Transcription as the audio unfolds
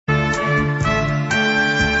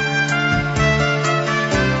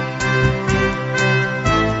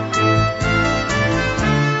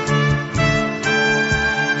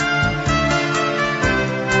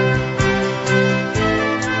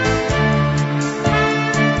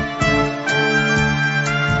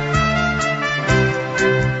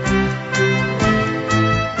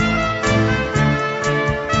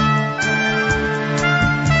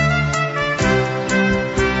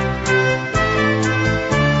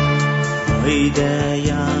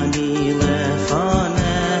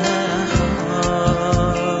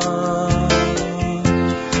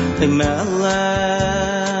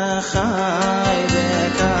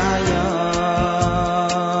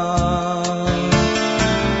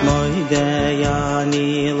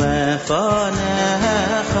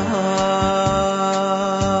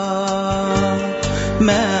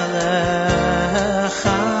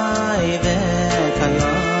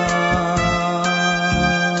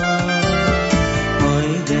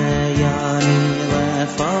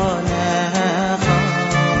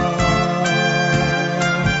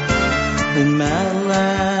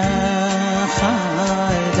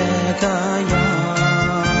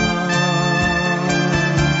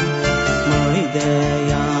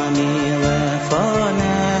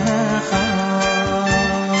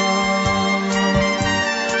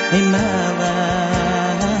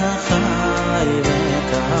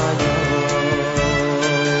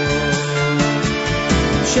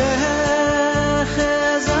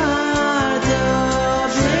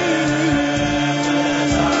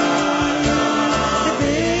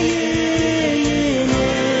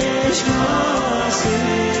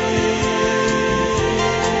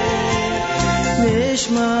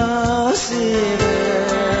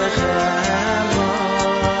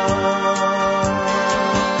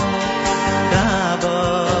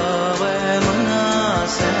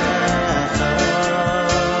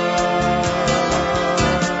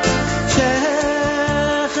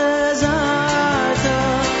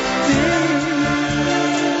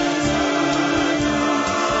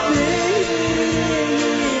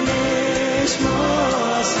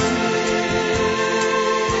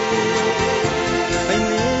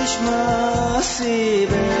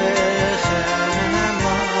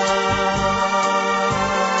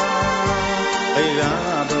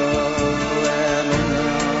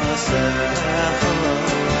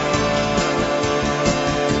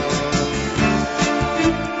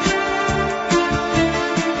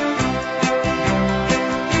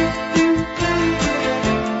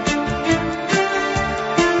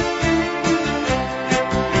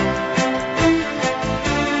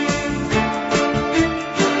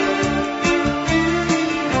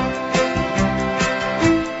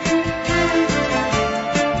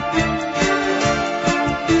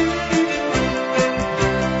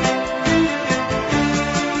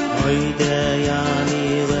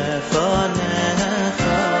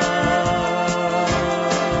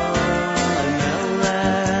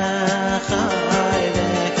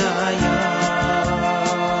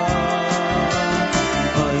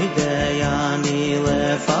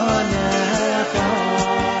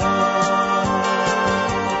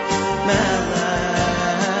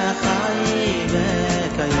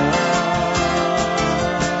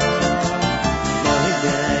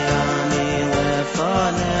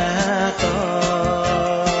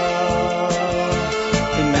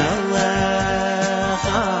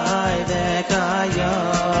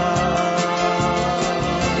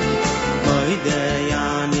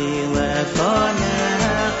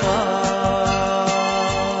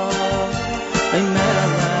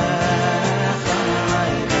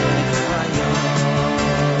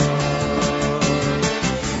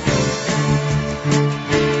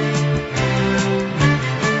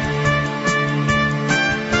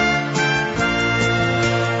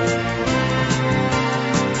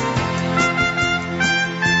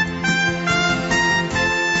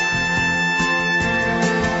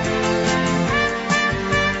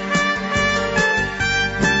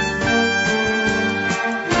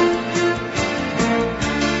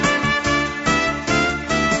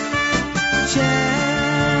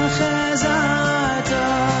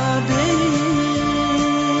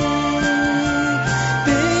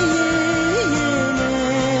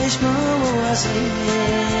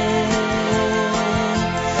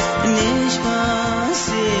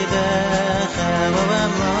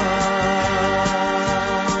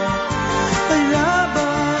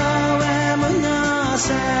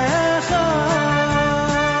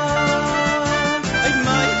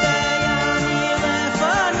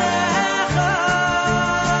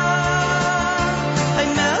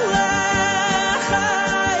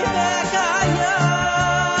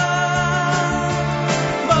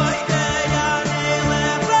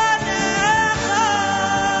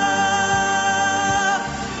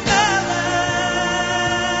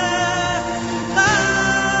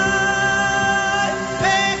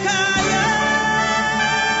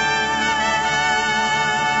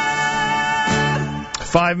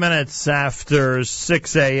5 minutes after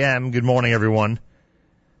 6 a.m. Good morning, everyone.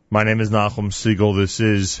 My name is Nachum Segal. This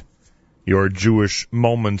is your Jewish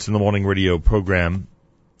Moments in the Morning radio program.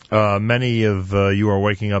 Many of you are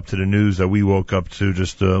waking up to the news that we woke up to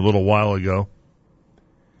just a little while ago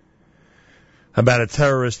about a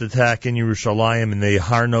terrorist attack in Yerushalayim in the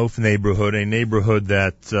Har Nof neighborhood, a neighborhood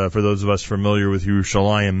that, for those of us familiar with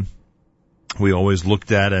Yerushalayim, we always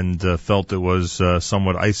looked at and felt it was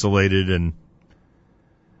somewhat isolated and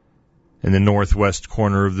in the northwest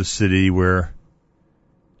corner of the city, where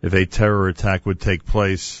if a terror attack would take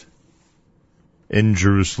place in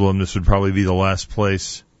Jerusalem, this would probably be the last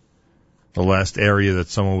place, the last area that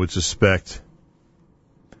someone would suspect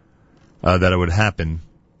that it would happen.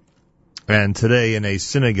 And today in a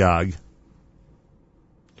synagogue,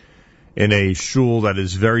 in a shul that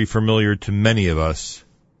is very familiar to many of us,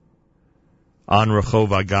 on Rehov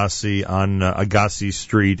Agassi, on Agassi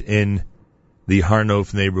Street in the Har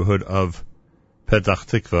Nof neighborhood of Petach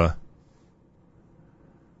Tikva,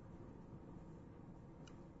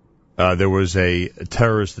 there was a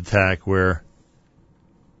terrorist attack where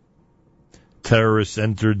terrorists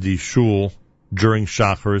entered the shul during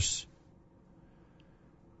Shacharis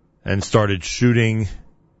and started shooting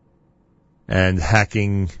and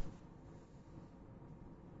hacking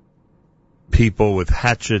people with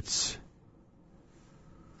hatchets.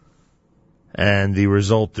 And the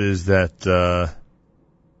result is that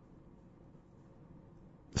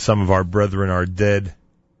some of our brethren are dead,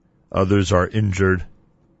 others are injured.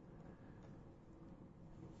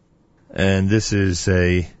 And this is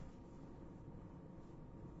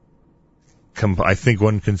I think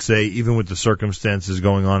one can say, even with the circumstances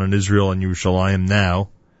going on in Israel and Yerushalayim now,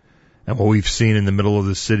 and what we've seen in the middle of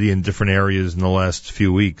the city in different areas in the last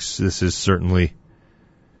few weeks, this is certainly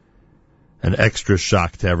an extra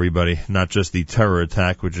shock to everybody, not just the terror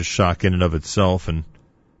attack, which is shock in and of itself, and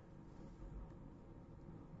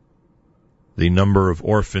the number of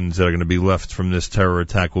orphans that are going to be left from this terror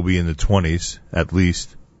attack will be in the 20s, at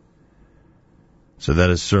least. So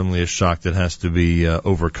that is certainly a shock that has to be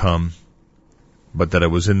overcome. But that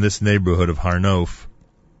it was in this neighborhood of Har Nof,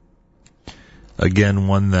 again,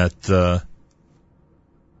 one that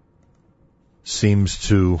seems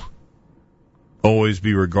to always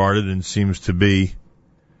be regarded and seems to be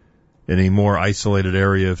in a more isolated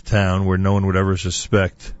area of town where no one would ever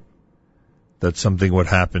suspect that something would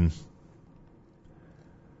happen.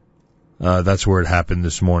 That's where it happened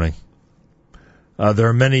this morning. There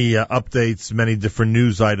are many updates, many different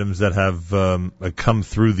news items that have come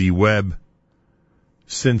through the web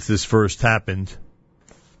since this first happened.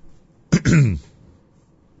 There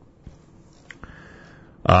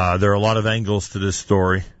are a lot of angles to this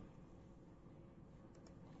story.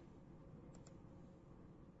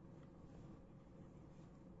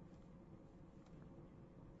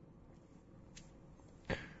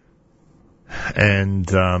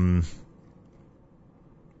 And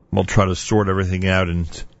we'll try to sort everything out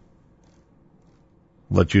and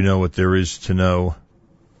let you know what there is to know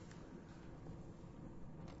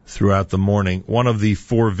throughout the morning. One of the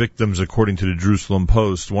 4 victims, according to the Jerusalem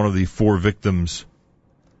Post, one of the 4 victims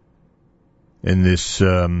in this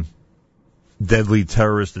deadly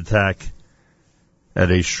terrorist attack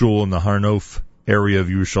at a shul in the Har Nof area of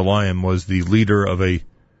Yerushalayim was the leader of a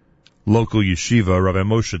local yeshiva, Rabbi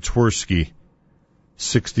Moshe Twersky,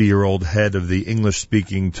 60-year-old head of the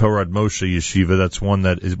English-speaking Torah Moshe yeshiva. That's one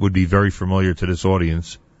that would be very familiar to this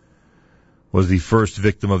audience. Was the first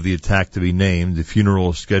victim of the attack to be named. The funeral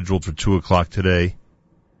is scheduled for 2 o'clock today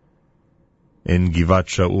in Givat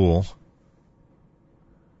Shaul.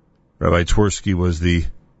 Rabbi Twersky was the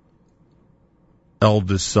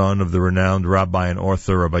eldest son of the renowned rabbi and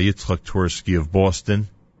author Rabbi Yitzchak Twersky of Boston,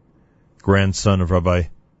 grandson of Rabbi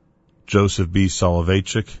Joseph B.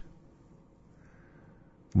 Soloveitchik.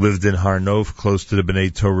 Lived in Har Nof, close to the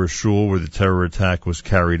B'nai Torah shul where the terror attack was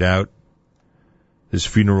carried out. His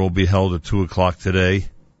funeral will be held at 2 o'clock today.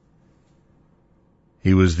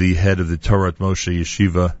 He was the head of the Torah Moshe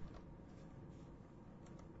Yeshiva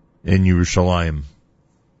in Yerushalayim.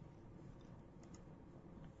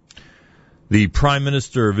 The Prime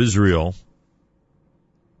Minister of Israel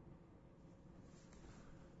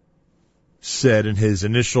said in his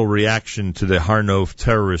initial reaction to the Har Nof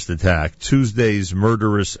terrorist attack, Tuesday's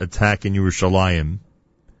murderous attack in Yerushalayim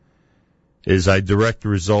is a direct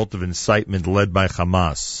result of incitement led by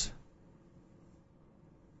Hamas.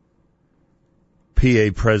 PA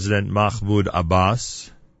President Mahmoud Abbas,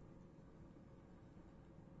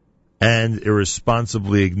 and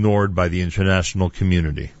irresponsibly ignored by the international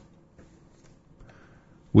community.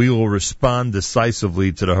 We will respond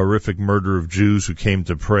decisively to the horrific murder of Jews who came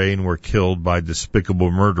to pray and were killed by despicable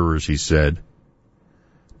murderers, he said.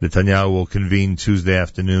 Netanyahu will convene Tuesday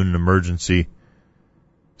afternoon an emergency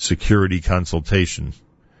security consultation.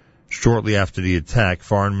 Shortly after the attack,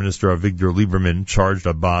 Foreign Minister Avigdor Lieberman charged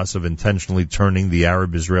Abbas of intentionally turning the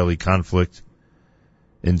Arab-Israeli conflict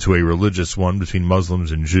into a religious one between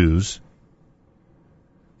Muslims and Jews.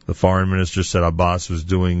 The foreign minister said Abbas was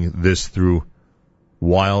doing this through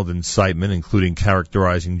wild incitement, including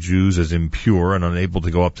characterizing Jews as impure and unable to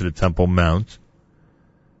go up to the Temple Mount,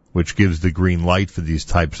 which gives the green light for these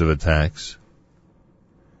types of attacks.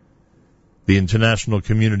 The international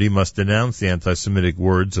community must denounce the anti-Semitic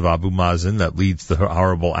words of Abu Mazen that leads to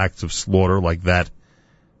horrible acts of slaughter like that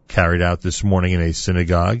carried out this morning in a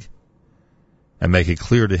synagogue, and make it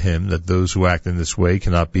clear to him that those who act in this way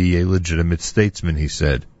cannot be a legitimate statesman, he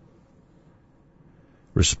said.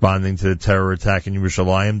 Responding to the terror attack in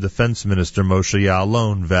Yerushalayim, Defense Minister Moshe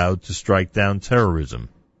Ya'alon vowed to strike down terrorism.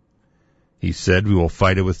 He said, "We will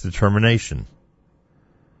fight it with determination,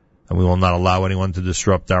 and we will not allow anyone to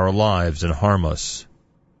disrupt our lives and harm us.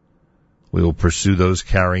 We will pursue those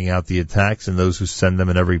carrying out the attacks and those who send them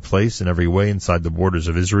in every place, in every way, inside the borders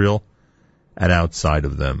of Israel and outside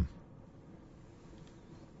of them."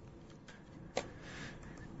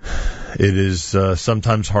 It is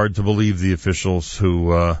sometimes hard to believe the officials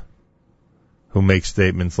who make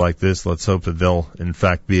statements like this. Let's hope that they'll, in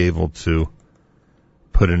fact, be able to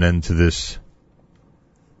put an end to this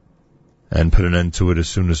and put an end to it as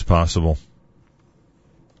soon as possible.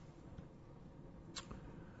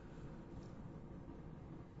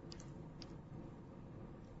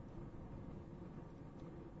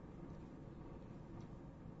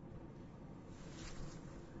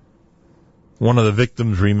 One of the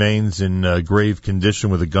victims remains in grave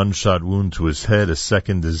condition with a gunshot wound to his head. A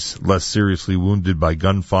second is less seriously wounded by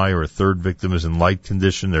gunfire. A third victim is in light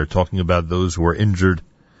condition. They're talking about those who were injured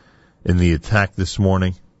in the attack this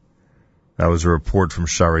morning. That was a report from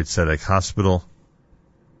Shaarei Tzedek Hospital.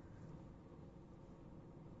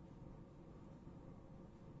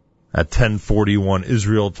 At 10:41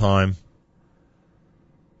 Israel time,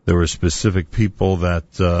 there were specific people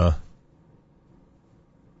that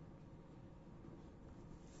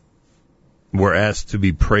were asked to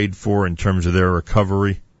be prayed for in terms of their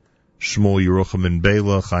recovery. Shmuel Yerucham ben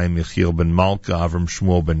Bela, Chaim Yechiel ben Malka, Avram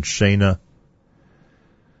Shmuel ben Shena.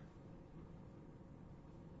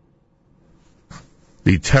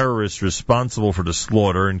 The terrorists responsible for the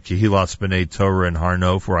slaughter in Kehilas B'nai Torah and Har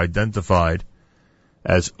Nof were identified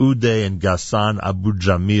as Uday and Ghassan Abu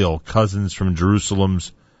Jamil, cousins from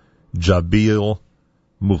Jerusalem's Jabil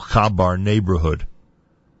Mukhabar neighborhood.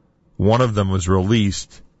 One of them was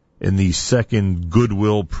released in the second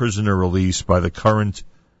goodwill prisoner release by the current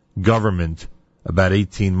government about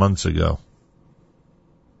 18 months ago.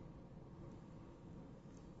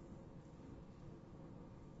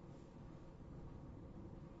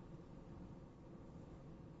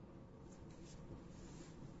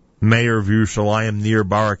 Mayor of Yerushalayim, Nir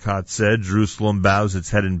Barakat, said Jerusalem bows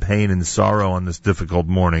its head in pain and sorrow on this difficult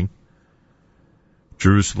morning.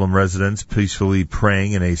 Jerusalem residents peacefully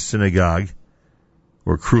praying in a synagogue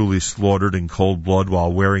were cruelly slaughtered in cold blood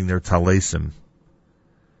while wearing their talesim.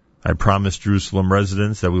 I promise Jerusalem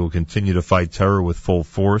residents that we will continue to fight terror with full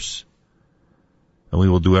force, and we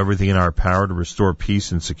will do everything in our power to restore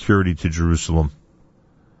peace and security to Jerusalem.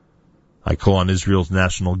 I call on Israel's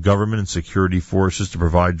national government and security forces to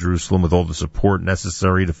provide Jerusalem with all the support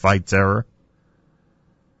necessary to fight terror.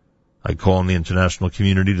 I call on the international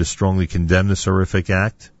community to strongly condemn this horrific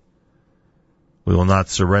act. We will not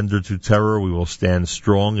surrender to terror. We will stand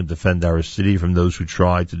strong and defend our city from those who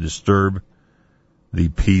try to disturb the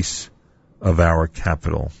peace of our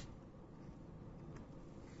capital.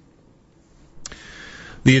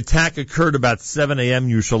 The attack occurred about 7 a.m.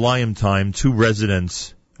 Yerushalayim time.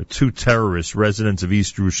 Two terrorists, residents of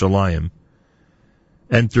East Yerushalayim,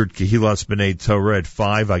 entered Kehilas B'nai Torah at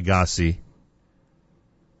 5 Agassi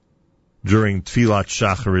during Tfilat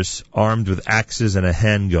Shacharis, armed with axes and a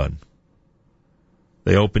handgun.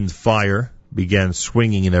 They opened fire, began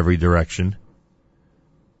swinging in every direction.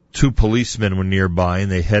 Two policemen were nearby,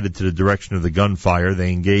 and they headed to the direction of the gunfire.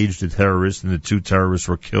 They engaged the terrorists, and the two terrorists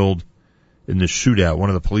were killed in the shootout. One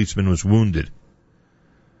of the policemen was wounded.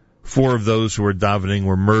 4 of those who were davening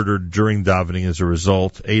were murdered during davening as a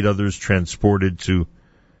result. 8 others transported to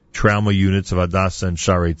trauma units of Hadassah and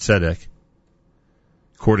Shaarei Tzedek.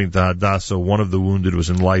 According to Hadassah, one of the wounded was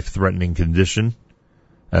in life-threatening condition,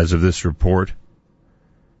 as of this report.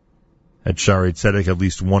 At Shaarei Tzedek, at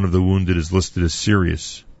least one of the wounded is listed as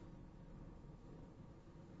serious.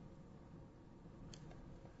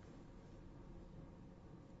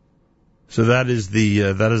 So that is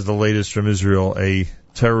the latest from Israel, a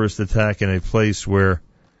terrorist attack in a place where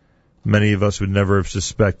many of us would never have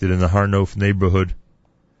suspected, in the Har Nof neighborhood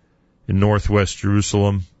in northwest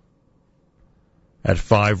Jerusalem. At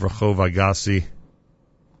 5, Rehov Agassi.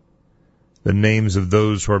 The names of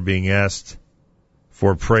those who are being asked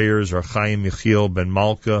for prayers are Chaim Yechiel ben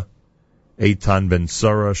Malka, Eitan ben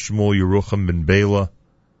Sarah, Shmuel Yerucham ben Bela,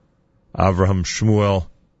 Avraham Shmuel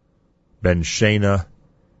ben Shena,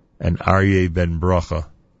 and Aryeh ben Bracha.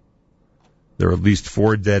 There are at least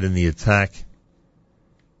 4 dead in the attack.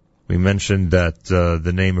 We mentioned that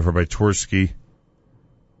the name of Rabbi Tursky,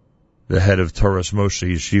 the head of Toras Moshe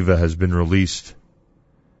Yeshiva, has been released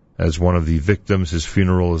as one of the victims. His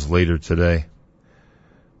funeral is later today.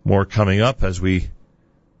 More coming up as we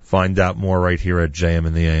find out more right here at JM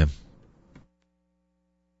in the AM.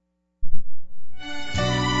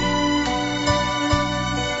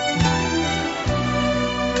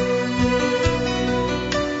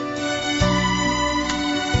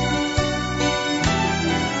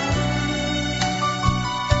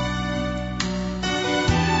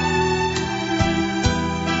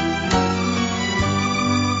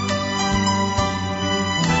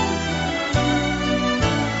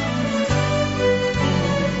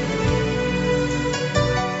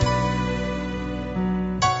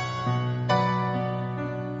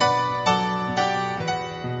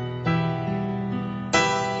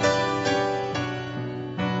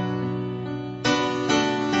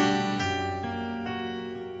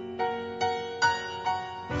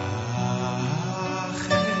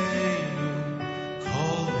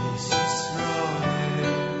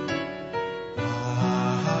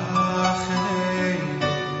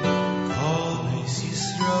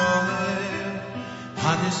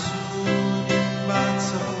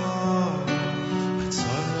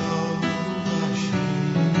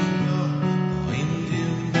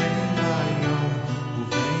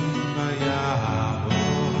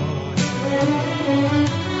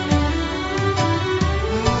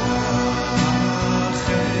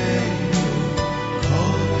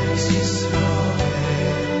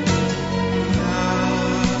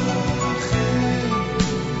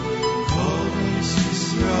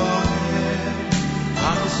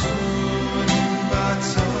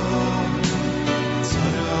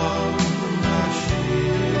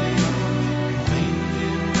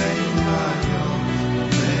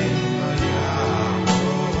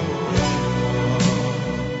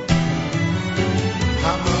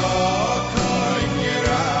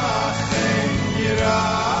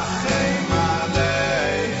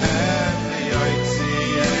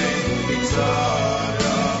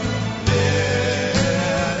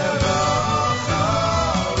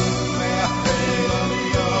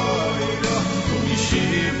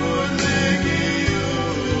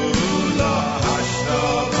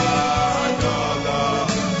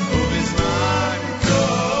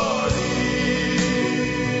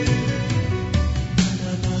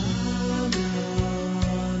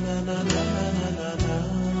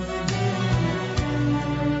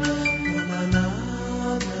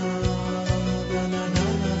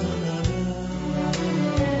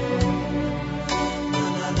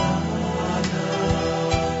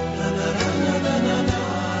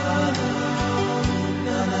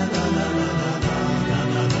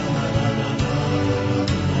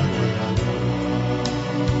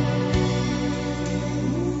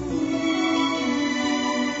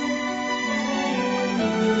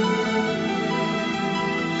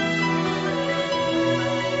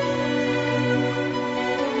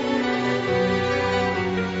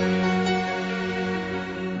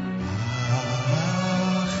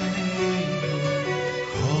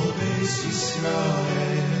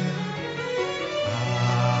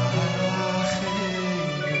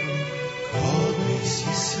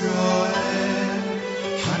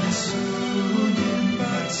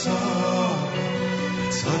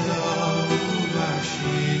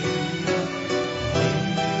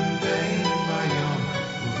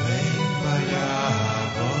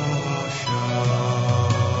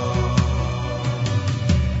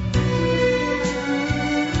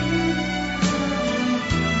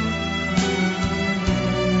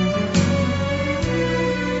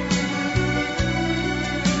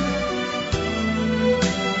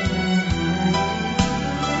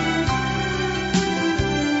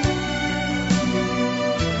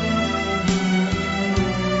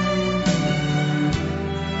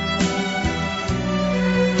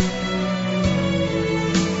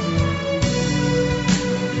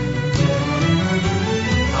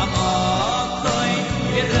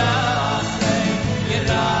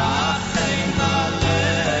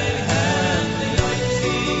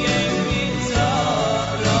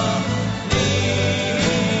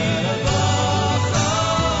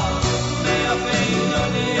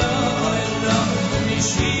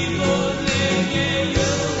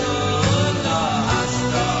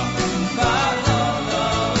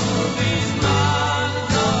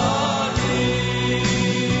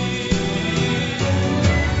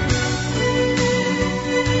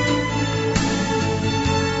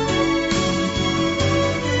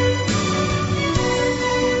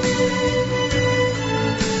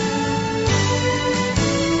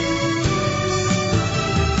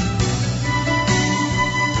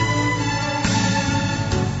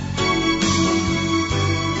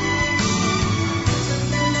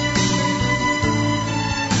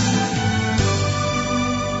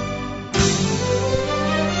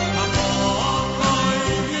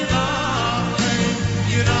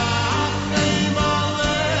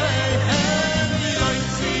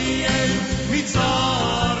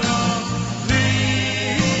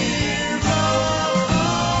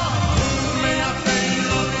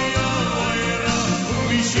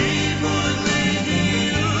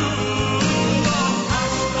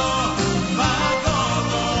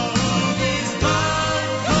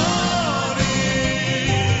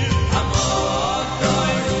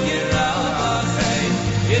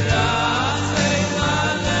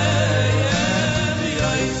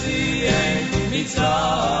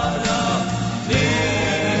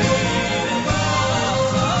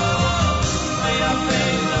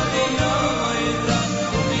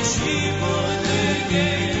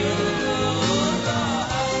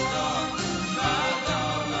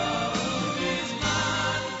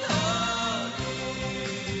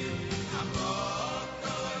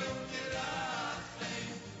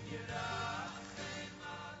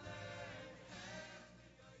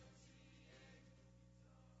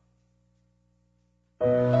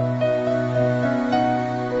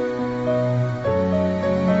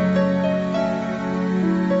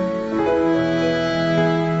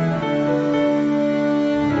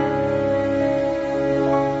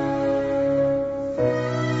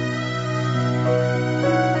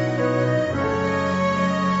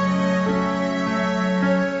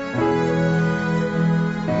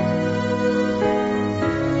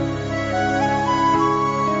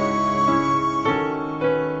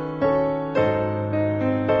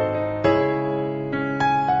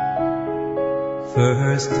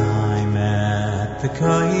 the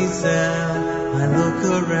Koisel, I look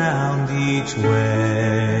around each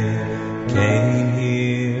way. Came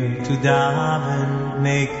here to daven,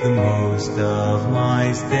 make the most of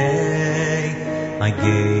my stay. I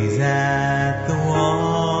gaze at the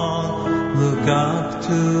wall, look up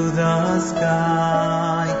to the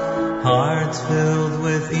sky. Hearts filled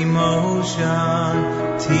with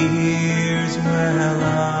emotion, tears well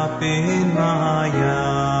up in my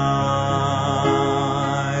eyes.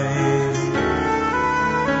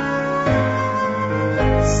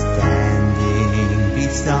 Standing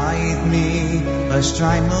beside me, a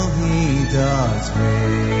shtreimel he does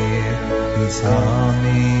wear. He's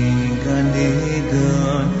humming a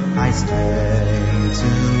nigun, I strain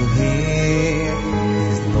to hear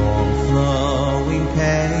his long flowing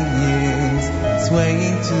payings,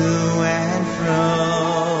 swaying to and fro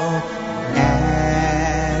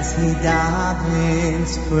as he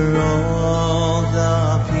davens for all the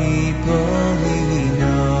people he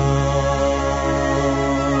knows.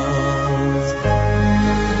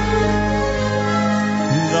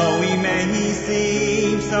 Though we may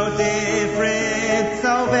seem so different,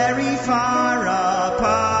 so very far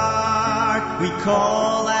apart, we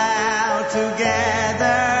call out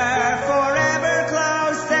together, forever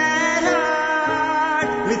close at heart.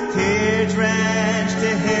 With tear-drenched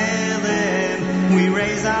Tehillim, we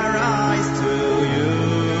raise our eyes to you,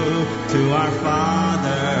 to our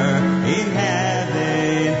Father in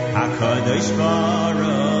heaven, HaKadosh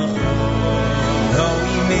Baruch Hu. Though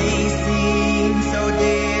we may seem so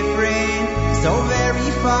different, so very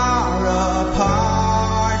far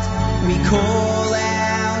apart, we call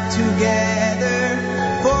out together,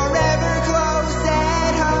 forever close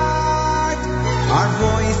at heart. Our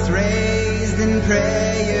voice raised in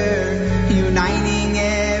prayer, uniting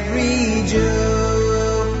every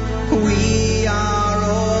Jew. We are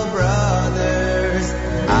all brothers,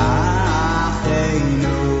 Acheinu.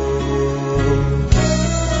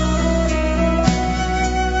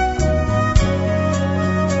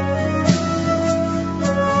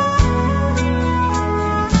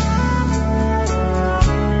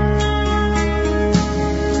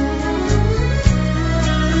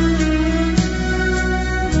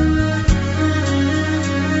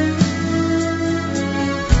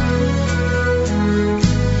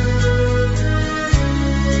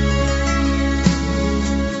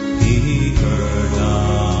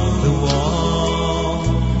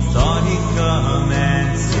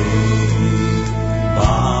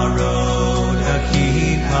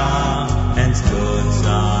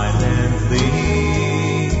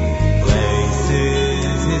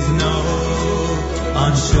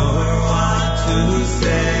 Unsure what to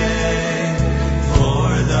say, for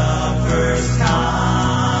the first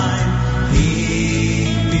time he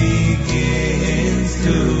begins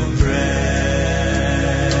to pray.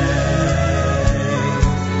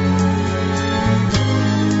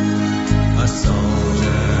 A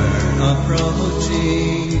soldier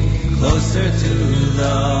approaching closer to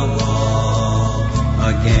the wall,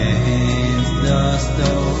 against the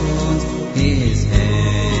stones his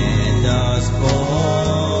head does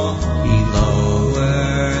fall. He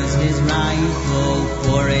lowers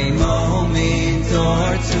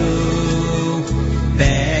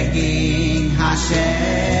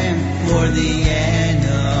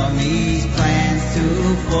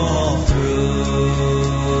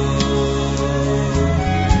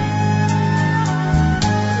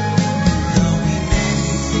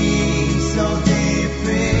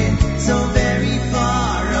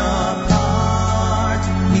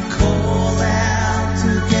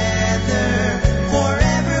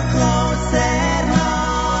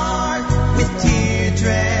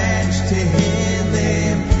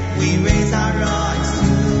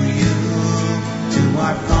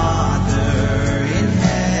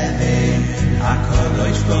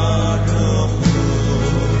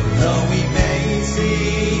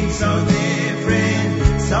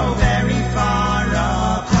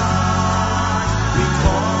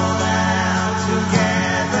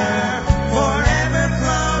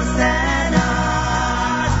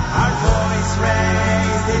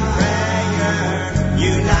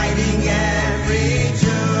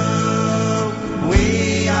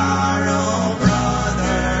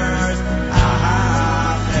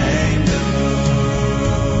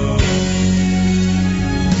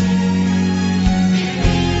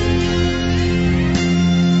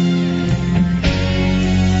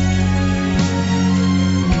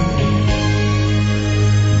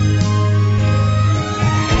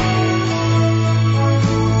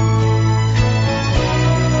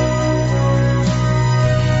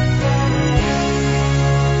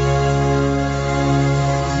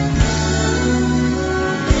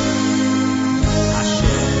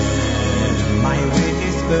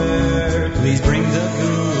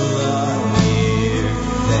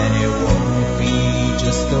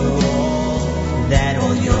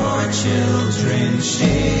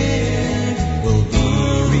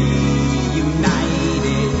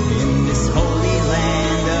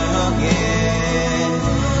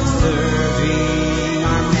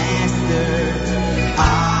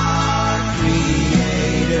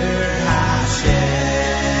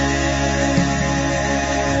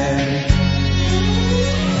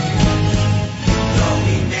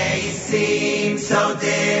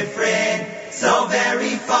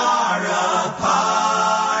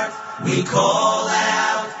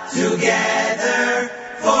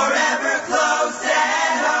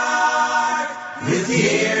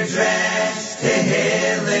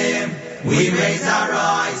raise our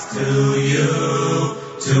eyes to you,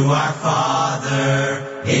 to our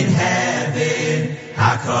Father in heaven,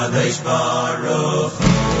 HaKadosh Baruch Hu.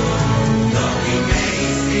 Though we may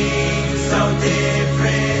seem so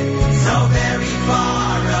different, so very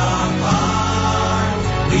far apart,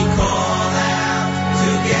 we call out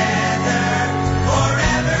together,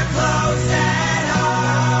 forever close at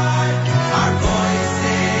heart. Our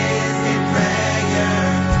voices in prayer,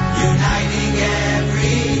 uniting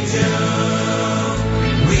every Jew.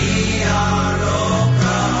 We are all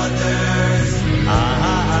brothers.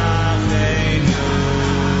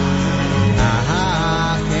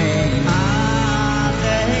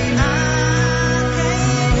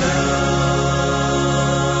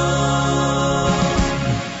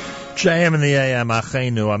 JM in the AM,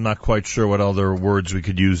 Achenu. I'm not quite sure what other words we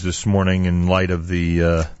could use this morning in light of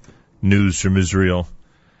the news from Israel.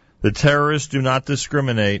 The terrorists do not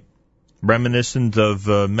discriminate, reminiscent of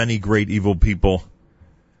many great evil people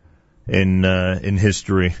in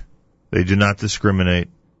history. They do not discriminate.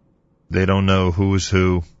 They don't know who is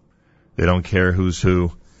who. They don't care who's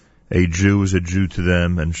who. A Jew is a Jew to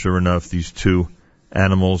them, and sure enough, these two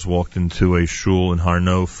animals walked into a shul in Har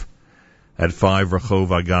Nof at 5 Rachov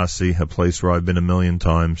Agassi, a place where I've been 1,000,000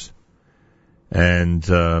 times, and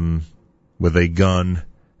with a gun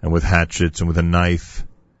and with hatchets and with a knife,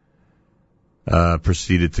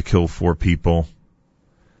 proceeded to kill 4 people,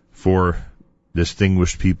 4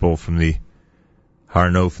 distinguished people from the Har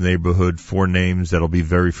Nof neighborhood, 4 names that'll be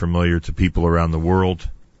very familiar to people around the world.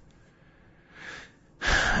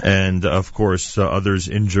 And, of course, others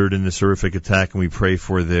injured in this horrific attack, and we pray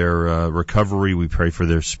for their recovery. We pray for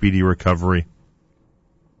their speedy recovery.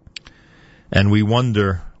 And we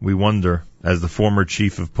wonder, as the former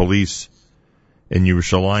chief of police in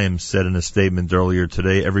Yerushalayim said in a statement earlier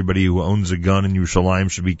today, everybody who owns a gun in Yerushalayim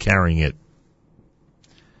should be carrying it.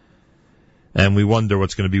 And we wonder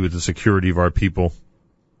what's going to be with the security of our people,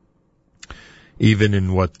 even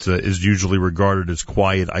in what is usually regarded as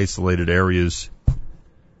quiet, isolated areas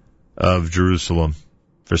of Jerusalem.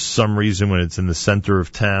 For some reason, when it's in the center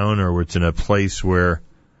of town or it's in a place where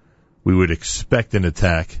we would expect an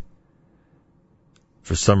attack,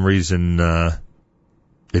 for some reason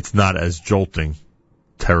it's not as jolting,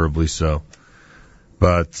 terribly so.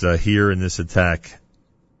 But here in this attack,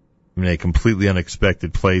 in a completely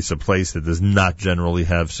unexpected place, a place that does not generally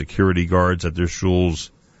have security guards at their shuls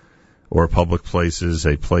or public places,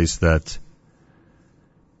 a place that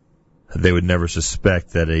they would never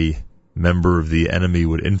suspect that a member of the enemy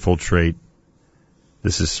would infiltrate.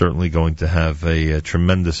 This is certainly going to have a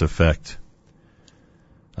tremendous effect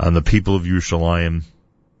on the people of Yerushalayim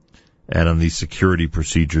and on the security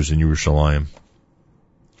procedures in Yerushalayim.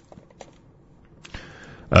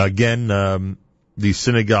 Again, the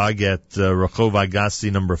synagogue at Rachov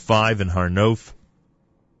Agassi number 5 in Har Nof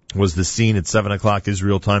was the scene at 7 o'clock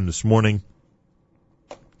Israel time this morning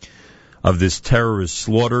of this terrorist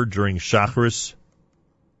slaughter during Shacharis.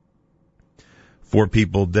 4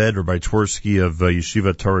 people dead. Rabbi Twersky of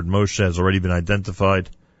Yeshiva Torah Moshe has already been identified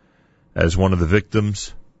as one of the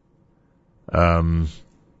victims. That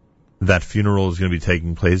funeral is going to be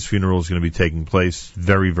taking place. His funeral is going to be taking place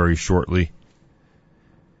very, very shortly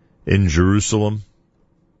in Jerusalem.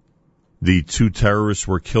 The 2 terrorists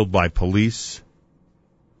were killed by police.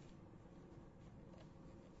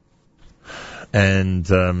 And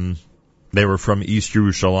they were from East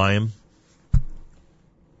Yerushalayim.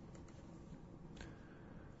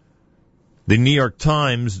 The New York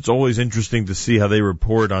Times, it's always interesting to see how they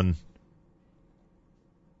report on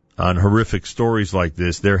horrific stories like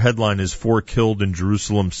this. Their headline is 4 killed in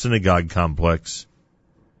Jerusalem synagogue complex.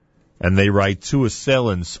 And they write, 2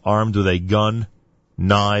 assailants armed with a gun,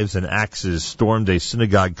 knives, and axes stormed a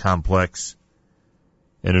synagogue complex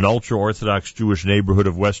in an ultra-Orthodox Jewish neighborhood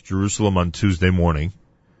of West Jerusalem on Tuesday morning,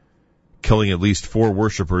 killing at least 4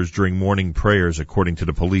 worshipers during morning prayers, according to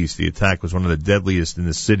the police. The attack was one of the deadliest in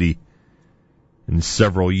the city in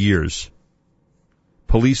several years.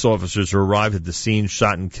 Police officers who arrived at the scene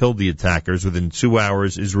shot and killed the attackers. Within 2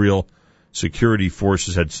 hours, Israel security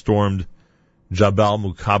forces had stormed Jabal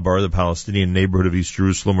Mukabar, the Palestinian neighborhood of East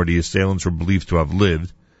Jerusalem, where the assailants were believed to have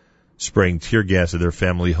lived, spraying tear gas at their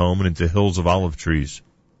family home and into hills of olive trees.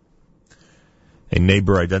 A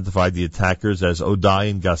neighbor identified the attackers as Odai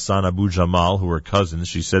and Ghassan Abu Jamal, who were cousins.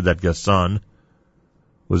 She said that Ghassan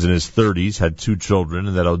was in his 30s, had 2 children,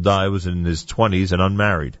 and that Odai was in his 20s and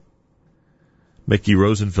unmarried. Mickey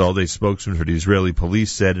Rosenfeld, a spokesman for the Israeli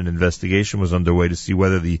police, said an investigation was underway to see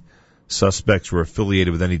whether the suspects were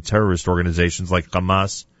affiliated with any terrorist organizations like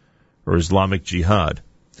Hamas or Islamic Jihad.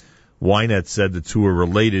 Ynet said the 2 were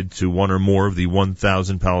related to one or more of the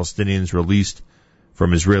 1,000 Palestinians released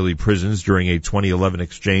from Israeli prisons during a 2011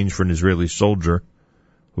 exchange for an Israeli soldier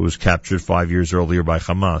who was captured 5 years earlier by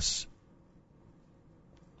Hamas.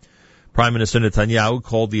 Prime Minister Netanyahu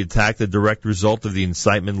called the attack the direct result of the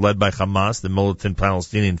incitement led by Hamas, the militant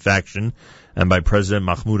Palestinian faction, and by President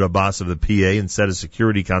Mahmoud Abbas of the PA, and set a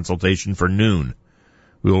security consultation for noon.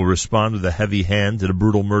 We will respond with a heavy hand to the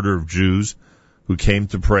brutal murder of Jews who came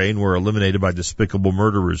to pray and were eliminated by despicable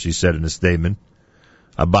murderers, he said in a statement.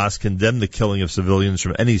 Abbas condemned the killing of civilians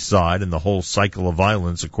from any side and the whole cycle of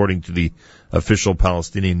violence, according to the official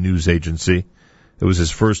Palestinian news agency. It was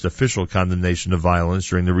his first official condemnation of violence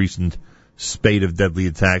during the recent spate of deadly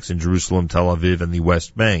attacks in Jerusalem, Tel Aviv, and the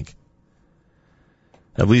West Bank.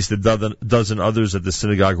 At least a dozen others at the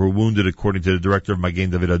synagogue were wounded, according to the director of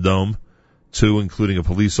Magen David Adom. 2, including a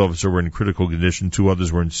police officer, were in critical condition. 2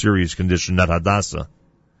 others were in serious condition at Hadassah.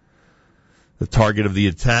 The target of the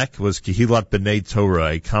attack was Kehilat B'nai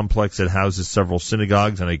Torah, a complex that houses several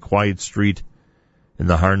synagogues on a quiet street in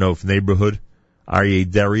the Har Nof neighborhood.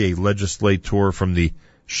 Aryeh Deri, a legislator from the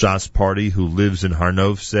Shas party who lives in Har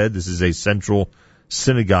Nof, said this is a central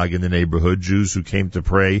synagogue in the neighborhood. Jews who came to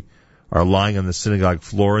pray are lying on the synagogue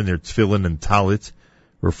floor in their tefillin and talit,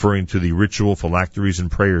 referring to the ritual phylacteries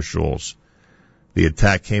and prayer shawls. The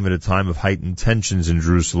attack came at a time of heightened tensions in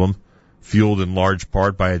Jerusalem, fueled in large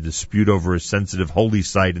part by a dispute over a sensitive holy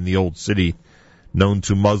site in the Old City, known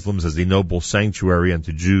to Muslims as the Noble Sanctuary and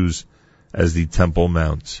to Jews as the Temple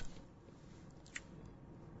Mount.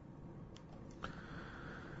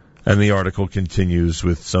 And the article continues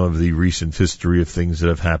with some of the recent history of things that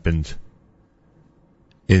have happened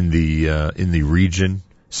in the region.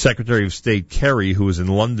 Secretary of State Kerry, who was in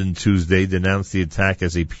London Tuesday, denounced the attack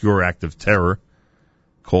as a pure act of terror,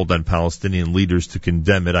 called on Palestinian leaders to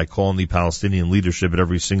condemn it. I call on the Palestinian leadership at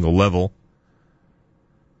every single level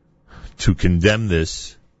to condemn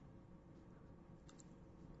this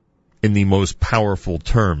in the most powerful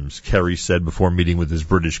terms, Kerry said before meeting with his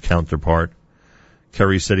British counterpart.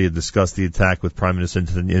 Kerry said he had discussed the attack with Prime Minister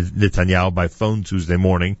Netanyahu by phone Tuesday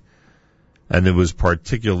morning, and it was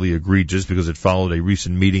particularly egregious because it followed a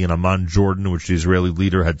recent meeting in Amman, Jordan, in which the Israeli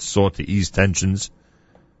leader had sought to ease tensions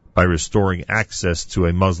by restoring access to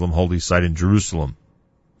a Muslim holy site in Jerusalem.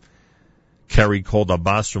 Kerry called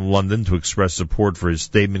Abbas from London to express support for his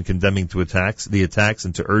statement condemning the attacks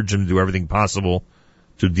and to urge him to do everything possible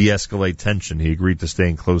to de-escalate tension. He agreed to stay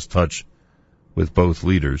in close touch with both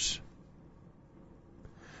leaders.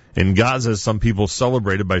 In Gaza, some people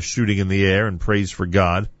celebrated by shooting in the air and praised for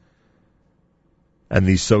God, and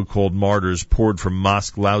the so-called martyrs poured from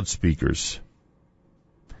mosque loudspeakers.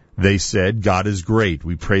 They said, God is great.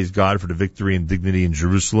 We praise God for the victory and dignity in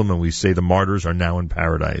Jerusalem, and we say the martyrs are now in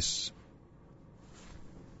paradise.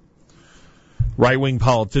 Right-wing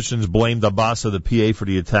politicians blamed Abbas of the PA for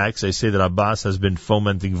the attacks. They say that Abbas has been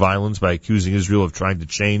fomenting violence by accusing Israel of trying to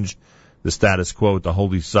change the status quo at the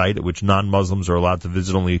holy site, at which non-Muslims are allowed to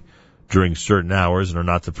visit only during certain hours and are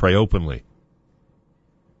not to pray openly.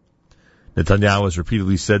 Netanyahu has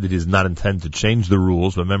repeatedly said that he does not intend to change the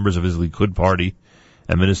rules, but members of his Likud party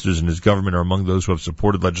and ministers in his government are among those who have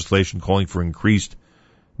supported legislation calling for increased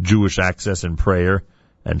Jewish access and prayer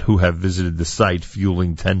and who have visited the site,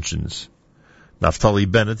 fueling tensions. Naftali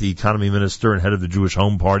Bennett, the economy minister and head of the Jewish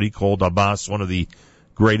Home Party, called Abbas one of the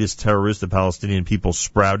greatest terrorists the Palestinian people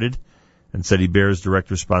sprouted and said he bears direct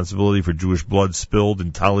responsibility for Jewish blood spilled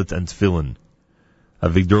in Talit and Tefillin.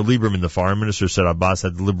 Avigdor Lieberman, the foreign minister, said Abbas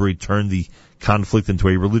had deliberately turned the conflict into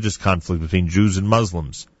a religious conflict between Jews and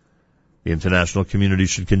Muslims. The international community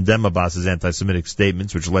should condemn Abbas's anti-Semitic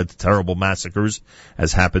statements, which led to terrible massacres,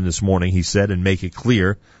 as happened this morning, he said, and make it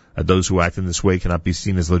clear that those who act in this way cannot be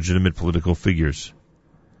seen as legitimate political figures.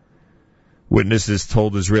 Witnesses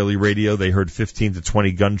told Israeli radio they heard 15 to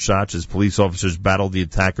 20 gunshots as police officers battled the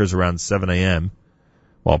attackers around 7 a.m.,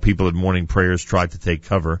 while people at morning prayers tried to take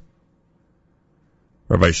cover.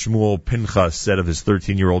 Rabbi Shmuel Pinchas said of his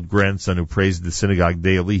 13-year-old grandson who prays at the synagogue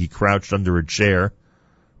daily, he crouched under a chair,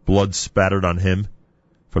 blood spattered on him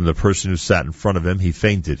from the person who sat in front of him. He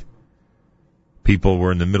fainted. People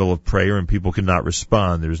were in the middle of prayer and people could not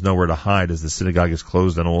respond. There was nowhere to hide as the synagogue is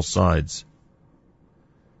closed on all sides.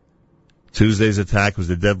 Tuesday's attack was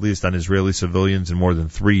the deadliest on Israeli civilians in more than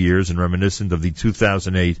 3 years and reminiscent of the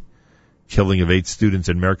 2008 killing of 8 students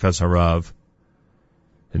in Merkaz Harav.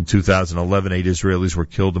 In 2011, 8 Israelis were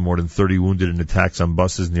killed and more than 30 wounded in attacks on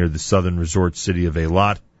buses near the southern resort city of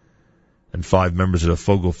Eilat, and 5 members of the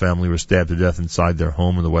Fogel family were stabbed to death inside their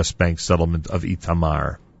home in the West Bank settlement of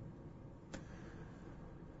Itamar.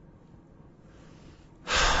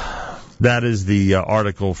 That is the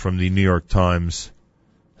article from the New York Times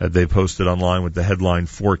that they posted online with the headline,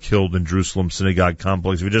 4 killed in Jerusalem synagogue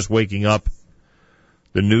complex. If you're just waking up,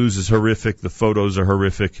 the news is horrific. The photos are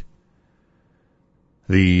horrific.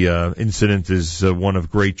 The incident is one of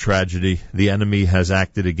great tragedy. The enemy has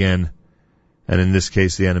acted again, and in this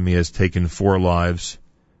case, the enemy has taken 4 lives,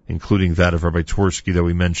 including that of Rabbi Twersky that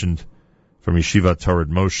we mentioned from Yeshivat Torah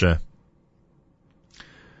Moshe.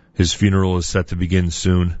 His funeral is set to begin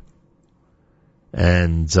soon,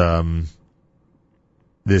 and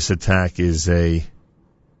this attack is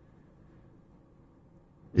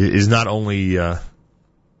not only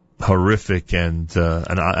horrific and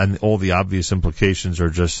all the obvious implications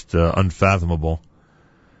are just unfathomable.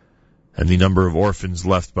 And the number of orphans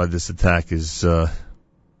left by this attack is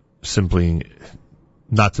simply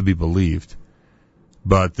not to be believed.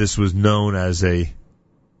 But this was known as a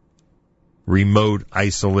remote,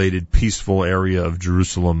 isolated, peaceful area of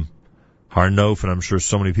Jerusalem, Har Nof, and I'm sure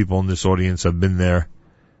so many people in this audience have been there.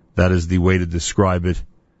 That is the way to describe it.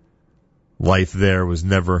 Life there was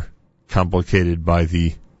never complicated by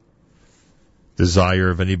the desire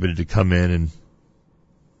of anybody to come in and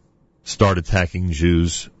start attacking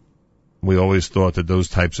Jews. We always thought that those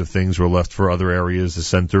types of things were left for other areas, the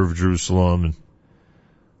center of Jerusalem and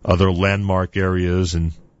other landmark areas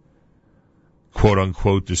and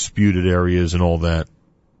quote-unquote disputed areas and all that.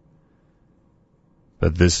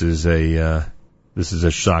 But this is a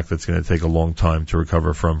shock that's going to take a long time to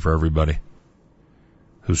recover from for everybody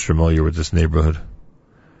who's familiar with this neighborhood.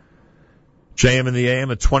 JM in the AM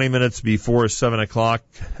at 20 minutes before 7 o'clock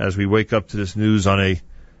as we wake up to this news on a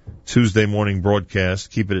Tuesday morning broadcast.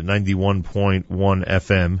 Keep it at 91.1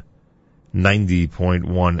 FM,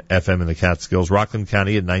 90.1 FM in the Catskills. Rockland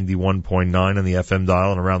County at 91.9 on the FM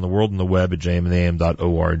dial and around the world on the web at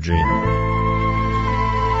jmandam.org.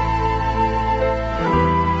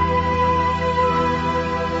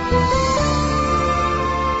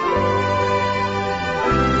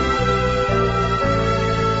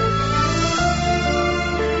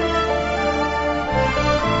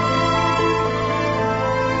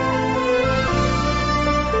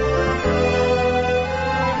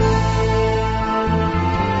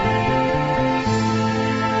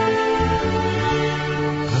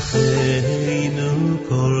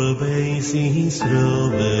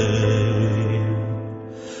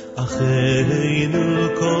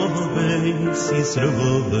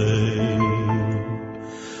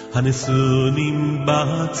 Hanesunim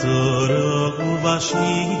b'tzoro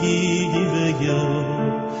v'ashiveyo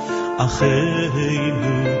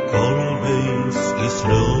Acheinu kol beis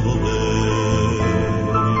Yisroel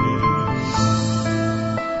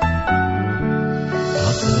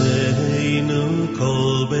Acheinu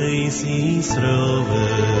kol beis Yisroel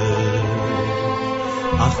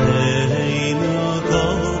Acheinu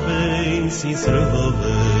kol beis Yisroel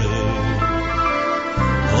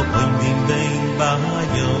Open bein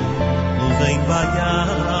bayom, uvein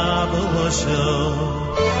bayam osho,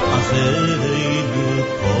 acheinu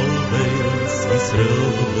kol beis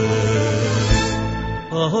Yisroel.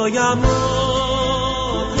 Oh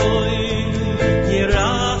yamoy,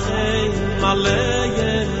 yirachem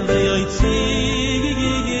aleyem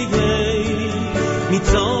veyotziyei,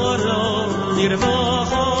 mitzoro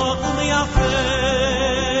nirvoch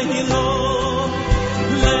miyafeilo.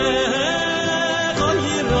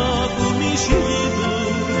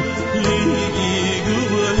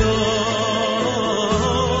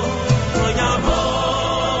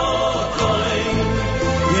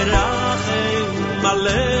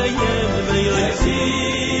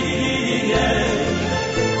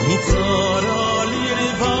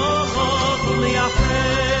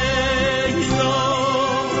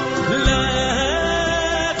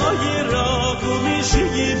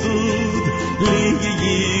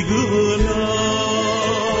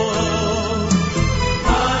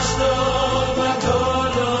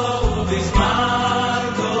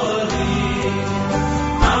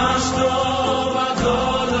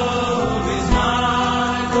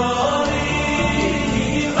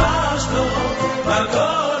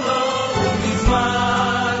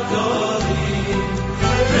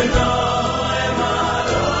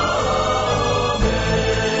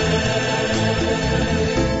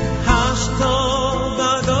 Hashto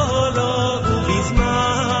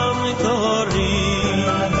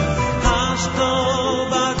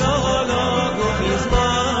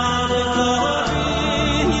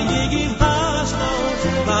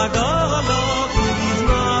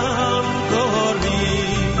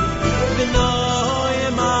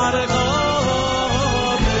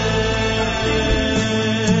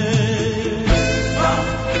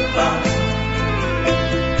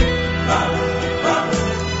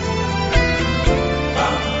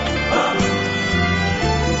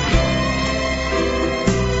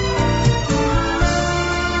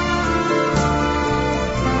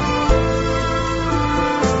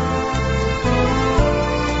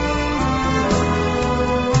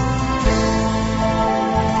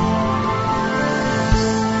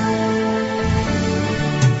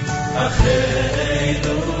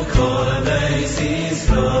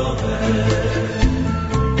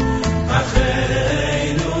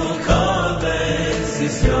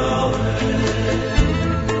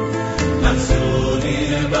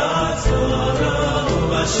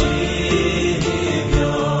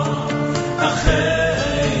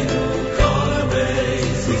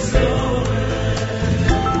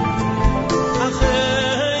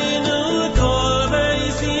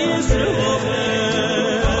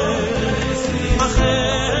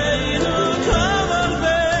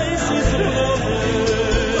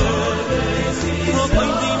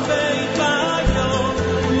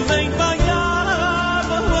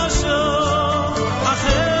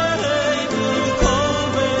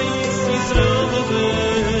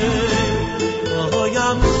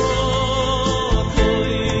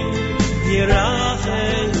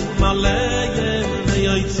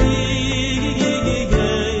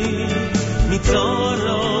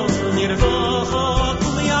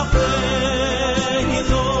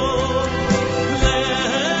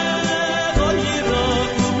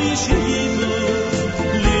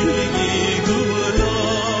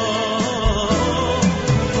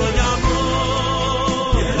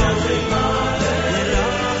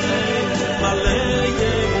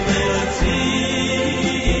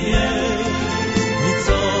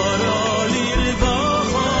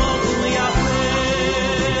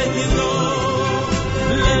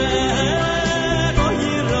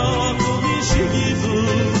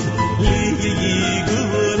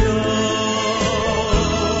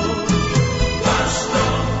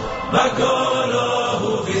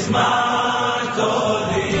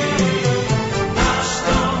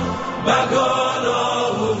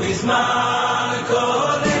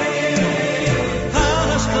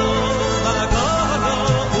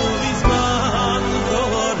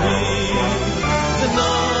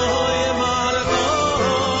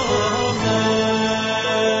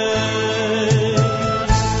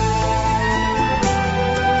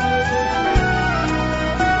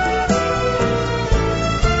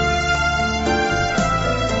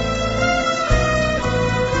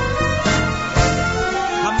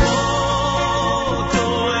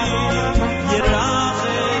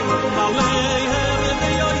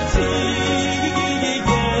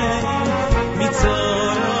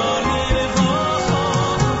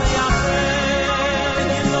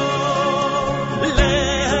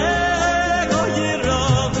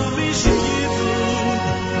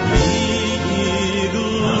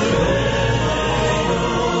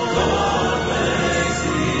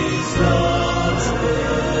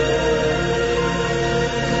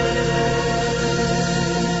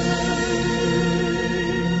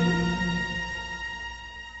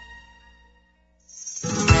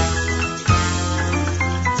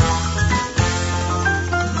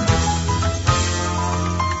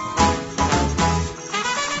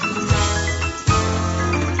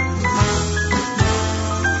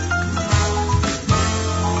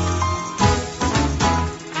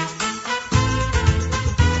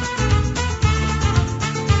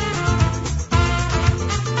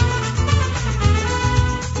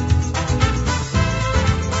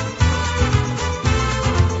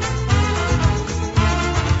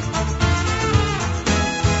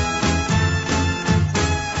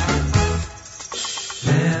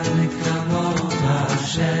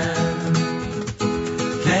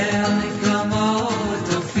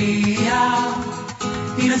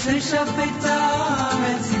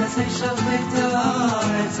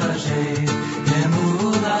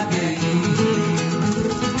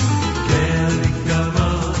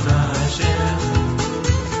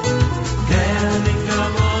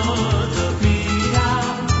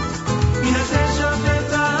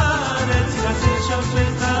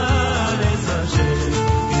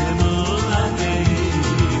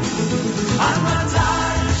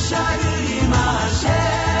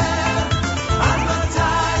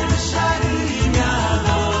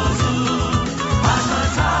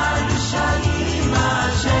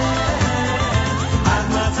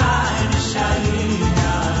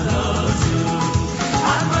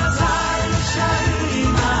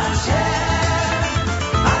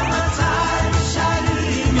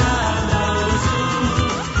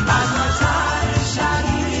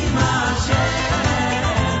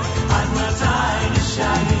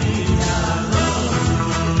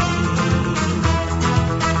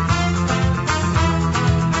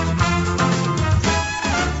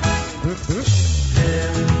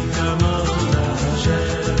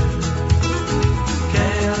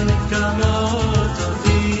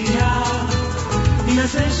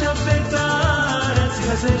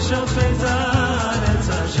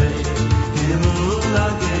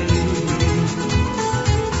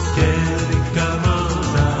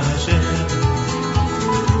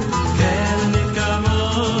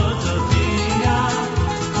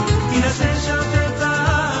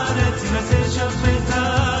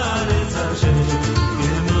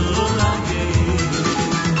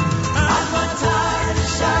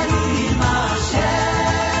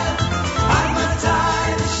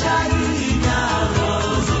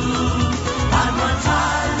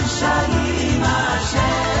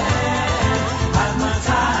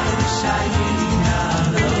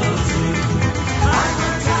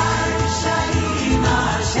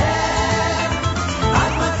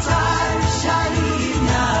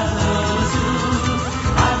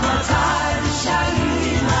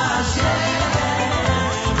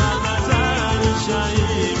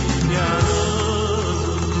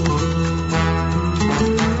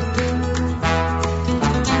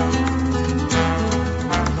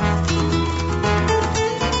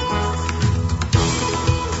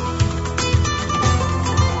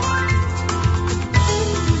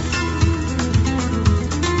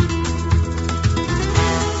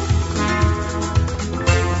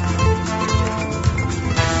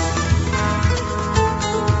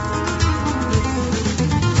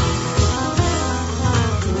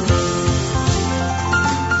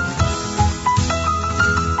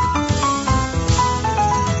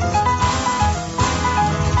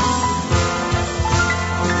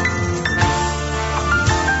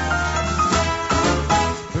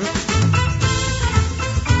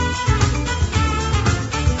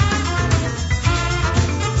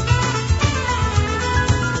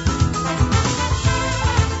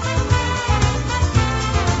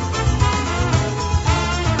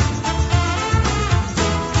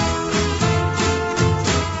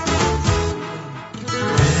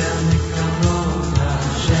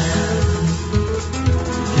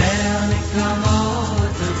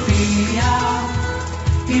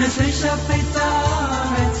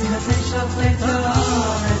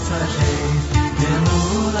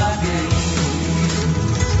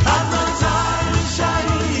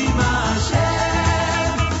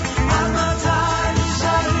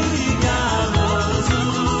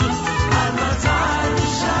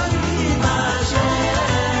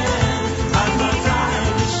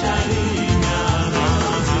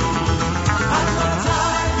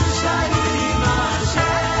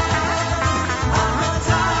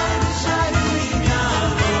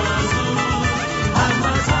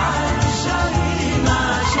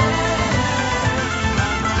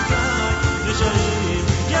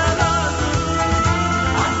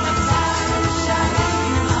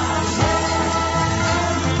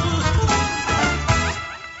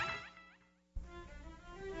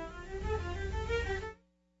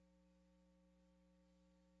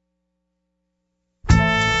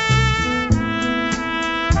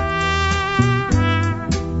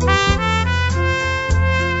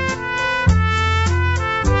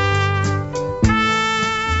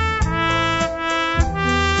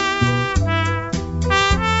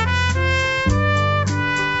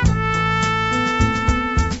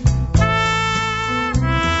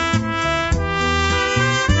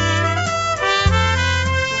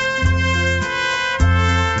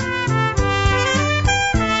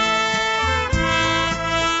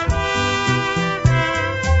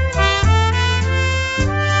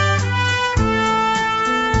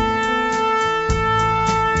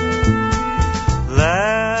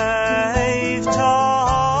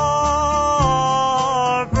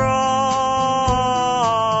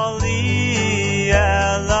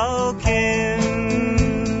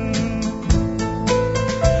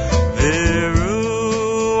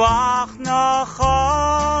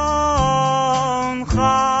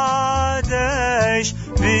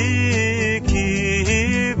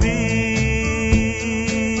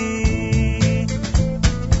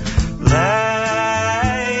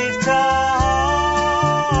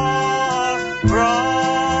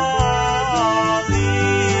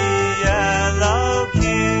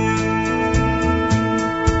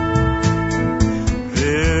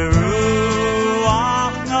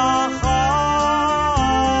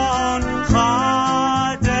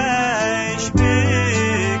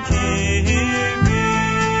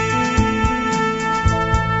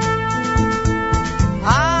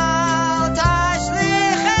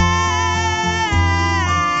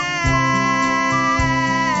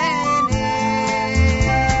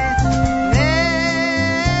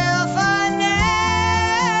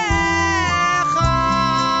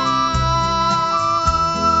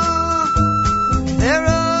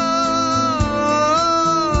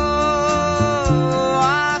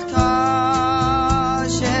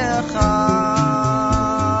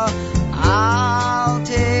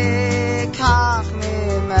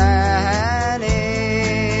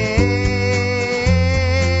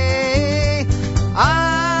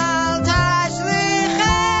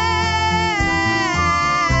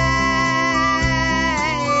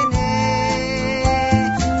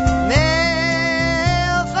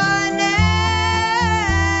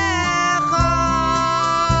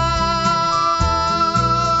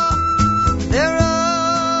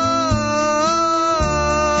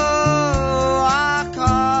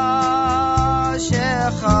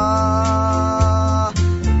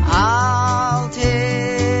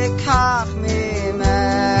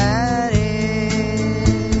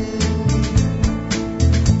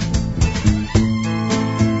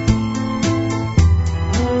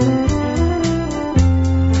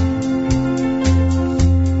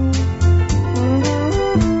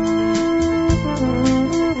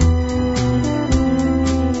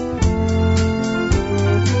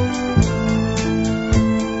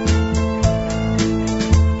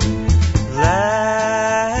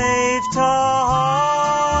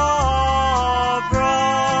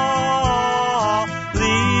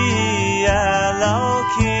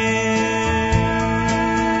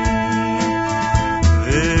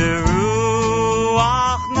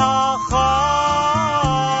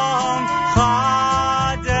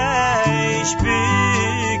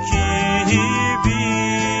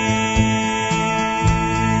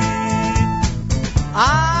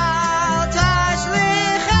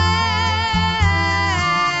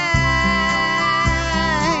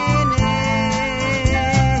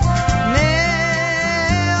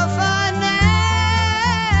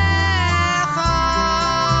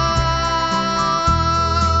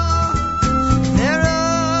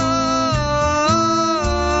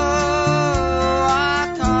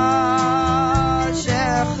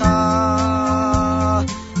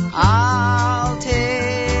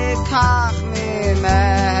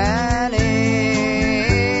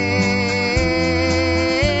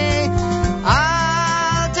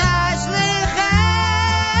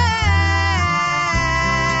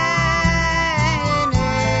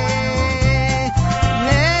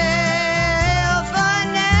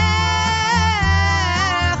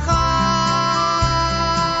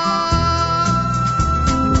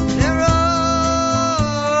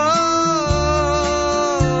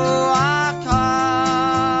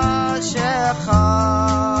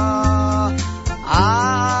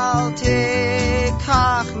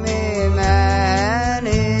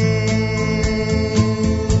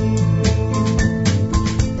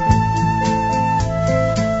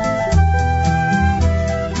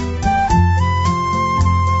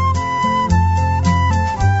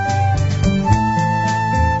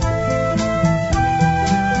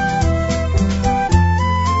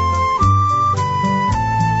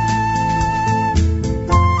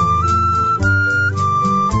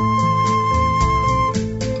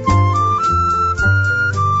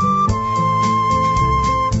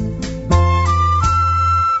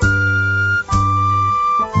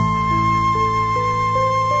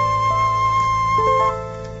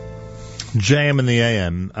JM in the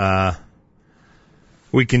AM.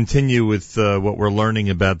 We continue with what we're learning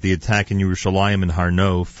about the attack in Yerushalayim and Har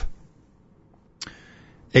Nof.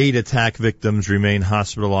 8 attack victims remain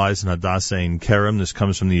hospitalized in Hadassah and Kerem. This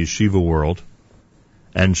comes from the Yeshiva World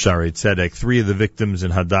and Shaarei Tzedek. 3 of the victims in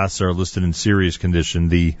Hadassah are listed in serious condition.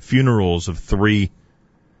 The funerals of 3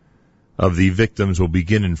 of the victims will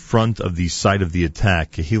begin in front of the site of the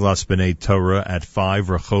attack, Kehilas B'nai Torah at 5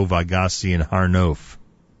 Rehov Agassi in Har Nof.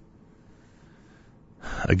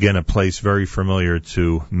 Again, a place very familiar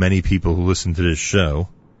to many people who listen to this show.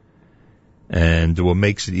 And what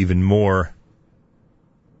makes it even more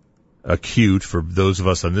acute for those of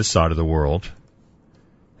us on this side of the world,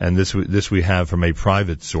 and this we have from a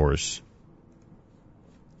private source,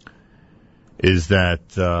 is that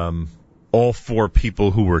all 4 people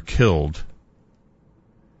who were killed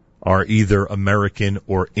are either American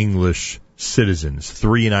or English citizens.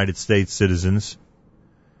 3 United States citizens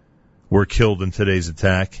were killed in today's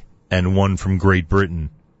attack, and 1 from Great Britain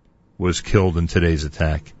was killed in today's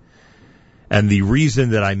attack. And the reason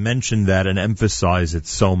that I mention that and emphasize it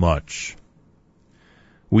so much,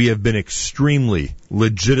 we have been extremely,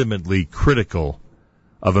 legitimately critical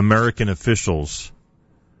of American officials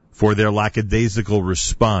for their lackadaisical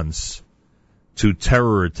response to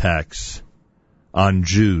terror attacks on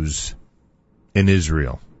Jews in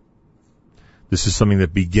Israel. This is something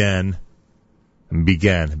that began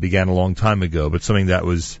a long time ago, but something that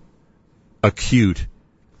was acute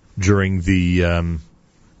during the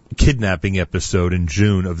kidnapping episode in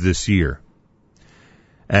June of this year.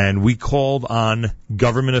 And we called on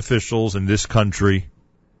government officials in this country.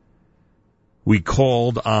 We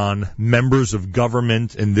called on members of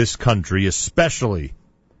government in this country, especially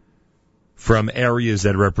from areas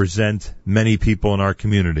that represent many people in our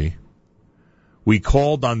community. We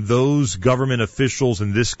called on those government officials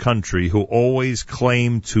in this country who always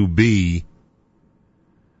claim to be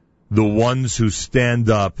the ones who stand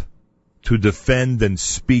up to defend and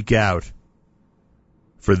speak out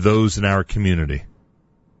for those in our community.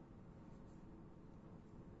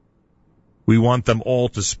 We want them all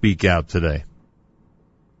to speak out today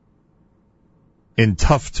in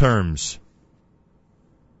tough terms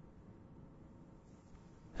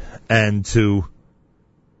and to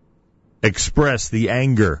express the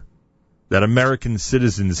anger that American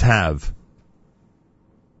citizens have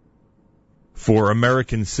for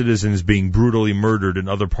American citizens being brutally murdered in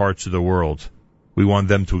other parts of the world. We want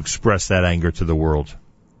them to express that anger to the world.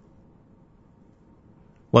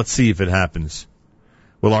 Let's see if it happens.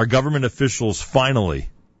 Will our government officials finally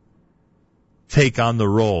take on the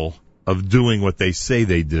role of doing what they say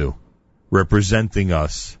they do, representing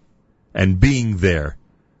us and being there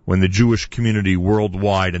when the Jewish community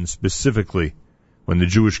worldwide, and specifically when the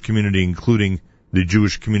Jewish community, including the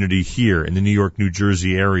Jewish community here in the New York, New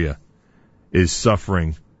Jersey area, is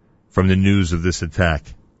suffering from the news of this attack?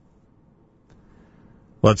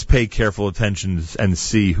 Let's pay careful attention and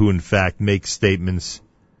see who in fact makes statements,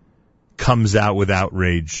 comes out with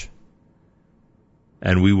outrage,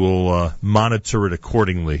 and we will monitor it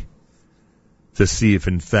accordingly to see if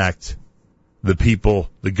in fact the people,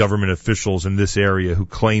 the government officials in this area who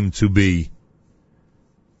claim to be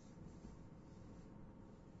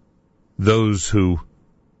those who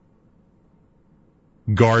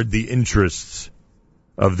guard the interests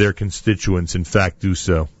of their constituents, in fact do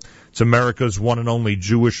so. It's America's one and only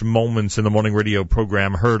Jewish Moments in the Morning radio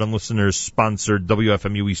program, heard on listeners-sponsored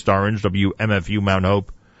WFMU East Orange, WMFU Mount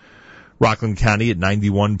Hope, Rockland County at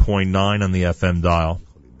 91.9 on the FM dial.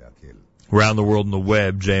 Around the world on the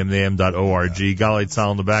web, jmam.org. Galei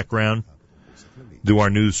Tzahal in the background. Do our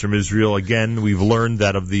news from Israel. Again, we've learned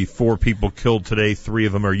that of the 4 people killed today, 3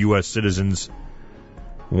 of them are U.S. citizens.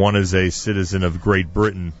 1 is a citizen of Great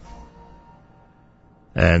Britain.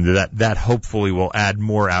 And that hopefully will add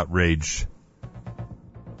more outrage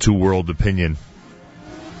to world opinion.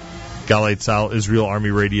 Galei Tzahal, Israel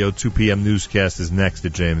Army Radio, 2 p.m. newscast is next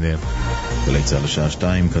at JMN. גלי צה"ל לשעה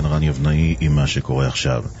 2, כאן רן יבנאי עם מה שקורה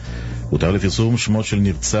עכשיו. הותר לפרסום שמו של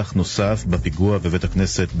נרצח נוסף בפיגוע בבית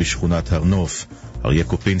הכנסת בשכונת הר נוף, אריה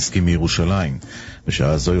קופינסקי מירושלים.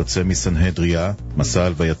 בשעה זו יוצא מסנהדריה מסע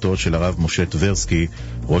הלווייתו של הרב משה טברסקי,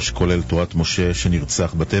 ראש כולל תורת משה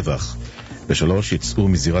שנרצח בטבח. ב3 יצאו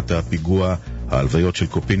מזירת הפיגוע ההלוויות של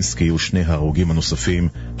קופינסקי ושני ההרוגים הנוספים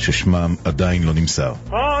ששמם עדיין לא נמסר.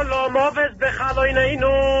 לא מובס בחלויננו,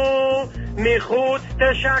 מחוץ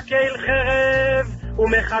תשקל חרב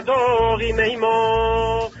ומחדור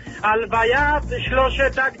ימימו. הלוויית 3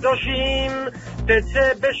 הקדושים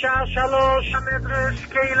תצא בשעה 3 המדרש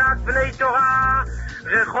קהילת בני תורה,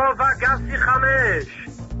 רחוב אגסי 5.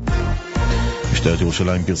 משטרת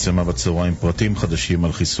ירושלים פרסמה בצהריים פרטים חדשים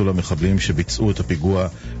על חיסול המחבלים שביצעו את הפיגוע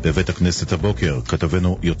בבית הכנסת הבוקר.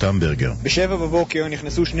 כתבנו יותם ברגר. ב7 בבוקר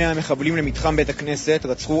נכנסו 2 המחבלים למתחם בית הכנסת,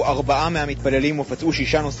 רצחו 4 מהמתפללים ופצעו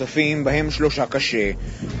 6 נוספים, בהם 3 קשה.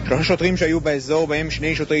 3 שוטרים שהיו באזור, בהם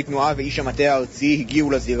 2 שוטרי תנועה ואיש המטה הארצי,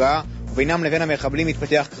 הגיעו לזירה, ובינם לבין המחבלים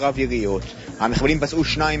התפתח קרב יריות. המחבלים פצעו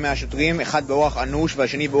 2 מהשוטרים, אחד באורח אנוש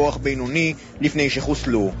והשני באורח בינוני, לפני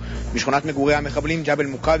שחוסלו. בשכונת מגורי המחבלים ג'בל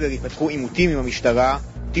מוקאבר התפתחו עימותים עם המשטרה,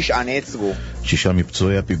 9 נעצרו. 6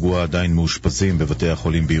 מפצועי הפיגוע עדיין מאושפזים בבתי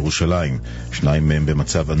החולים בירושלים, 2 מהם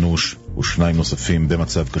במצב אנוש ו2 נוספים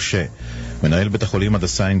במצב קשה. מנהל בית החולים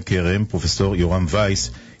הדסה עין כרם, פרופסור יורם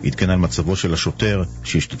וייס, התקן על מצבו של השוטר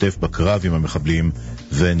שהשתתף בקרב עם המחבלים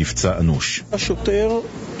ונפצע אנוש. השוטר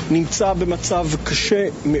נמצא במצב קשה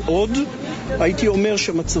מאוד, הייתי אומר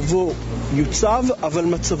שמצבו יוצב, אבל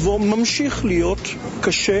מצבו ממשיך להיות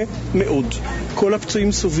קשה מאוד. כל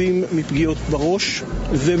הפצועים סובלים מפגיעות בראש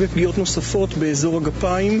ומפגיעות נוספות באזור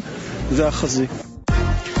הגפיים והחזה.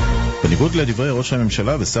 בניגוד לדברי ראש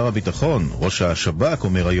הממשלה ושר הביטחון, ראש השב"כ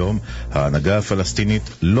אומר היום, ההנהגה הפלסטינית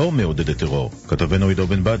לא מעודדת טרור. כתבנו עידו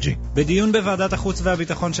בן בג'י. בדיון בוועדת החוץ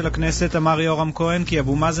והביטחון של הכנסת אמר יורם כהן כי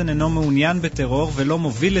אבו מאזן אינו מעוניין בטרור ולא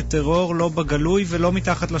מוביל לטרור, לא בגלוי ולא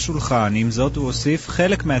מתחת לשולחן. עם זאת הוא הוסיף,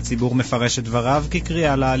 חלק מהציבור מפרש את דבריו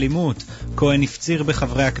כקריאה לאלימות. כהן הפציר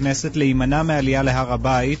בחברי הכנסת להימנע מעלייה להר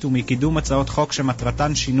הבית ומקידום הצעות חוק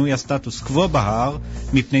שמטרתן שינוי הסטטוס קוו בהר,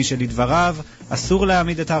 מפני שלדבריו אסור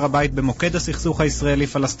להעמיד את הר הבית במוקד הסכסוך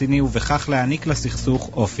הישראלי-פלסטיני ובכך להעניק לסכסוך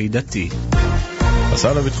אופי דתי.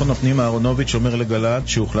 השר לביטחון הפנים אהרונוביץ' אומר לגל"צ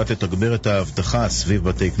שהוחלט לתגבר את האבטחה סביב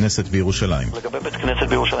בתי כנסת בירושלים. לגבי בית כנסת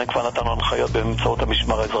בירושלים כבר נתנו הנחיות באמצעות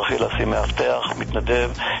המשמר האזרחי לשים מאבטח, מתנדב,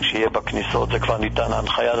 שיהיה בכניסות, זה כבר ניתן,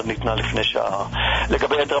 ההנחיה ניתנה לפני שעה.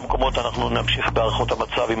 לגבי יתר המקומות אנחנו נמשיך בהערכות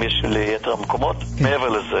המצב אם יש ליתר המקומות. מעבר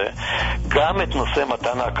לזה, גם את נושא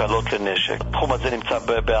מתן ההקלות לנשק. התחום הזה נמצא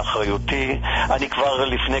באחריותי. אני כבר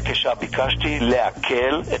לפני כשעה ביקשתי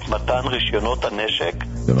להקל את מתן רישיונות הנשק.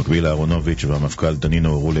 במקביל אהרונוביץ' והמפכ"ל דנינו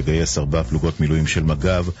הורו לגייס 4 פלוגות מילואים של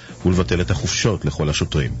מג"ב ולבטל את החופשות לכל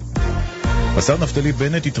השוטרים. השר נפתלי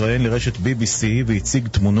בנט התראיין לרשת BBC והציג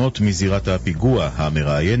תמונות מזירת הפיגוע.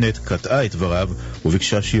 המראיינת קטעה את דבריו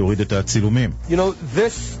וביקשה שיוריד את הצילומים. You know,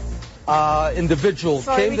 this individual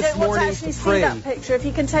came this morning to pray.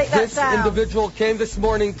 This individual came this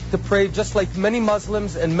morning to pray just like many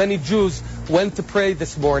Muslims and many Jews went to pray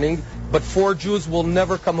this morning, but 4 Jews will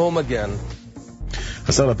never come home again.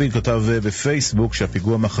 השר לפיד כתב בפייסבוק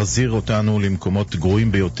שהפיגוע מחזיר אותנו למקומות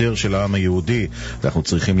גרועים ביותר של העם היהודי. אנחנו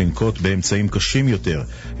צריכים לנקוט באמצעים קשים יותר.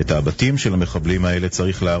 את הבתים של המחבלים האלה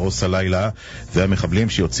צריך להרוס הלילה, והמחבלים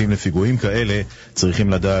שיוצאים לפיגועים כאלה צריכים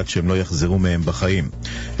לדעת שהם לא יחזרו מהם בחיים.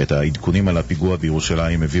 את העדכונים על הפיגוע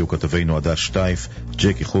בירושלים הביאו כתבינו עדה שטייף,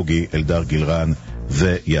 ג'קי חוגי, אלדר גילרן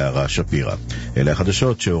ויערה שפירה. אלה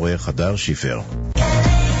החדשות שעורך הדר שיפר.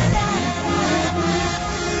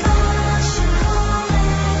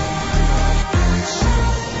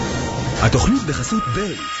 התוכנית בחסות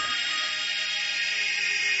בית.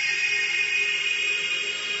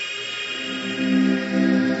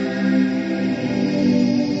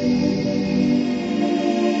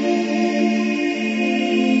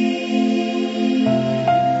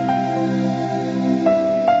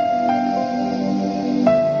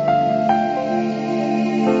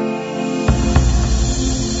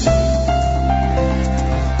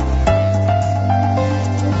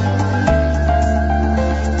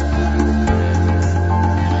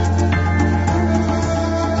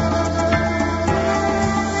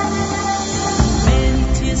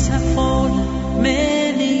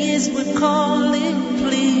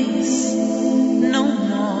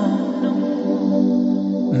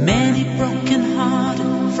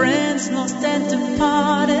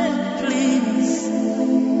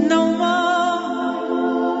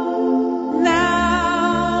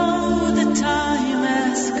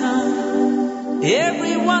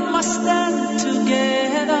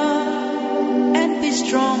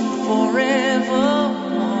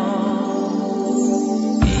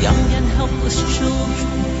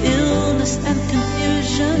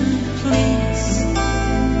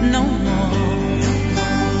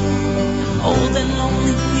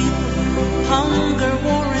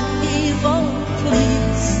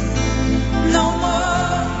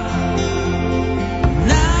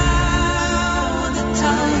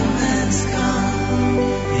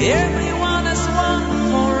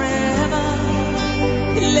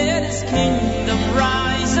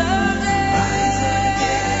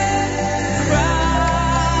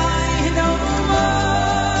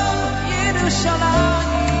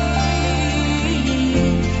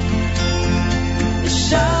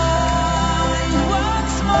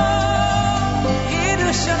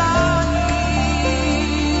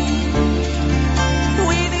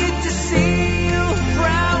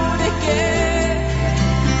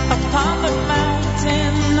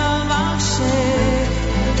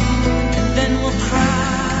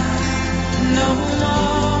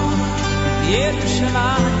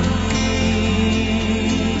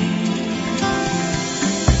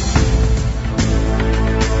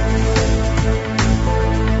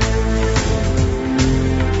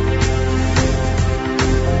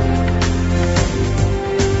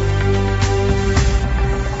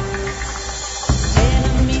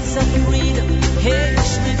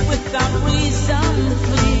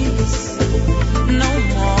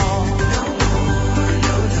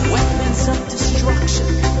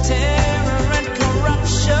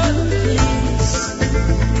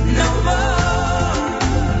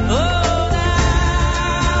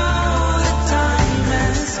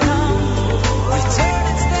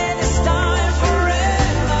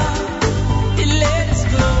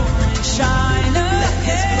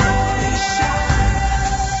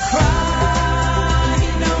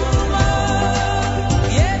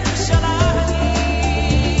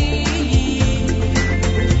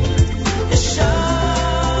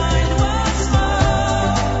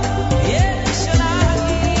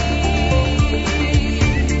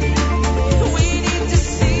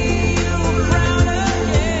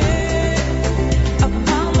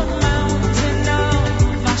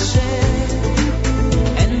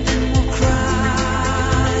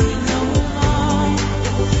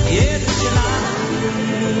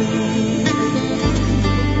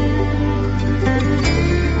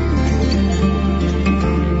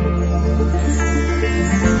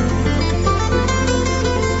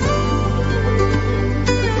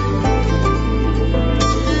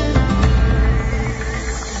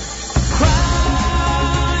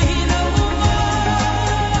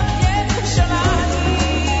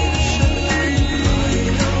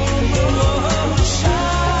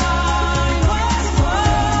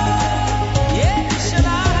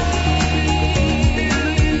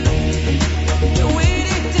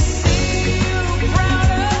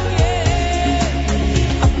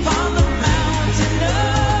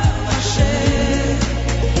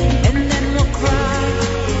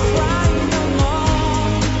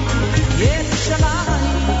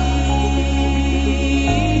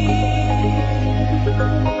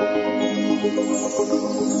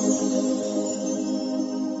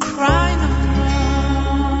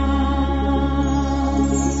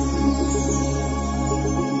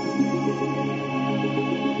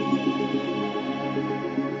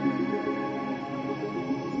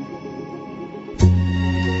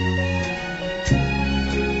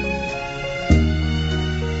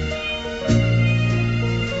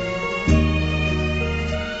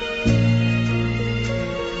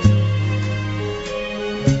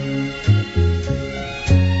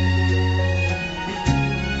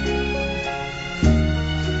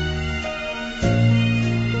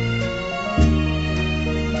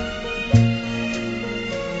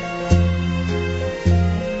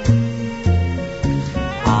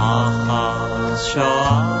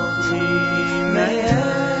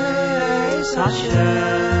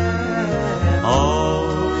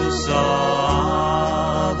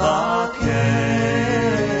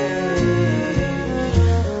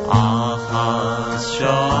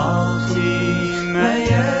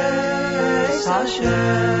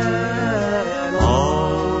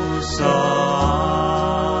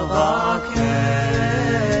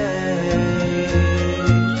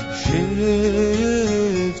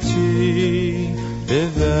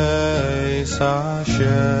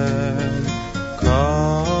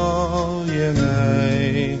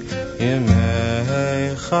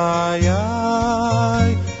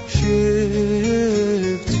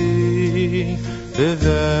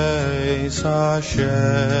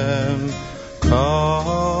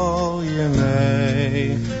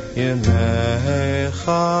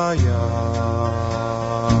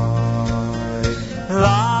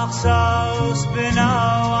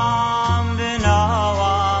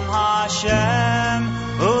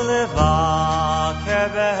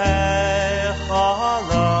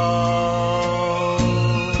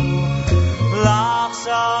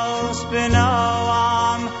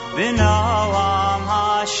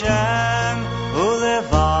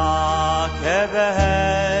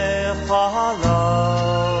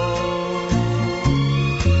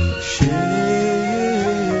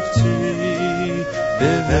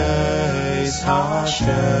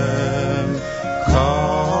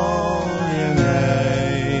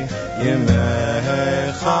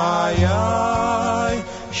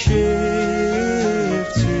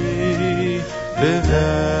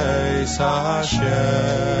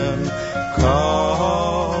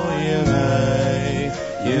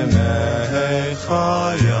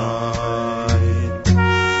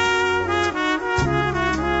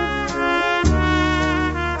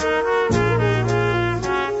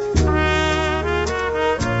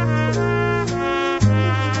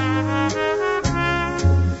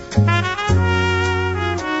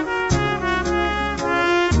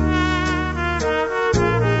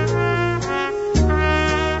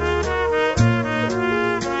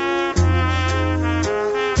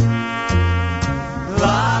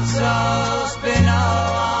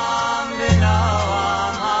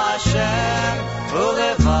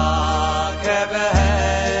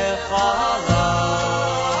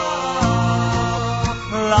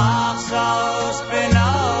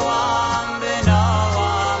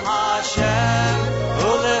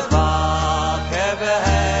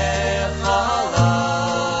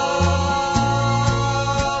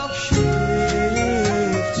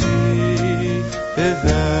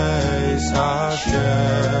 beveis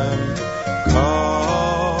Hashem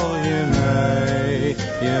kol yemei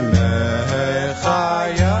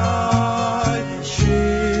chayai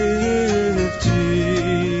shivti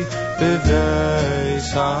beveis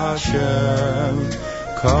Hashem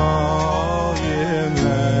kol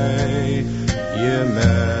yemei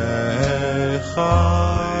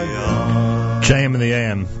chayai. JM in the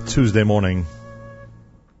AM, Tuesday morning.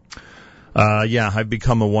 I've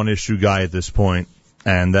become a one-issue guy at this point,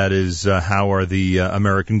 and that is how are the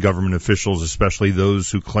American government officials, especially those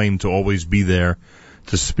who claim to always be there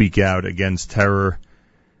to speak out against terror,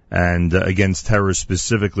 and against terror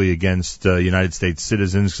specifically against United States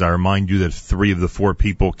citizens, because I remind you that 3 of the 4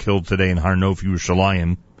 people killed today in Har Nof,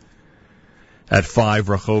 Yerushalayim, at 5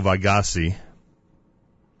 Rachov Agassi,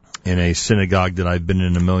 in a synagogue that I've been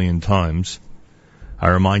in a million times. I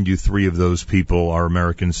remind you 3 of those people are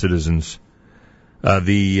American citizens.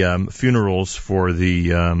 The funerals for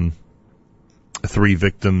the 3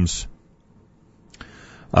 victims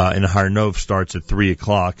in Har Nof starts at 3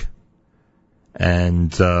 o'clock,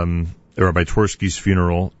 and Rabbi Twersky's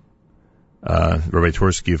funeral, Rabbi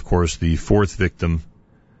Twersky, of course, the 4th victim,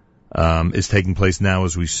 is taking place now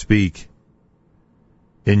as we speak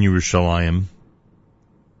in Yerushalayim.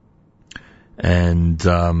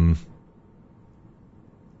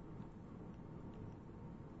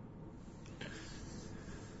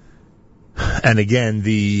 And again,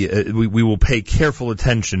 we will pay careful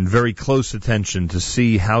attention, very close attention, to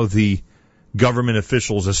see how the government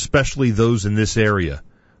officials, especially those in this area,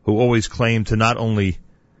 who always claim to not only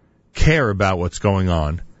care about what's going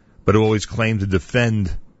on, but who always claim to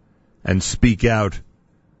defend and speak out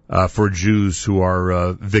for Jews who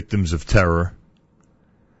are victims of terror.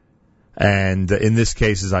 And in this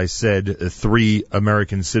case, as I said, 3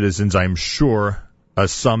 American citizens, I'm sure,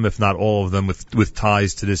 some, if not all of them, with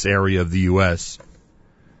ties to this area of the U.S.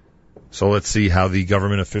 So let's see how the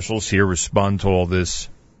government officials here respond to all this.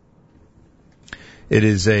 It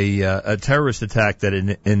is a terrorist attack that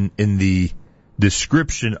in the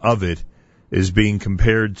description of it is being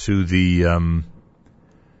compared to the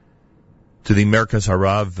Merkaz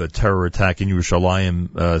Harav terror attack in Yerushalayim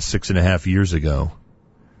 6.5 years ago.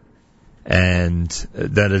 And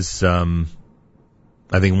that is,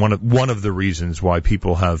 I think, one of the reasons why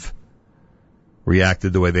people have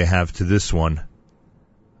reacted the way they have to this one.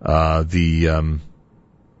 The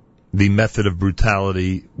method of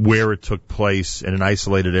brutality, where it took place in an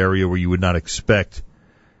isolated area where you would not expect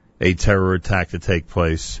a terror attack to take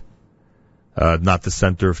place. Not the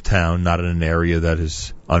center of town, not in an area that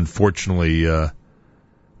is unfortunately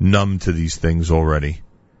numb to these things already.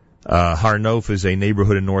 Har Nof is a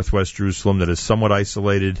neighborhood in northwest Jerusalem that is somewhat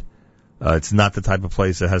isolated. It's not the type of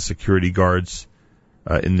place that has security guards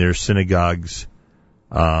in their synagogues.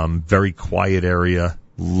 Very quiet area.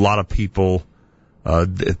 A lot of people.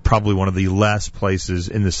 Probably one of the last places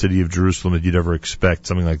in the city of Jerusalem that you'd ever expect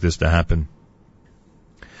something like this to happen.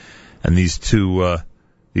 And these two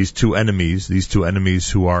enemies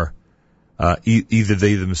who are either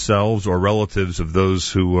they themselves or relatives of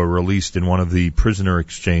those who were released in one of the prisoner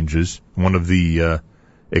exchanges, one of the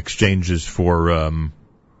exchanges for,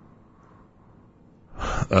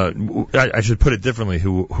 I should put it differently,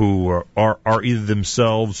 who are either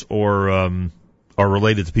themselves or are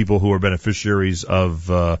related to people who are beneficiaries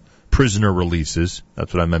of prisoner releases.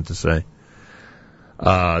 That's what I meant to say.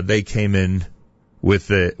 They came in with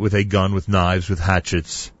a gun, with knives, with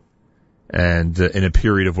hatchets, and in a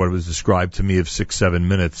period of what was described to me of 6-7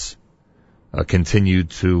 minutes, continued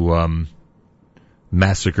to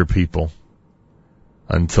massacre people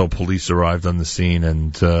until police arrived on the scene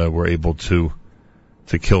and were able to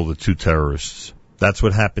kill the 2 terrorists. That's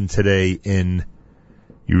what happened today in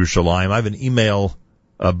Yerushalayim. I have an email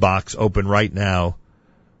box open right now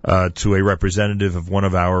to a representative of one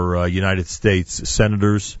of our United States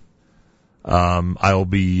senators. I will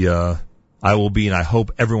be, and I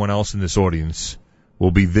hope everyone else in this audience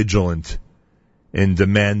will be vigilant in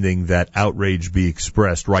demanding that outrage be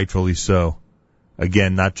expressed, rightfully so.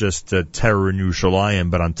 Again, not just terror in Yerushalayim,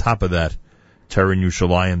 but on top of that, terror in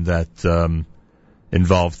Yerushalayim that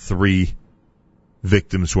involved 3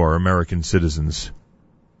 victims who are American citizens.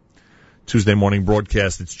 Tuesday morning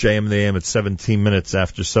broadcast, it's JM and the AM at 17 minutes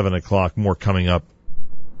after 7 o'clock. More coming up.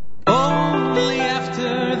 Only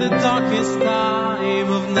after the darkest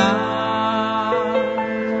time of night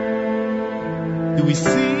do we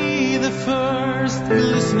see the first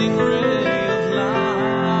glistening ray of light.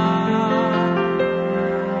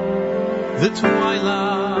 The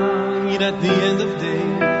twilight at the end of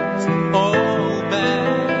days, all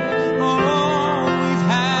bad, all we've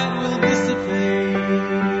had will dissipate.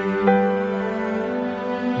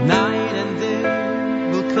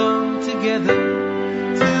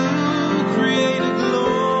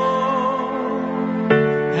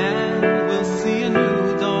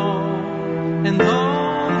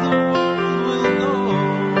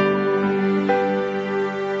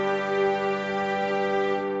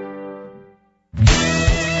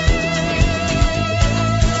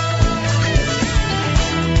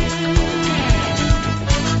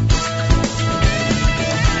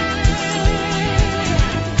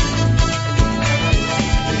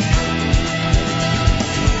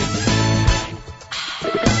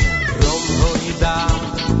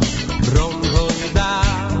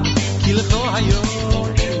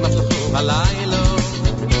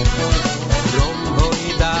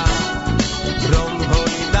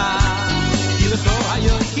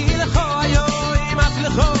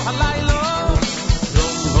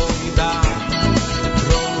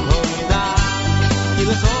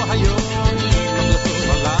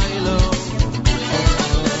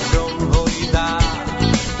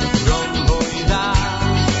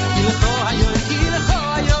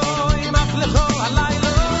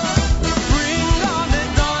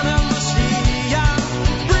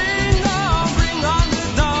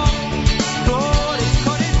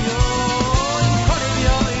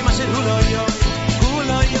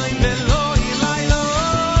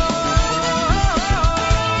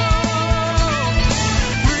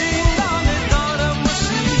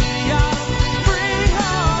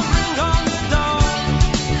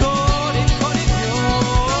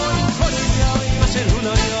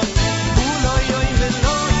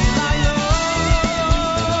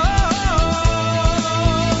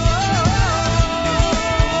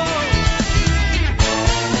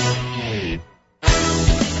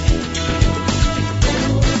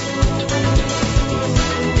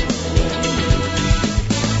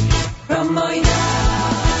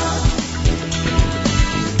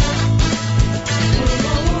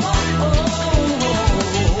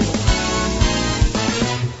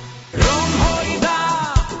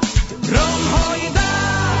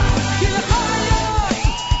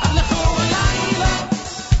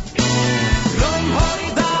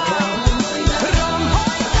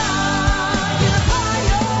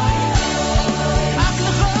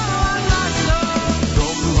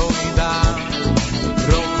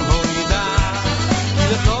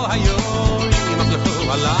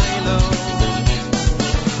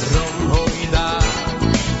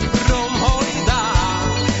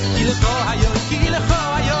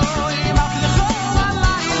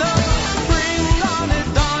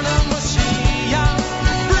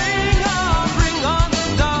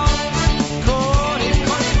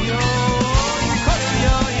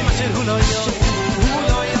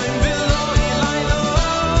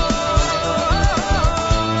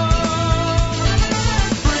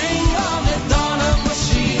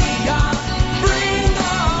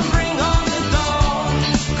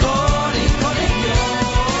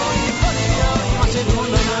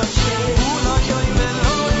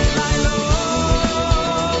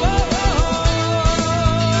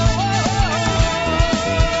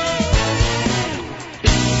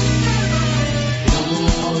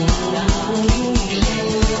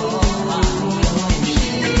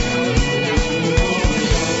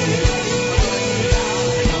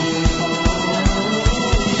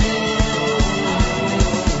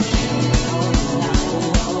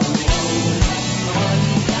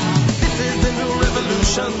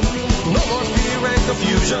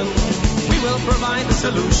 confusion. We will provide the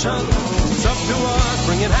solution. It's up to us,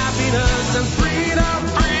 bringing happiness and freedom.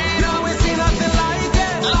 Freedom, we see nothing like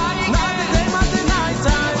it. Not the day, not the night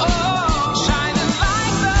time. Oh, shining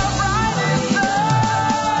like the brightest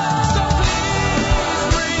sun. So please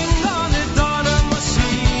bring on the dawn of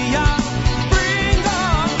Mashiach. Bring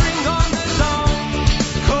on the dawn.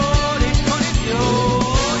 Kori, yo,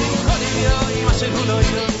 Mashiach, ulo,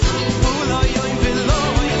 yo.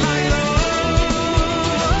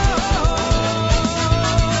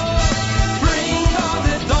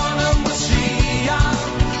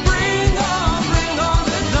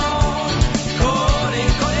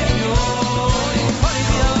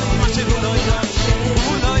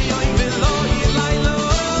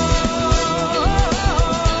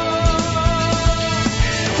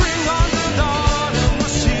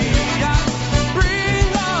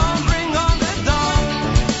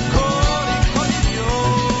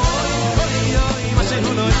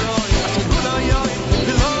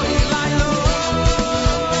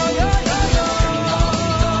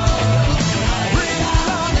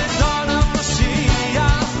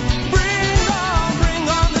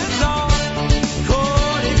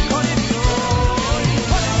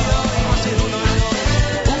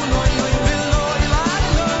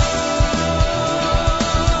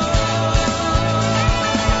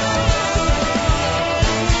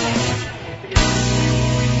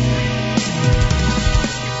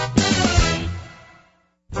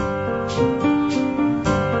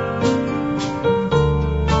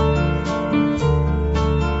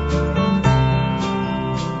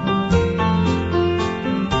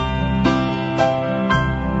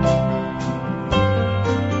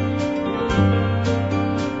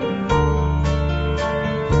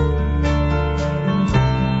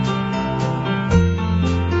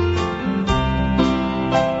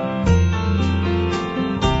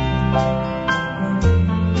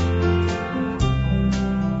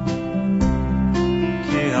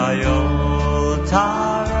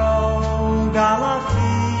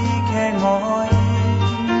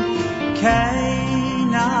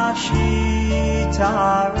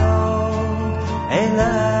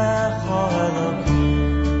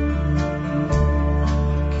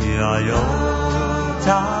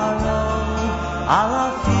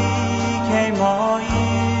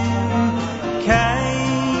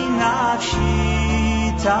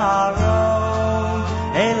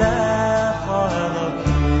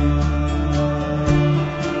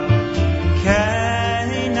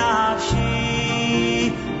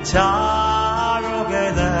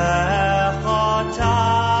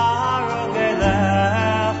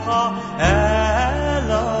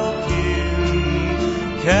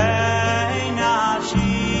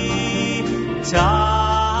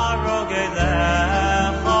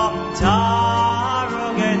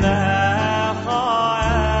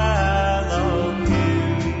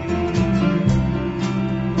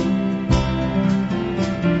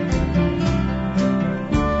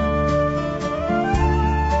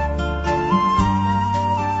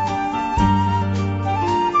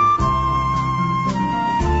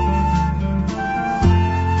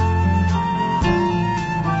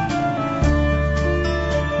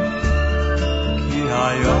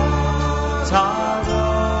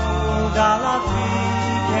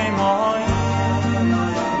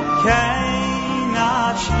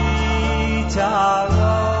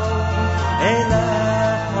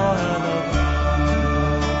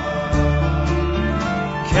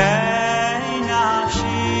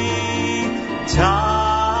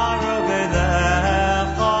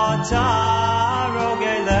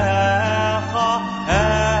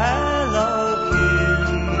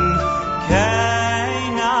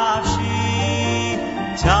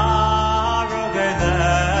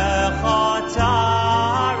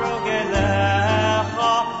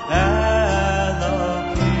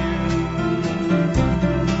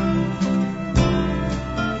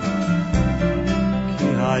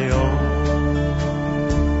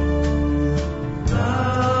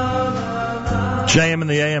 JM in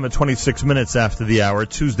the AM at 26 minutes after the hour,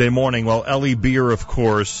 Tuesday morning. Well, Eli Beer, of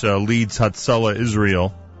course, leads Hatzalah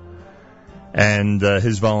Israel, and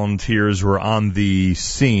his volunteers were on the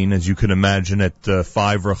scene, as you can imagine, at 5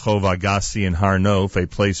 Rehov Agassi in Har Nof, a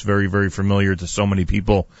place very, very familiar to so many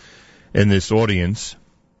people in this audience.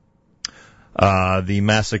 The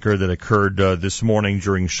massacre that occurred this morning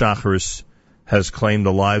during Shacharis has claimed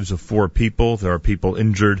the lives of 4 people. There are people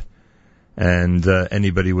injured. And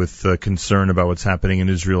anybody with concern about what's happening in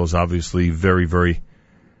Israel is obviously very, very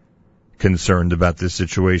concerned about this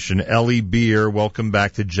situation. Eli Beer, welcome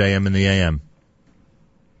back to JM in the AM.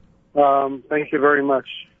 Thank you very much.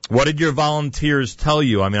 What did your volunteers tell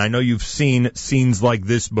you? I mean, I know you've seen scenes like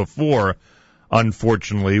this before,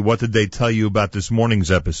 unfortunately. What did they tell you about this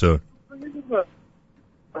morning's episode?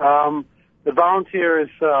 The volunteers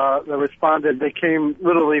that responded, they came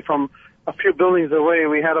literally from a few buildings away.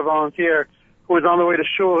 We had a volunteer who was on the way to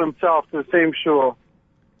shul himself, to the same shul.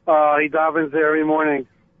 He davens there every morning.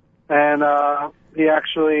 And he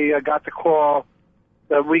actually got the call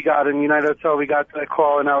that we got in United Hotel. We got the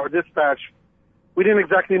call in our dispatch. We didn't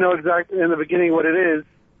exactly know in the beginning what it is.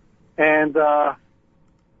 And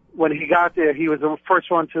when he got there, he was the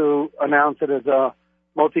first one to announce it as a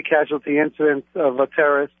multi-casualty incident of a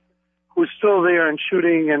terrorist who's still there and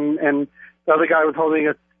shooting, and the other guy was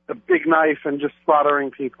holding a big knife and just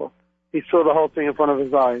slaughtering people. He saw the whole thing in front of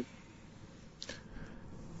his eyes.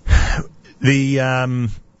 We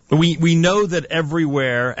know that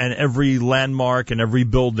everywhere and every landmark and every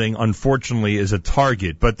building, unfortunately, is a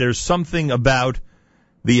target, but there's something about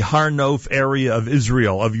the Har Nof area of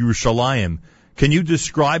Israel, of Yerushalayim. Can you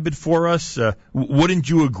describe it for us? Wouldn't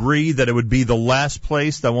you agree that it would be the last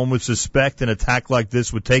place that one would suspect an attack like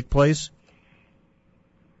this would take place?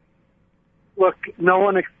 Look, no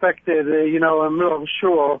one expected, in the middle of a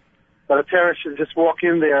shul, that a terrorist should just walk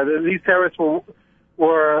in there. These terrorists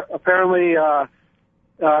were apparently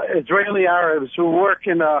Israeli Arabs who work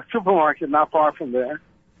in a supermarket not far from there.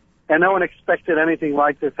 And no one expected anything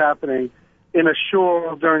like this happening in a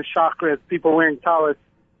shul during Shachrit, people wearing talis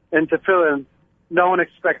and tefillin. No one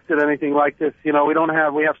expected anything like this. We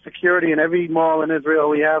have security in every mall in Israel.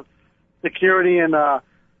 We have security in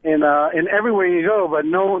everywhere you go, but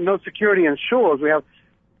no security in shuls. We have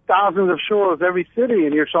thousands of shuls every city.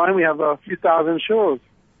 In Yerushalayim, we have a few thousand shuls.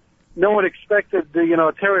 No one expected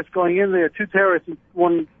a terrorist going in there. Two terrorists,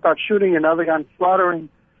 one starts shooting, another got slaughtering.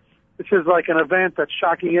 This is like an event that's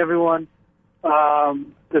shocking everyone.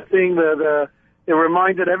 It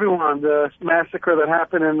reminded everyone the massacre that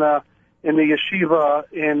happened in the yeshiva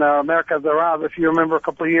in Merkaz Arav, if you remember, a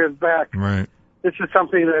couple of years back. Right. This is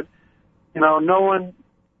something that no one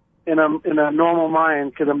in a normal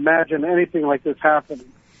mind could imagine anything like this happening.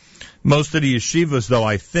 Most of the yeshivas, though,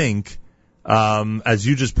 I think, as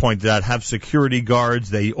you just pointed out, have security guards.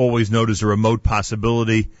 They always know there's a remote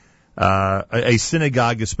possibility. A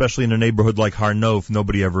synagogue, especially in a neighborhood like Har Nof,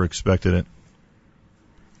 nobody ever expected it.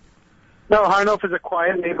 No, Har Nof is a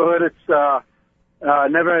quiet neighborhood. It's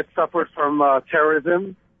never had suffered from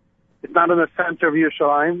terrorism. It's not in the center of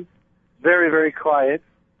Yerushalayim. Very, very quiet.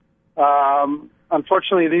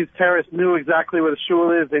 Unfortunately, these terrorists knew exactly where the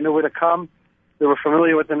shul is. They knew where to come. They were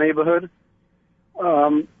familiar with the neighborhood.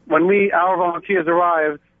 When our volunteers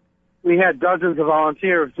arrived, we had dozens of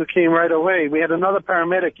volunteers who came right away. We had another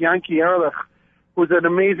paramedic, Yankee Ehrlich, who's an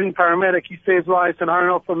amazing paramedic. He saves lives in Har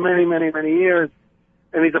Nof for many, many, many years,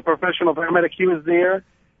 and he's a professional paramedic. He was there,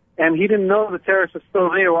 and he didn't know the terrorists were still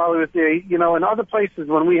there while he was there. In other places,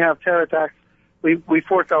 when we have terror attacks, we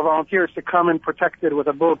force our volunteers to come in protected with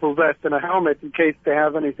a bulletproof vest and a helmet in case they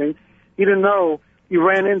have anything. He didn't know. He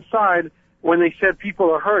ran inside when they said people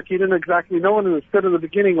are hurt. He didn't exactly know and understood in the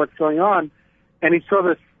beginning what's going on, and he saw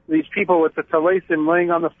these people with the talasim laying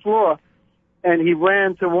on the floor, and he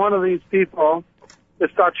ran to one of these people to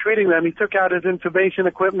start treating them. He took out his intubation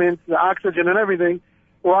equipment, the oxygen and everything.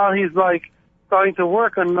 While he's starting to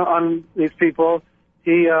work on these people,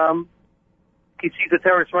 he sees the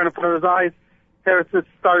terrorist right in front of his eyes. Terrorists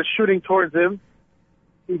started shooting towards him.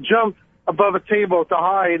 He jumped above a table to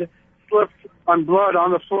hide, slipped on blood on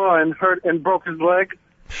the floor and hurt and broke his leg.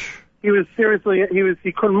 He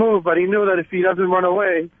couldn't move, but he knew that if he doesn't run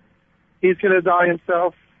away, he's going to die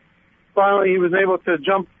himself. Finally, he was able to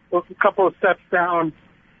jump a couple of steps down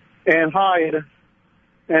and hide.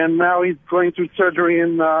 And now he's going through surgery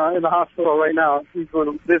in the hospital right now. He's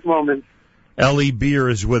going this moment. Eli Beer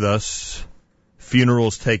is with us.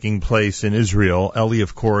 Funerals taking place in Israel. Eli,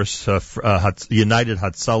 of course, United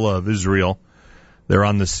Hatzalah of Israel. They're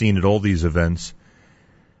on the scene at all these events.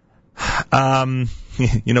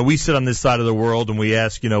 We sit on this side of the world and we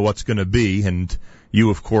ask, what's going to be, and you,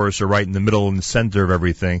 of course, are right in the middle and the center of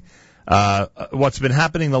everything. What's been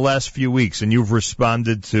happening the last few weeks, and you've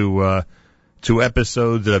responded to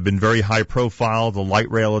episodes that have been very high profile, the light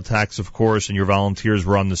rail attacks, of course, and your volunteers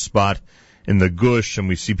were on the spot in the Gush, and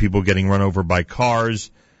we see people getting run over by cars.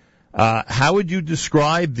 How would you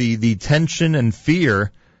describe the tension and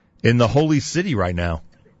fear in the holy city right now?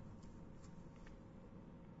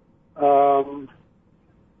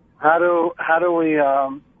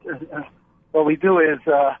 What we do is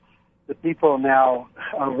the people now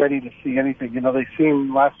are ready to see anything. They've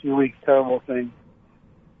seen last few weeks terrible things.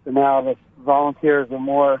 So now the volunteers are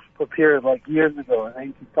more prepared like years ago in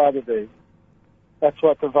ancient Father days. That's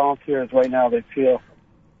what the volunteers right now, they feel.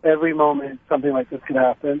 Every moment something like this could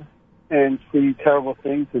happen and see terrible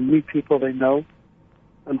things and meet people they know.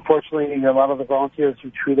 Unfortunately, a lot of the volunteers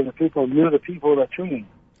who treated the people knew the people they're treating.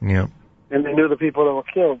 Yeah. And they knew the people that were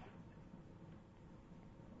killed.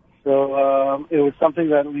 So it was something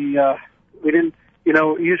that we didn't,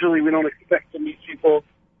 usually we don't expect to meet people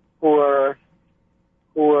who are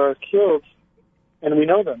killed, and we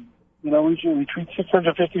know them. Usually we treat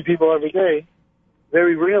 650 people every day.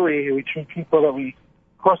 Very rarely we treat people that we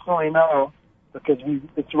personally know, because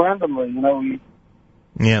it's randomly.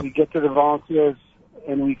 We get to the volunteers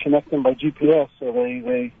and we connect them by GPS, so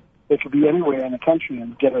they could be anywhere in the country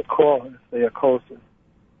and get a call if they are closer.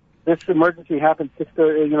 This emergency happened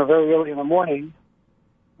very early in the morning,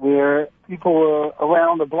 where people were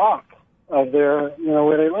around the block of their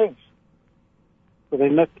where they live. So they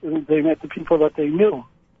met the people that they knew.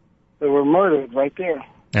 They were murdered right there.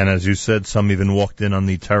 And as you said, some even walked in on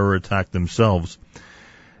the terror attack themselves.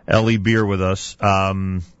 Ellie Beer with us.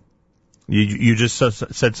 You just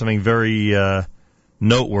said something very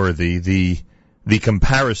noteworthy. The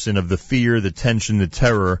comparison of the fear, the tension, the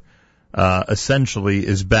terror, essentially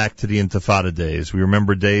is back to the Intifada days. We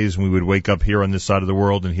remember days when we would wake up here on this side of the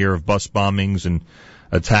world and hear of bus bombings and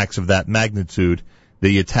attacks of that magnitude.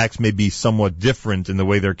 The attacks may be somewhat different in the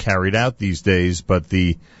way they're carried out these days, but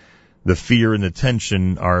the fear and the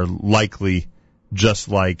tension are likely just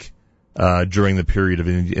like during the period of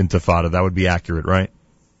Intifada. That would be accurate, right?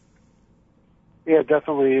 Yeah,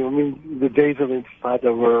 definitely. I mean, the days of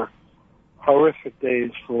Intifada were horrific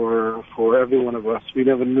days for every one of us. We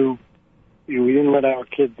never knew. We didn't let our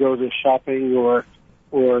kids go to shopping or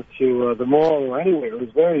to the mall or anywhere. It was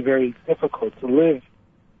very, very difficult to live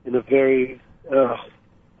in a very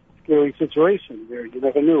scary situation where you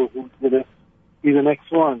never knew who was going to be the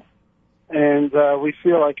next one. And we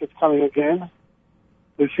feel like it's coming again.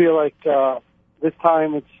 We feel like this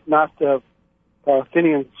time it's not the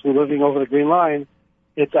Palestinians who are living over the Green Line.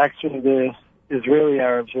 It's actually the Israeli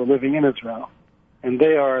Arabs who are living in Israel. And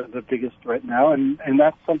they are the biggest threat now. And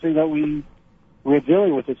that's something that we're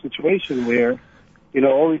dealing with, a situation where,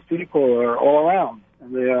 all these people are all around.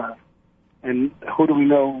 And they are. And who do we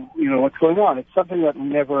know, what's going on? It's something that we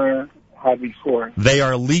never had before. They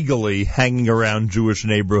are legally hanging around Jewish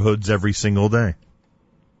neighborhoods every single day.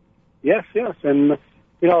 Yes. And,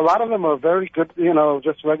 a lot of them are very good,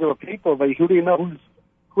 just regular people. But who do you know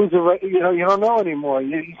you don't know anymore.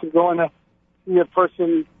 You can go and see a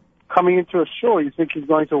person coming into a shul. You think he's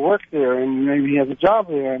going to work there, and maybe he has a job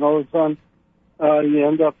there, and all of a sudden you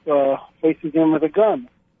end up facing him with a gun.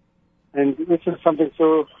 And this is something,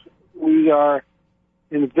 so we are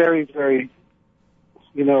in a very, very,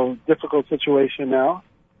 difficult situation now.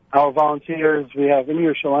 Our volunteers, we have in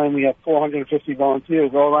Yerushalayim, we have 450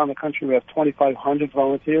 volunteers. All around the country, we have 2,500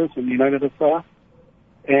 volunteers in the United States.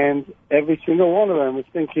 And every single one of them is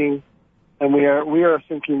thinking, and we are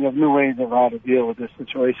thinking of new ways of how to deal with this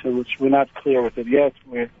situation, which we're not clear with it yet.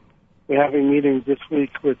 We're having meetings this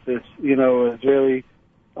week with this, Israeli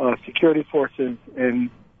security forces, and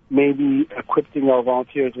maybe equipping our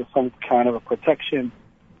volunteers with some kind of a protection.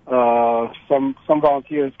 Some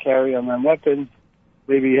volunteers carry on them weapons.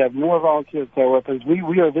 Maybe have more volunteers carry weapons.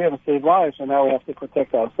 We are there to save lives, and now we have to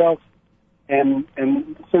protect ourselves. And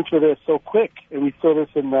since we're there so quick, and we saw this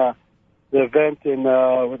in the event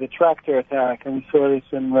with the tractor attack, and we saw this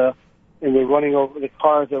in the running over the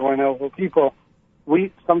cars that run over people,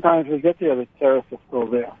 sometimes we get there, the terrorists are still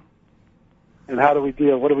there. And how do we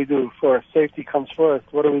deal? What do we do first? Safety comes first.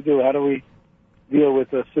 What do we do? How do we deal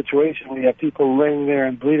with a situation where you have people laying there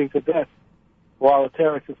and bleeding to death while the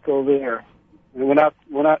terrorists are still there? And we're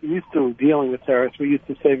not used to dealing with terrorists. We're used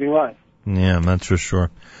to saving lives. Yeah, that's for sure.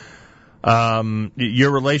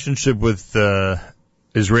 Your relationship with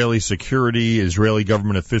Israeli security, Israeli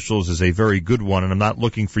government officials is a very good one, and I'm not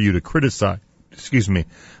looking for you to criticize.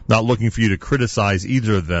 Not looking for you to criticize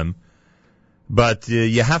either of them, but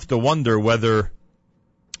you have to wonder whether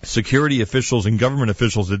security officials and government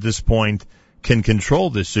officials at this point can control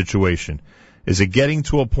this situation. Is it getting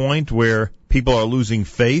to a point where people are losing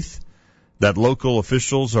faith that local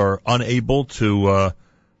officials are unable to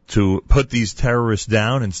put these terrorists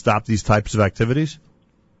down and stop these types of activities?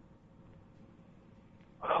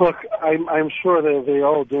 Look, I'm sure that they're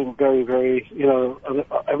all doing very, very,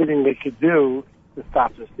 everything they could do to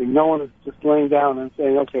stop this thing. No one is just laying down and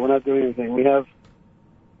saying, okay, we're not doing anything. We have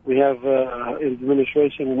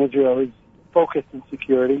administration in Israel is focused on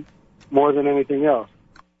security more than anything else.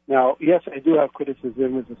 Now, yes, I do have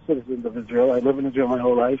criticism as a citizen of Israel. I live in Israel my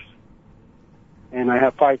whole life, and I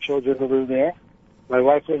have 5 children who live there. My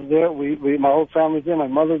wife lives there. My whole family's there. My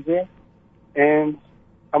mother's there. And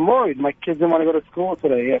I'm worried. My kids didn't want to go to school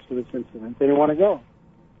today after this incident. They didn't want to go.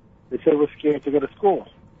 They said we're scared to go to school.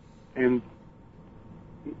 And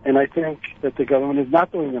I think that the government is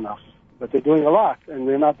not doing enough. But they're doing a lot, and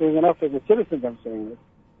they're not doing enough as a citizen, I'm saying this.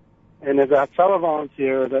 And as a Hatzalah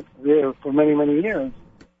volunteer that's there for many, many years,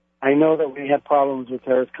 I know that we had problems with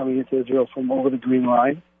terrorists coming into Israel from over the Green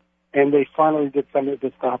Line, and they finally did something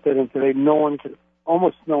to stop it, and today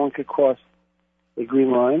almost no one could cross the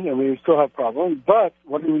Green Line, and we still have problems. But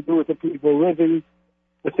what do we do with the people living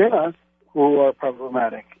within us who are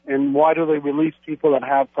problematic? And why do they release people that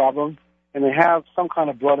have problems, and they have some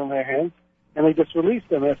kind of blood on their hands, and they just release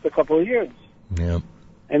them after a couple of years? Yeah.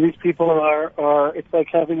 And these people are it's like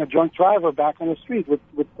having a drunk driver back on the street with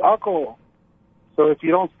alcohol. So if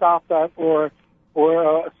you don't stop that, or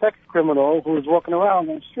a sex criminal who is walking around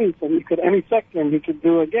on the streets, and any second he could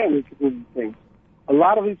do these things. A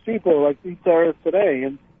lot of these people, like these terrorists today,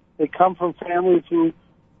 and they come from families who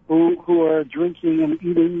are drinking and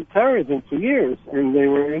eating terrorism for years, and they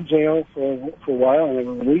were in jail for a while, and they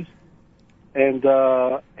were released,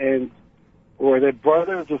 or their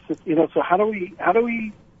brothers, So how do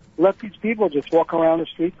we let these people just walk around the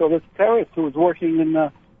street? So this terrorist who was working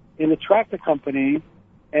in a tractor company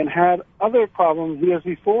and had other problems years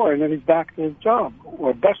before, and then he's back to his job,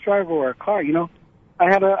 or a bus driver, or a car.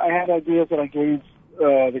 I had ideas that I gave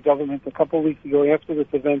the government a couple of weeks ago after this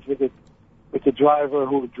event with the driver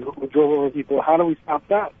who drove over people. How do we stop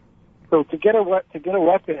that? So to get a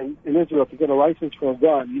weapon in Israel, to get a license for a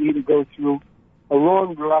gun, you need to go through a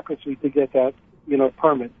long bureaucracy to get that,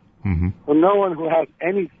 permit. Mm-hmm. So no one who has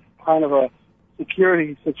any kind of a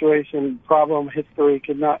security situation, problem, history,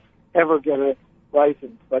 could not ever get a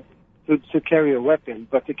license, but to carry a weapon.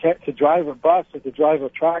 But to drive a bus, or to drive a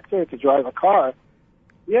tractor, to drive a car,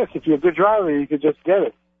 yes, if you're a good driver, you could just get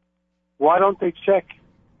it. Why don't they check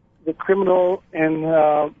the criminal and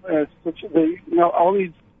all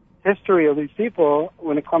these history of these people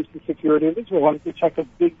when it comes to security of Israel? Why don't they check a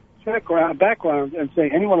big background and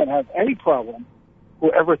say anyone that has any problem,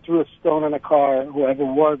 whoever threw a stone in a car, whoever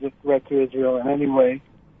was a threat to Israel in any way,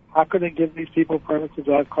 how could they give these people permits to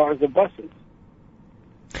drive cars or buses?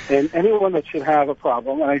 And anyone that should have a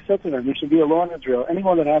problem, and I said to them, there should be a law in Israel,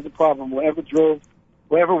 anyone that has a problem,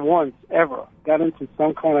 whoever once ever got into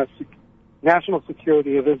some kind of national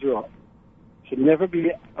security of Israel, should never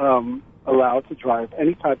be allowed to drive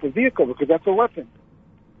any type of vehicle, because that's a weapon.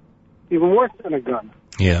 Even worse than a gun.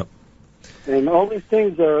 Yeah. And all these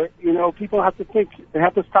things are, people have to think. They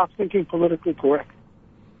have to stop thinking politically correct.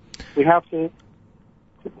 We have to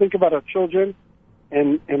think about our children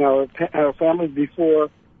and our families before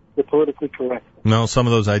the politically correct. No, some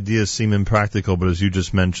of those ideas seem impractical, but as you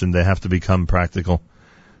just mentioned, they have to become practical.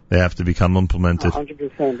 They have to become implemented.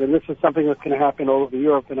 100%. And this is something that's going to happen all over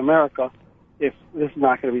Europe and America if this is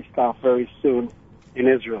not going to be stopped very soon in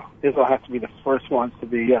Israel. Israel has to be the first ones to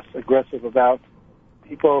be, aggressive about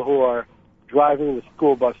people who are driving the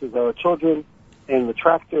school buses, our children, and the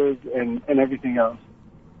tractors, and everything else.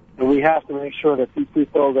 And we have to make sure that these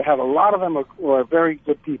people, they have a lot of them are very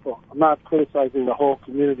good people. I'm not criticizing the whole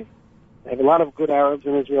community. They have a lot of good Arabs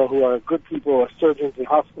in Israel who are good people, are surgeons in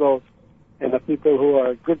hospitals, and the people who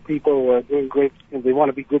are good people who are doing great, and they want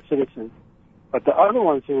to be good citizens. But the other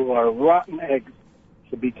ones who are rotten eggs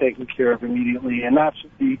should be taken care of immediately, and that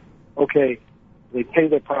should be, okay, they pay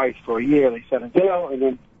their price for a year, they set in jail, and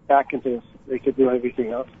then back into this, they could do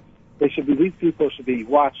everything else. These people should be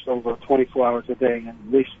watched over 24 hours a day,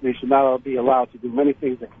 and they should not be allowed to do many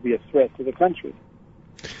things that could be a threat to the country.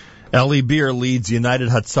 Eli Beer leads United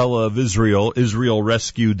Hatzalah of Israel,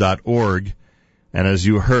 IsraelRescue.org, and as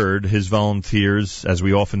you heard, his volunteers, as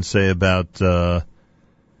we often say about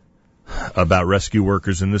rescue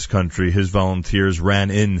workers in this country, his volunteers ran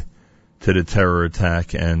in to the terror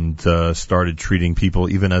attack and started treating people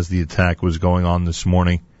even as the attack was going on this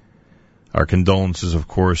morning. Our condolences, of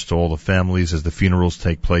course, to all the families as the funerals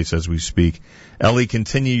take place as we speak. Eli,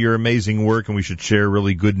 continue your amazing work, and we should share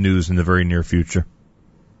really good news in the very near future.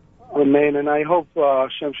 Amen, and I hope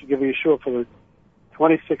Hashem should give you a shore for the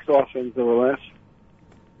 26 orphans that were left,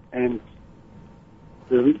 and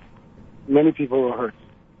many people were hurt.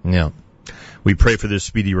 Yeah. We pray for this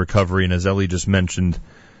speedy recovery, and as Eli just mentioned,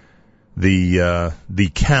 the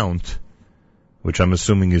count, which I'm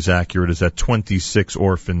assuming is accurate, is that 26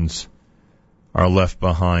 orphans are left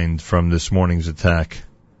behind from this morning's attack,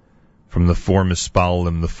 from the 4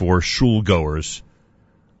 mispalim, the 4 shul-goers,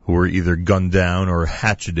 who were either gunned down or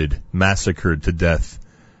hatcheted, massacred to death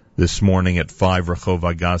this morning at 5 Rehov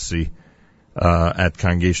Agassi at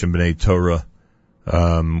Congregation B'nai Torah,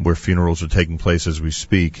 where funerals are taking place as we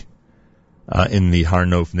speak. in the Har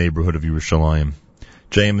Nof neighborhood of Yerushalayim.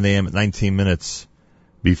 JM and AM at 19 minutes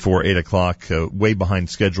before 8 o'clock, way behind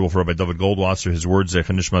schedule for Rabbi David Goldwasser. His words, Zech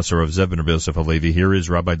Nishmas of Zeb and Rabbi Yosef Halevi. Here is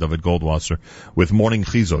Rabbi David Goldwasser with Morning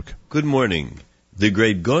Chizuk. Good morning. The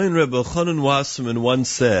great Goyen Rebbe Chanan Wasserman once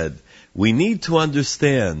said, we need to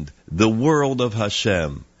understand the world of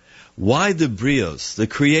Hashem. Why the Brios, the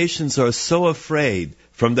creations, are so afraid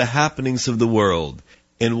from the happenings of the world,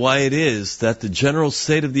 and why it is that the general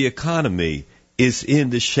state of the economy is in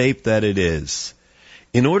the shape that it is.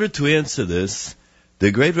 In order to answer this,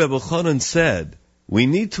 the great Rebbe Chanan said, we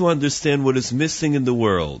need to understand what is missing in the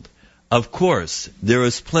world. Of course, there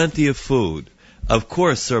is plenty of food. Of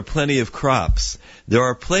course, there are plenty of crops. There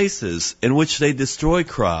are places in which they destroy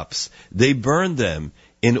crops. They burn them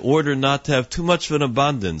in order not to have too much of an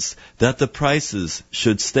abundance, that the prices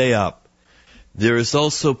should stay up. There is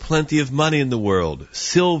also plenty of money in the world,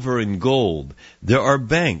 silver and gold. There are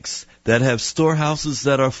banks that have storehouses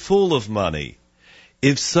that are full of money.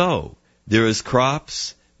 If so, there is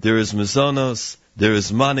crops, there is mazonos, there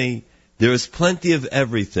is money, there is plenty of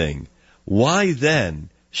everything. Why then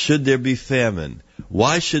should there be famine?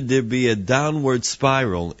 Why should there be a downward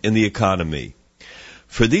spiral in the economy?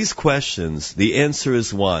 For these questions, the answer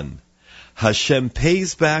is one. Hashem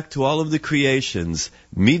pays back to all of the creations,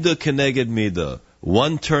 midah keneged midah,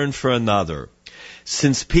 one turn for another.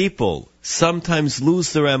 Since people sometimes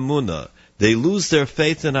lose their emunah, they lose their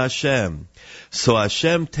faith in Hashem, so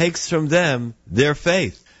Hashem takes from them their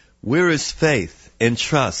faith. Where is faith and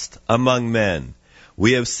trust among men?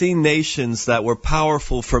 We have seen nations that were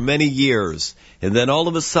powerful for many years, and then all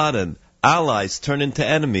of a sudden, allies turn into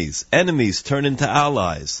enemies, enemies turn into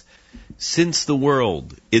allies. Since the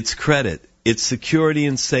world, its credit, its security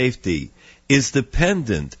and safety, is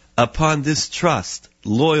dependent upon this trust,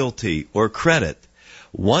 loyalty, or credit,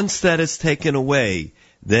 once that is taken away,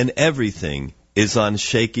 then everything is on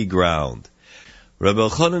shaky ground. Rabbi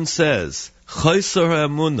Chanan says, Chosor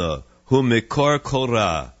ha'emunah hu mikor kol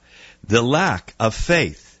ra. The lack of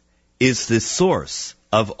faith is the source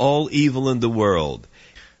of all evil in the world.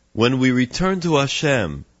 When we return to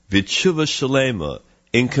Hashem, v'tshuva shalema,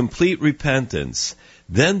 in complete repentance,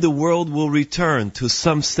 then the world will return to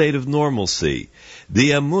some state of normalcy.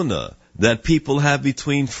 The emunah that people have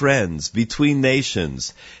between friends, between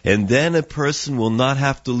nations, and then a person will not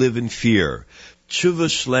have to live in fear. Tshuva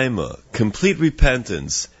shlema, complete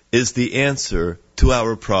repentance, is the answer to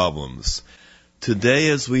our problems. Today,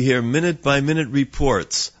 as we hear minute-by-minute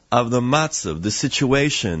reports of the matzav, the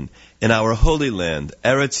situation in our holy land,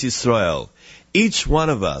 Eretz Yisrael, each one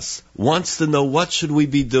of us wants to know, what should we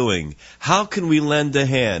be doing? How can we lend a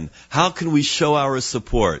hand? How can we show our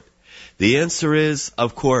support? The answer is,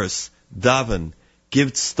 of course, daven,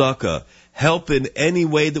 give tzedakah, help in any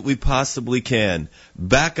way that we possibly can,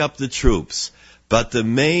 back up the troops. But the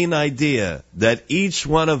main idea that each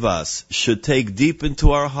one of us should take deep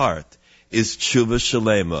into our heart is tshuva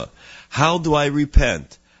shalema. How do I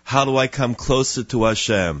repent? How do I come closer to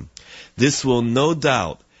Hashem? This will no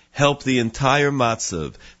doubt help the entire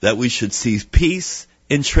matzav, that we should see peace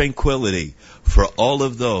and tranquility for all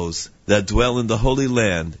of those that dwell in the Holy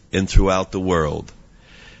Land and throughout the world.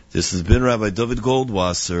 This has been Rabbi David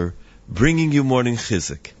Goldwasser, bringing you Morning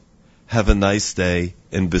Chizuk. Have a nice day,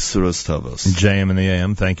 and Besuros Tavos. JM and the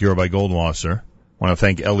AM, thank you, Rabbi Goldwasser. I want to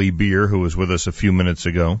thank Ellie Beer, who was with us a few minutes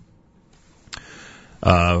ago.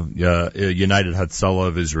 United Hatzalah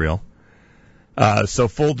of Israel. So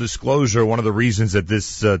full disclosure, one of the reasons that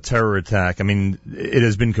this terror attack, it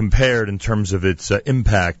has been compared in terms of its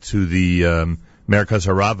impact to the Merkaz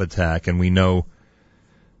Harav attack, and we know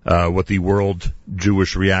what the world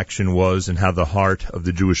Jewish reaction was and how the heart of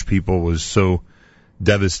the Jewish people was so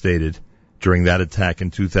devastated during that attack in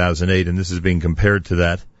 2008, and this is being compared to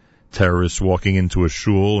that. Terrorists walking into a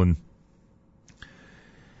shul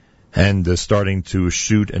and starting to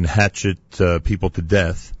shoot and hatchet people to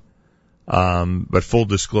death. But full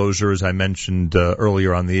disclosure, as I mentioned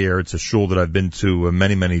earlier on the air, it's a shul that I've been to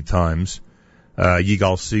many, many times.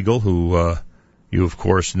 Yigal Segal, who you of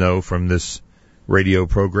course know from this radio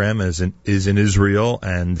program, is in Israel,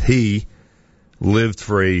 and he lived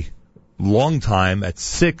for a long time at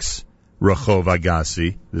 6 Rehov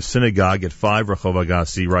Agassi, the synagogue at 5 Rehov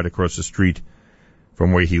Agassi, right across the street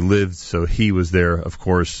from where he lived. So he was there, of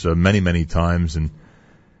course, many, many times,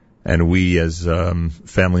 and we as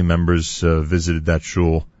family members visited that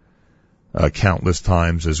shul countless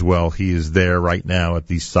times as well. He is there right now at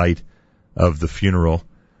the site of the funeral.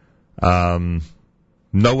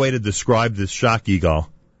 No way to describe this shock, Yigal,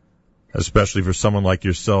 especially for someone like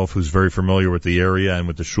yourself who's very familiar with the area and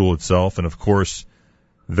with the shul itself, and of course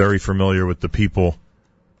very familiar with the people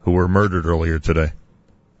who were murdered earlier today?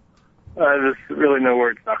 There's really no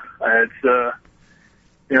words. It's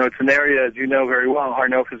it's an area, as you know very well. Har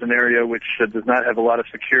Nof is an area which does not have a lot of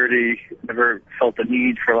security. Never felt the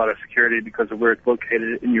need for a lot of security because of where it's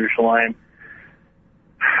located in Yerushalayim,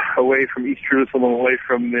 away from East Jerusalem, away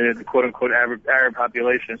from the quote-unquote Arab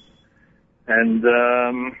population. And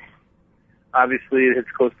obviously it hits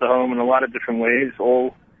close to home in a lot of different ways.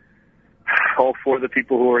 All four of the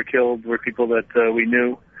people who were killed were people that we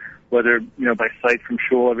knew, whether, by sight from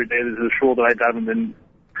shul every day. There's a shul that I davened in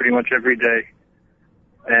pretty much every day.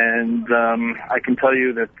 And I can tell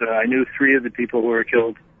you that I knew three of the people who were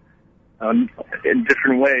killed in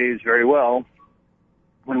different ways very well.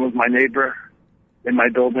 One was my neighbor in my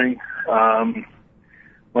building.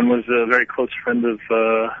 One was a very close friend of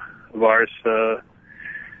ours.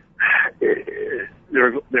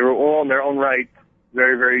 They were all in their own right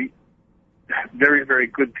very, very, very, very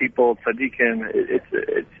good people, tzaddikim.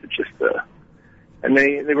 It's just and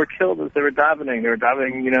they were killed as they were davening. They were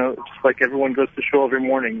davening, just like everyone goes to shul every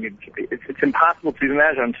morning. It's impossible to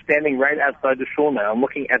imagine. I'm standing right outside the shul now. I'm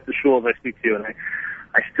looking at the shul as I speak to you, and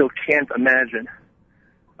I still can't imagine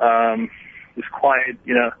this quiet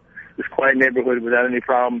neighborhood without any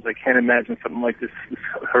problems. I can't imagine something like this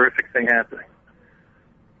horrific thing happening.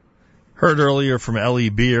 Heard earlier from Ellie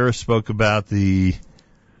Beer, spoke about the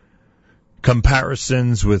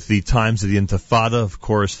comparisons with the times of the Intifada. Of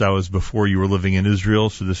course, that was before you were living in Israel,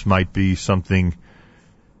 so this might be something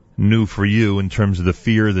new for you in terms of the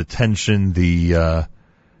fear, the tension, the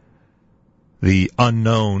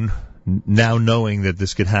unknown, now knowing that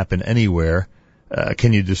this could happen anywhere.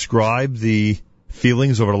 Can you describe the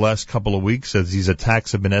feelings over the last couple of weeks as these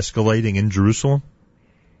attacks have been escalating in Jerusalem?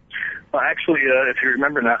 Well, actually, if you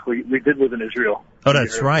remember now, we did live in Israel. Oh,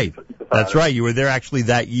 that's right. That's right. You were there actually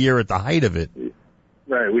that year at the height of it.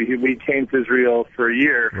 Right. We came to Israel for a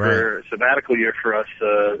year, for a sabbatical year for us,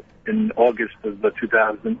 in August of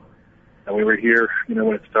 2000, and we were here,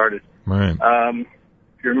 when it started. Right.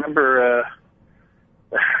 If you remember,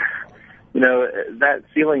 that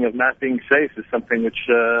feeling of not being safe is something which,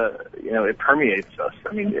 it permeates us.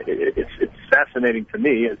 I mean, it's fascinating to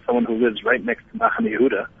me as someone who lives right next to Nachum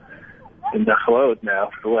Yehuda in Nachlaot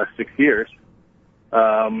now for the last 6 years,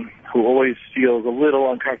 who always feels a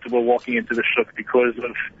little uncomfortable walking into the shuk because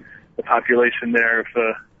of the population there of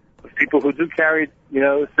people who do carry,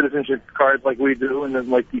 citizenship cards like we do and then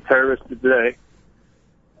like the terrorists do today,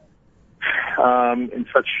 in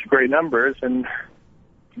such great numbers. And,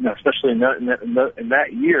 especially in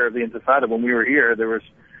that year of the Intifada when we were here, there was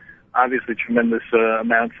obviously tremendous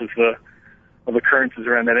amounts of occurrences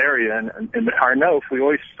around that area, and in the Har Nof, we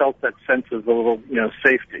always felt that sense of a little,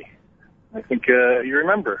 safety. I think you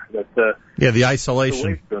remember that. The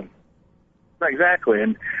isolation. Right, exactly,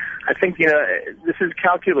 and I think this is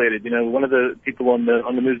calculated. One of the people on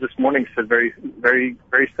the news this morning said very, very,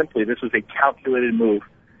 very simply, this was a calculated move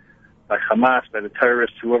by Hamas, by the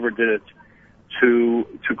terrorists, whoever did it, to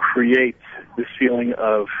create this feeling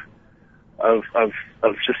of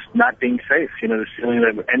just not being safe, this feeling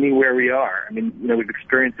that anywhere we are. I mean, we've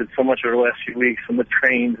experienced it so much over the last few weeks on the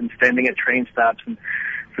trains and standing at train stops. And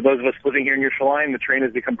for those of us living here in Yerushalayim, the train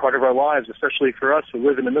has become part of our lives, especially for us who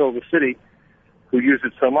live in the middle of the city, who use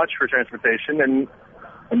it so much for transportation. And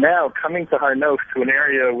now coming to Har Nof, to an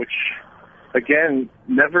area which, again,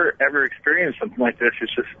 never ever experienced something like this,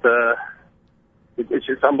 it's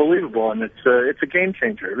just unbelievable. And it's a game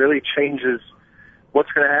changer. It really changes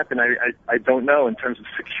what's going to happen. I don't know in terms of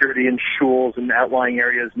security in shuls and outlying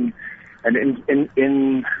areas and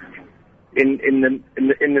in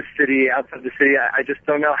the city, outside the city. I just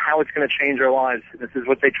don't know how it's going to change our lives. This is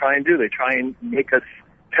what they try and do. They try and make us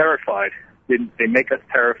terrified. They make us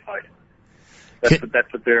terrified.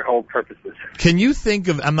 That's what their whole purpose is. Can you think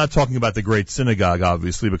of, I'm not talking about the great synagogue,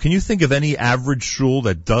 obviously, but can you think of any average shul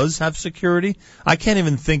that does have security? I can't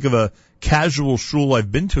even think of a casual shul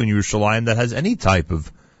I've been to in Yerushalayim that has any type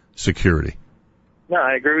of security. No,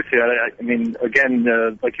 I agree with you. I mean, again,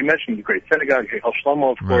 like you mentioned, the great synagogue, Har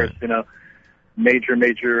Shlomo, of course, major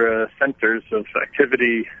centers of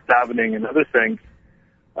activity, davening, and other things.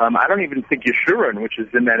 I don't even think Yeshurun, which is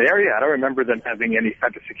in that area, I don't remember them having any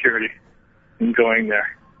type of security in going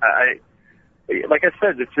there. Like I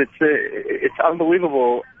said, it's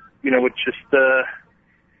unbelievable. It's just the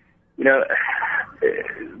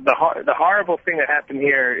horrible thing that happened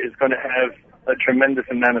here is going to have a tremendous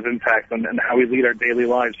amount of impact on how we lead our daily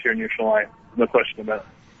lives here in Yerushalayim. No question about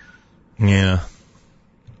it. Yeah.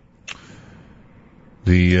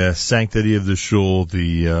 The sanctity of the shul,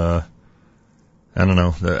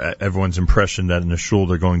 everyone's impression that in the shul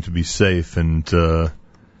they're going to be safe, and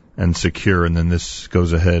and secure, and then this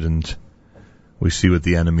goes ahead and we see what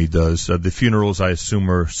the enemy does. The funerals, I assume,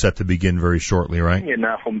 are set to begin very shortly, right? Yeah,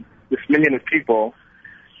 now from this minyan of people.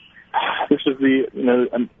 This is the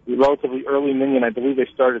relatively early minyan. I believe they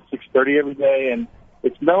start at 6:30 every day, and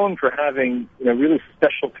it's known for having really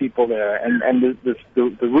special people there. And the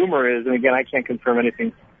rumor is, and again I can't confirm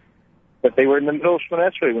anything, that they were in the middle of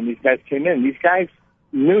Shemona Esrei when these guys came in. These guys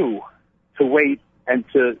knew to wait and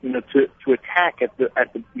to attack at the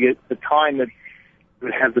time that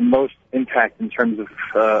would have the most impact in terms of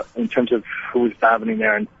who was davening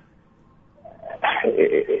there. And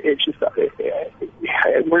it's just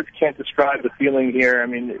words can't describe the feeling here. I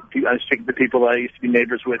mean, I speak to people that I used to be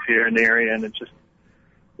neighbors with here in the area, and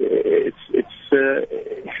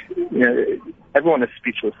everyone is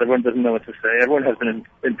speechless. Everyone doesn't know what to say. Everyone has been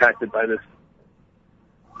impacted by this.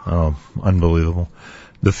 Oh, unbelievable.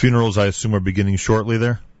 The funerals, I assume, are beginning shortly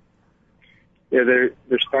there? Yeah,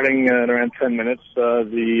 they're starting in around 10 minutes.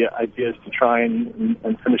 The idea is to try and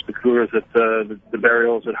finish the kuras at the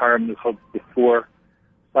burials at Har Nof before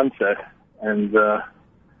sunset, and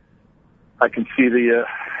I can see the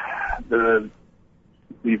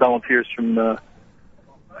volunteers from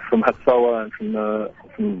Hatzalah and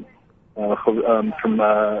from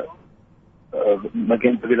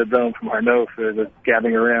Magen David Adom from Har Nof. They're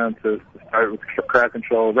gathering around to start with crowd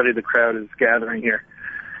control. Already the crowd is gathering here.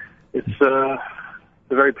 It's a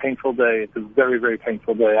very painful day. It's a very, very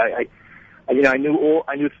painful day. I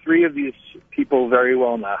knew three of these people very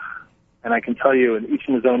well now, and I can tell you, and each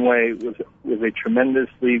in his own way was a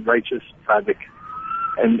tremendously righteous tzaddik,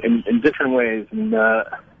 and in different ways. And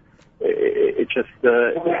it's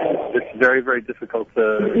very, very difficult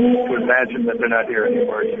to imagine that they're not here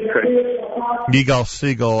anymore. It's crazy. Yigal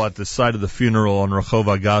Segal at the site of the funeral on Rehov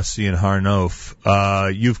Agassi in Har Nof.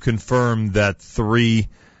 You've confirmed that 3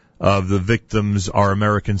 of the victims are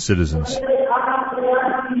American citizens.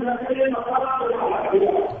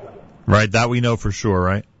 Right, that we know for sure,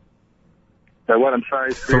 right? What? I'm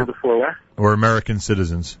sorry, 3 of the 4 what? Or American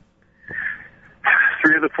citizens.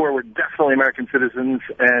 3 of the 4 were definitely American citizens,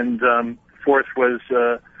 and 4th was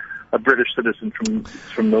a British citizen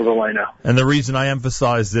from Nova Lino. And the reason I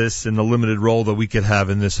emphasize this in the limited role that we could have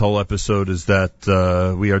in this whole episode is that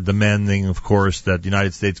we are demanding, of course, that the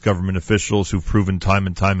United States government officials who've proven time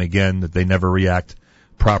and time again that they never react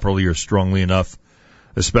properly or strongly enough,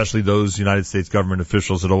 especially those United States government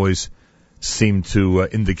officials that always seem to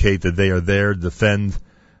indicate that they are there to defend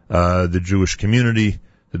the Jewish community,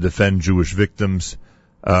 to defend Jewish victims.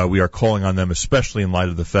 We are calling on them, especially in light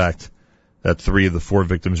of the fact that 3 of the 4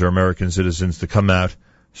 victims are American citizens, to come out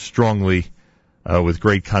strongly with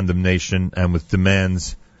great condemnation and with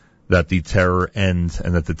demands that the terror end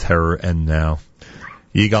and that the terror end now.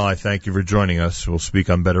 Yigal, I thank you for joining us. We'll speak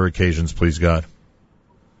on better occasions, please God.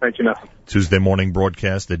 Thank you, Nathan. Tuesday morning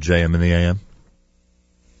broadcast at JM in the AM.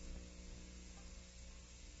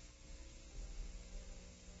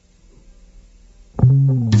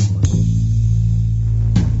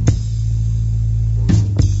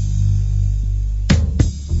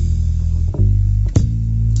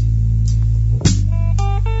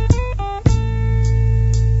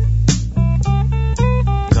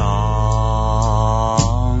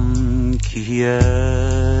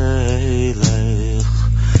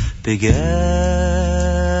 Begay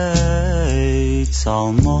Tzalmoves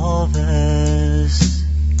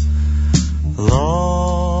Lo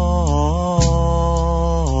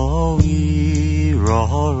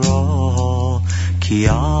Iroro Ki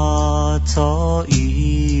Ata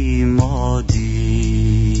Imodi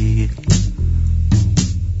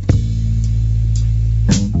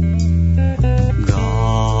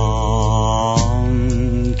Gam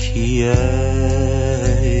Ki Elech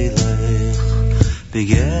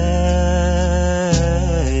Begay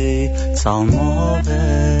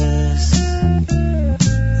Tzalmoves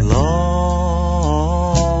Lo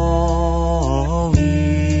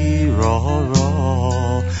Iroro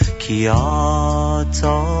Ki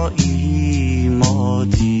Ata Imodi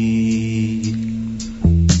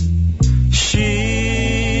Shivtecha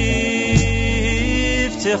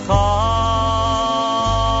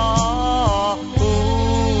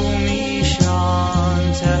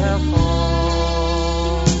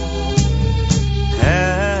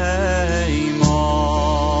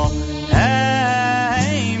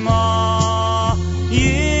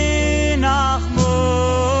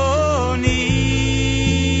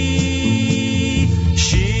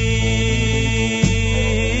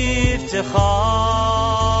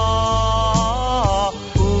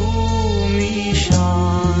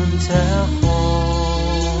Tell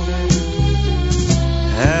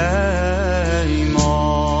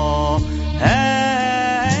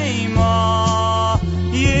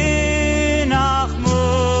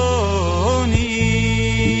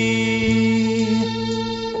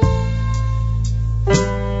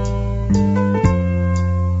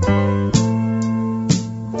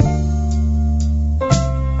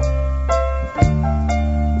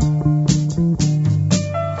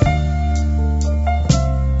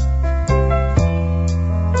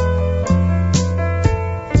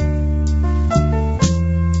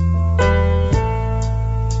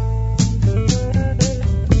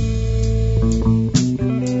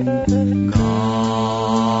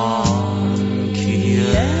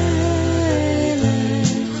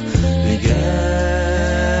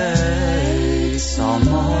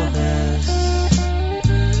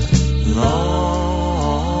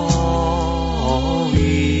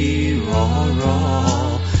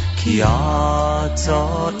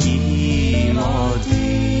ata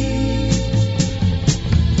imadi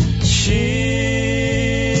shivtecha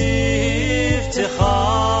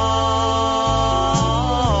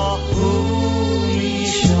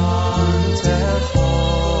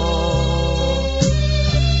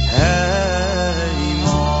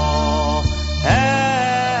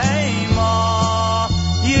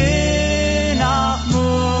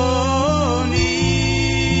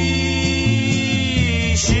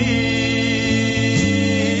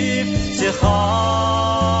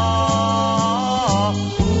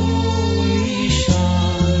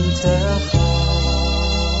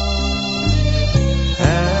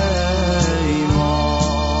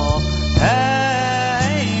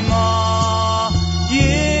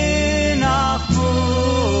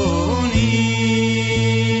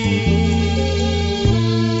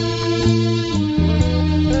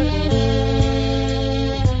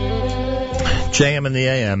JM in the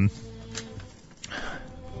AM.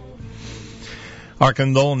 Our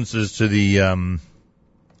condolences to the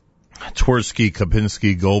Twersky,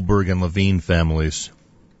 Kopinski, Goldberg, and Levine families.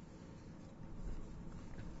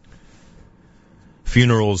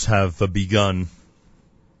 Funerals have begun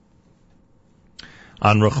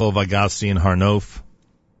on Rehov Agassi in Har Nof.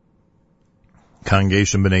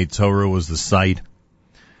 Congregation B'nai Torah was the site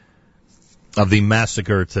of the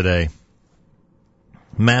massacre today.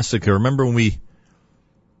 Massacre. Remember when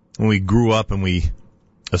we grew up and we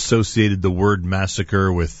associated the word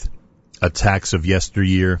massacre with attacks of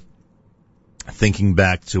yesteryear, thinking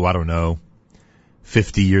back to,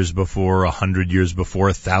 50 years before, 100 years before,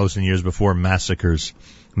 1,000 years before, massacres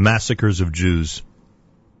of Jews.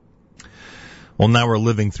 Well, now we're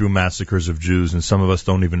living through massacres of Jews, and some of us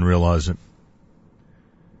don't even realize it.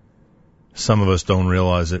 Some of us don't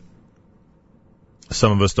realize it.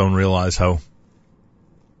 Some of us don't realize how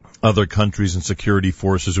other countries and security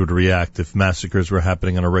forces would react if massacres were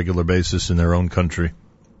happening on a regular basis in their own country.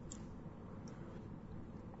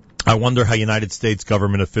 I wonder how United States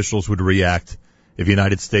government officials would react if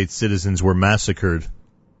United States citizens were massacred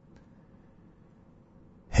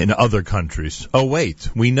in other countries. Oh, wait,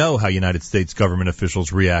 we know how United States government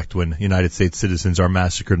officials react when United States citizens are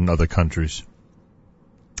massacred in other countries.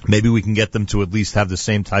 Maybe we can get them to at least have the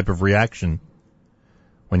same type of reaction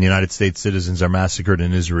when United States citizens are massacred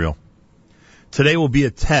in Israel. Today will be a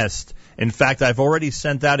test. In fact, I've already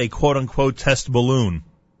sent out a quote-unquote test balloon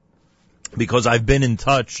because I've been in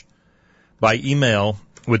touch by email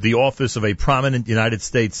with the office of a prominent United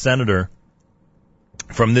States senator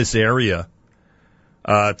from this area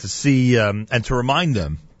to see and to remind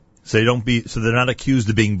them so they're not accused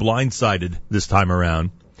of being blindsided this time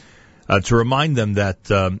around, to remind them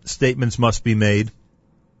that statements must be made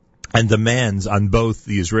and demands on both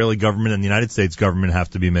the Israeli government and the United States government have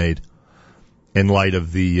to be made in light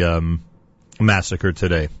of the massacre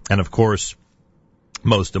today. And of course,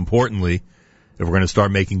 most importantly, if we're going to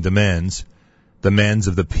start making demands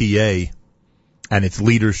of the PA and its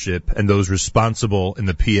leadership and those responsible in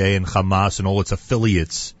the PA and Hamas and all its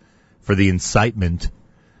affiliates for the incitement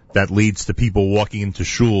that leads to people walking into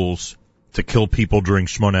shuls to kill people during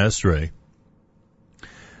Shmona Esrei,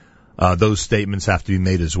 those statements have to be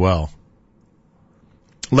made as well.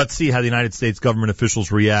 Let's see how the United States government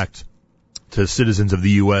officials react to citizens of the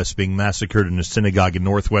U.S. being massacred in a synagogue in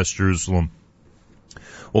northwest Jerusalem.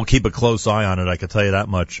 We'll keep a close eye on it, I can tell you that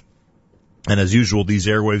much. And as usual, these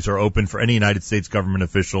airwaves are open for any United States government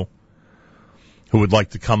official who would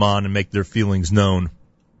like to come on and make their feelings known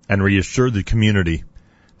and reassure the community,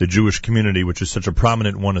 the Jewish community, which is such a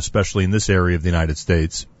prominent one, especially in this area of the United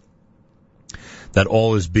States, that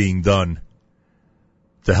all is being done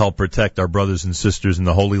to help protect our brothers and sisters in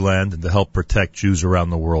the Holy Land and to help protect Jews around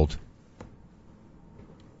the world.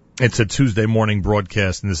 It's a Tuesday morning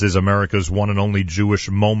broadcast, and this is America's one and only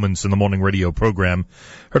Jewish Moments in the Morning radio program.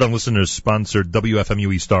 Heard on listeners-sponsored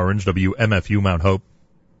WFMU East Orange, WMFU Mount Hope,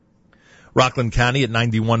 Rockland County at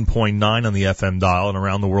 91.9 on the FM dial, and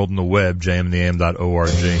around the world on the web,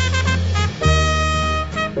 jmandtheam.org.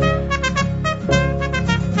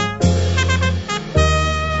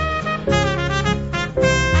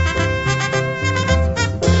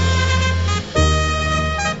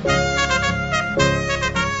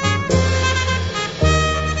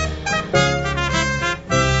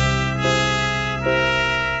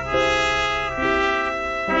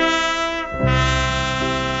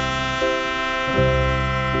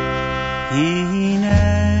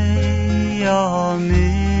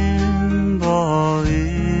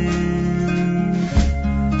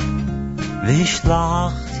 Hine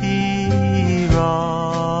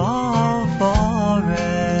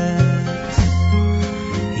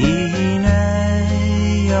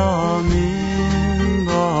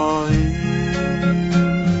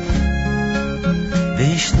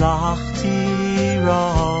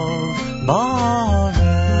rov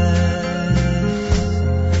ba'aretz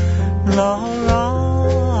lo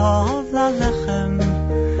rov lalechem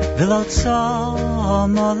v'lo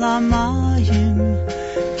tzom olamayim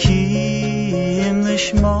ki im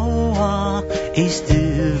lishmoa is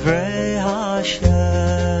divrei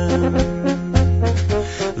Hashem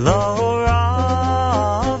lo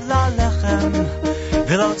rov lalechem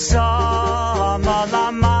v'lo tzom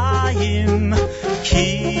olamayim ki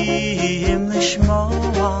im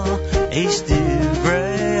lishmoa is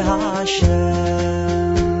divrei Hashem.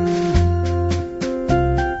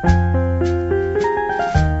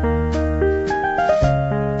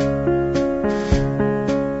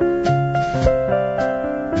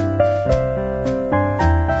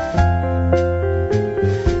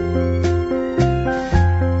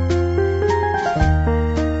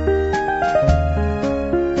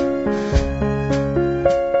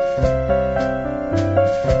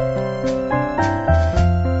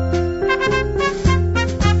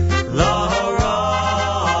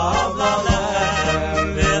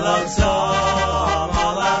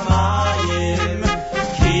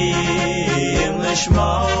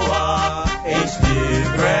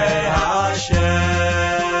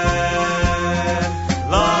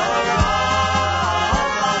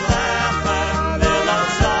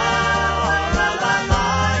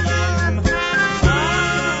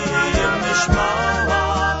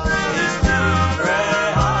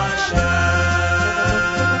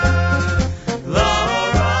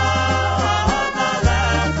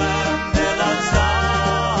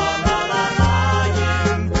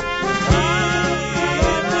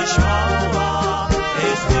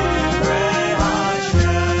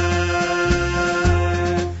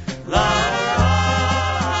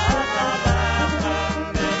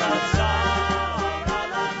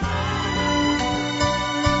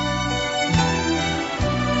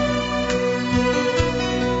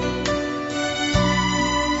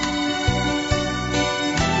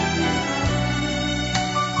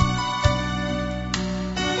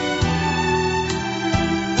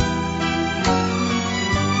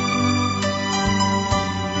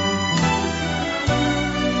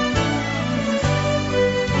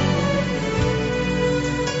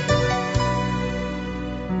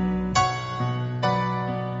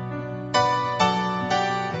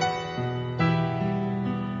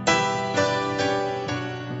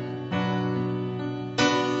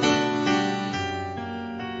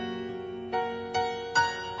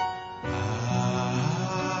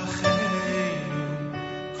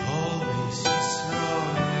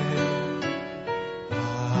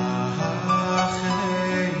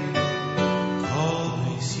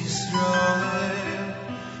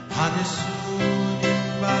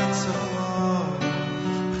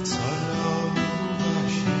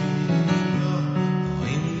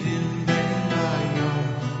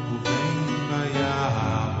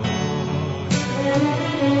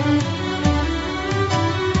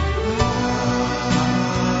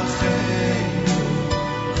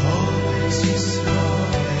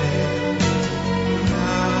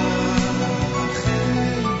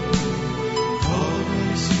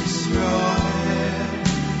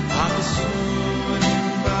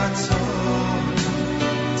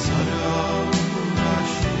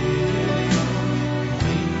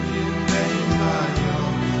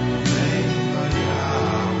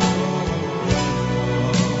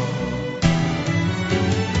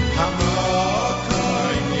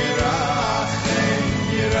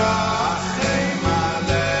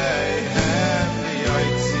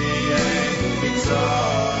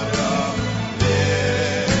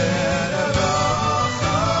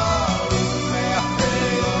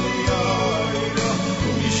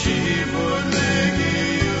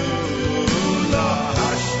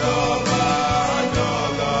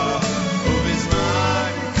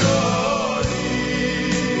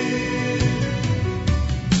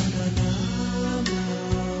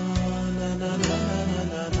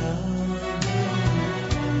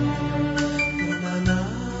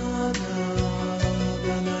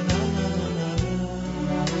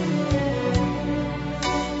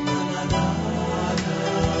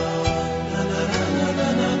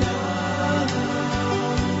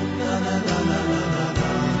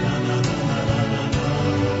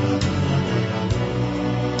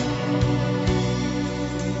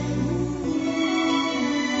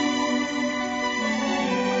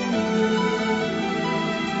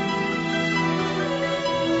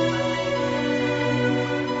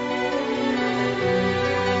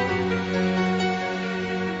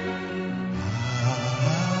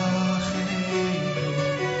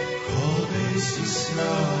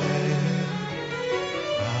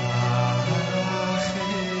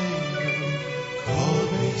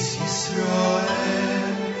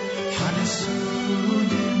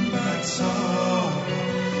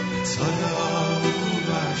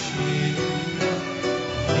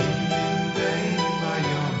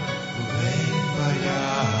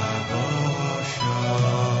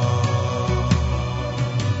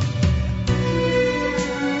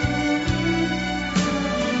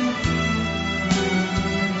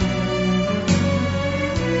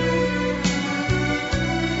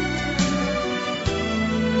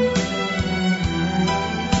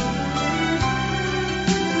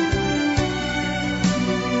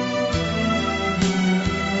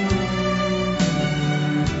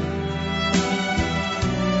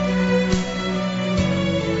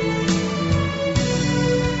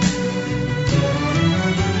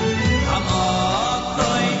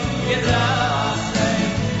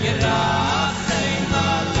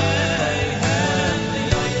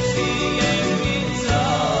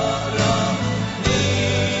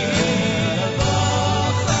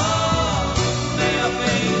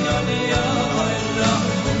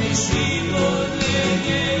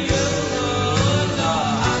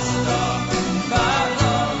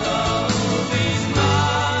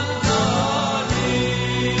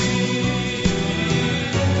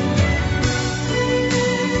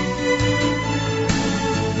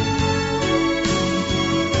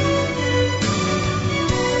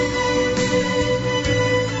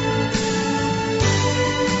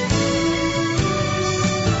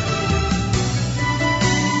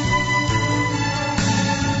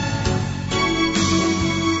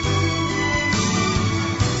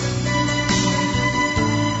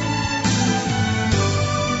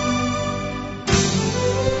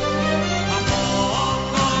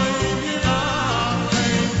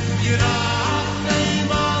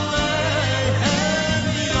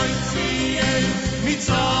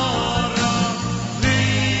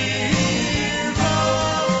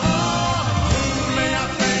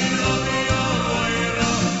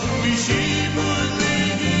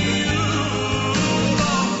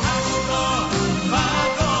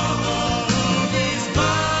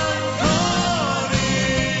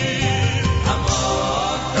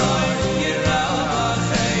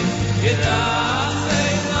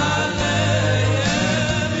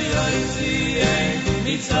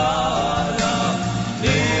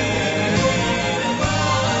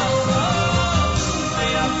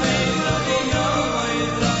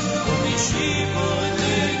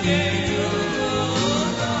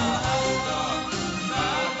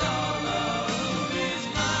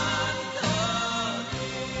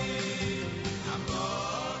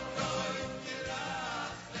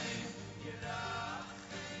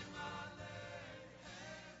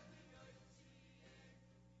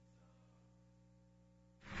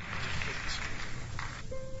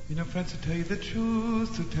 You know, friends, to tell you the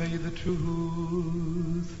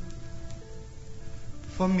truth,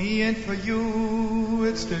 for me and for you,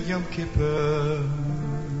 it's still Yom Kippur.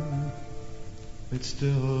 It's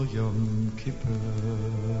still Yom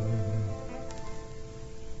Kippur.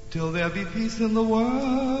 Till there be peace in the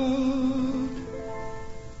world.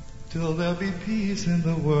 Till there be peace in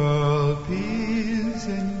the world. Peace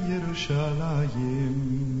in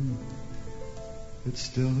Yerushalayim. It's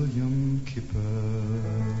still Yom Kippur.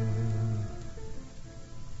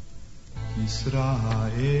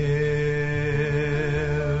 Yisrael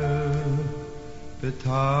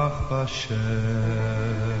betach b'Shem.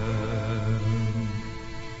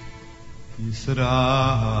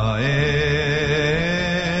 Yisrael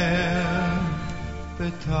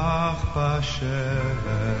betach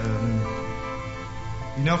b'Shem.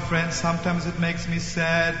 You know, friends, sometimes it makes me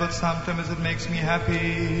sad, but sometimes it makes me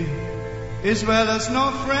happy. Israel has no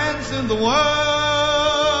friends in the world.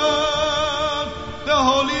 The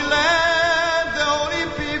Holy Land, the holy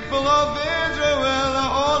people of Israel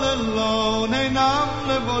are all alone. Einam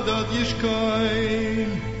levodot yishkoin.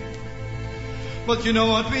 But you know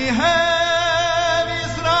what we have?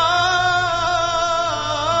 Israel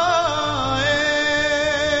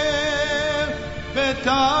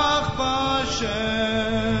betach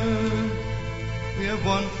b'Shem. We have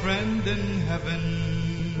one friend in heaven.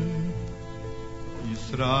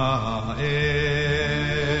 Israel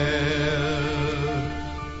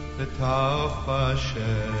betach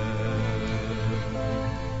b'Shem.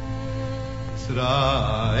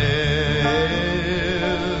 Israel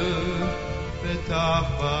betach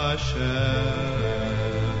b'Shem.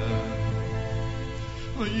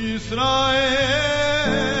 Israel,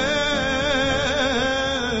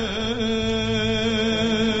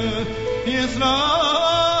 Israel.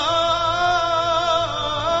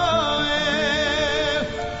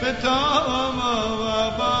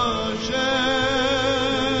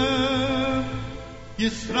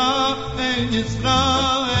 Yisrael,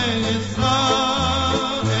 Yisrael,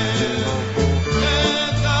 Yisrael,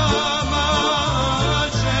 Etam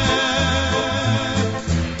Hashem.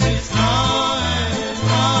 Yisrael,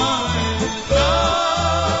 Yisrael,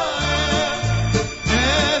 Yisrael,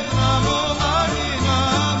 Etam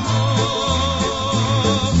Harinamo.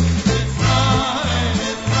 Yisrael,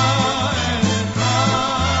 Yisrael,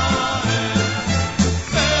 Yisrael,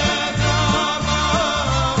 Etam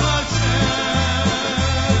Hashem.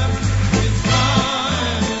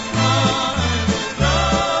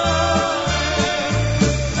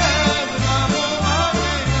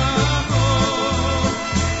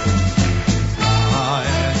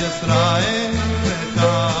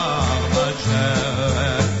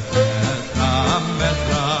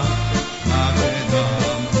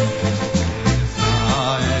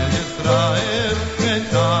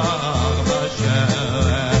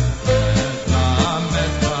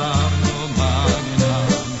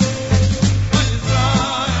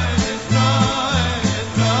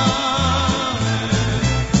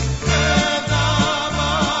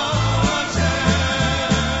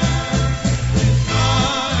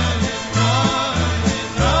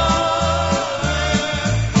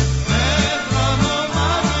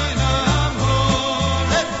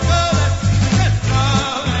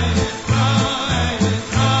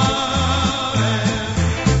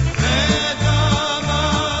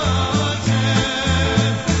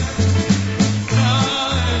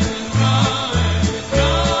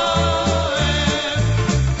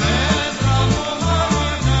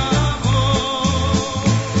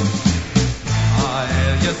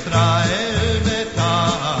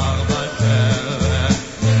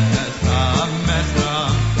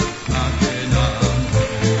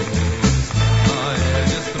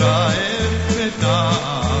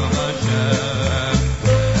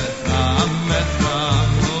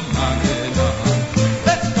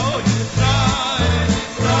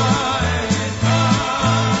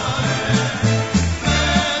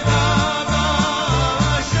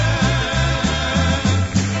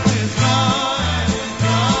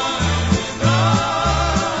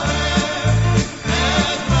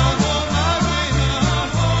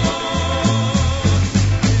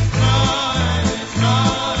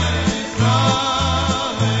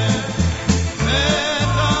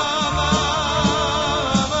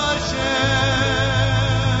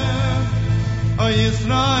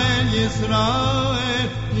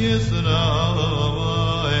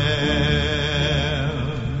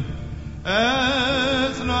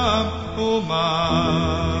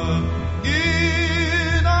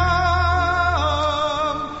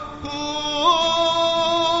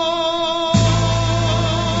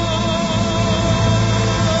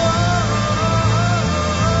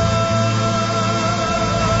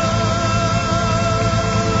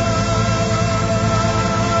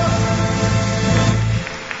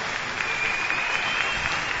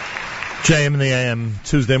 JM in the AM,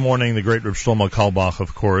 Tuesday morning, the great Reb Shlomo Carlebach,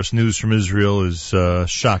 of course. News from Israel is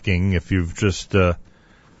shocking if you've just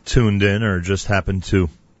tuned in or just happened to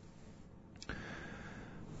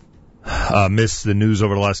miss the news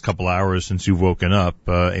over the last couple hours since you've woken up.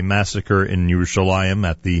 A massacre in Yerushalayim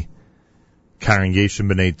at the Congregation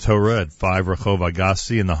B'nai Torah at 5 Rehov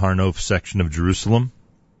Agassi in the Har Nof section of Jerusalem.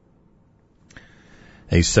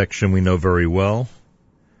 A section we know very well.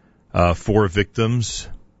 4 victims.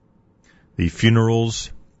 The funerals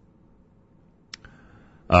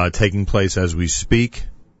taking place as we speak.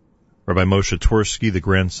 Rabbi Moshe Tursky, the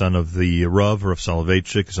grandson of the Rav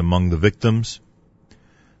Soloveitchik, is among the victims.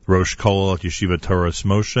 Rosh Kollel at Yeshiva Toras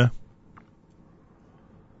Moshe.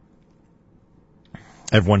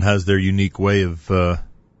 Everyone has their unique way of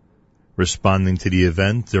responding to the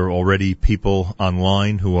event. There are already people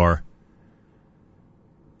online who are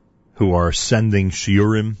sending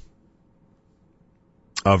shiurim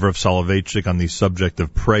of Rav Soloveitchik on the subject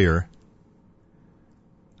of prayer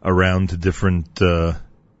around to different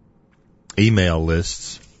email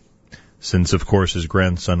lists, since, of course, his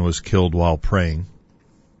grandson was killed while praying.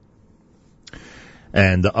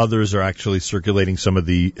 And others are actually circulating some of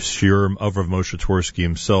the shiurim of Rav Moshe Tursky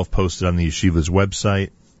himself, posted on the yeshiva's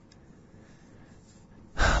website.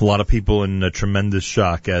 A lot of people in a tremendous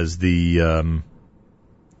shock as the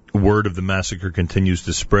word of the massacre continues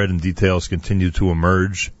to spread and details continue to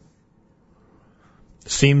emerge.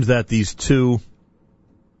 Seems that these 2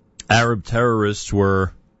 Arab terrorists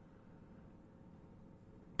were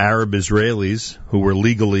Arab Israelis who were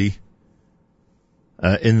legally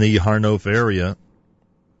in the Har Nof area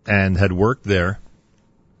and had worked there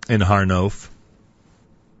in Har Nof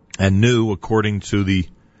and knew, according to the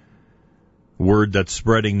word that's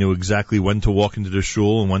spreading, knew exactly when to walk into the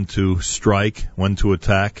shul and when to strike, when to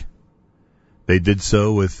attack. They did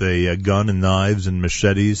so with a gun and knives and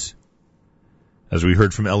machetes. As we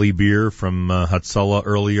heard from Eli Beer from Hatzalah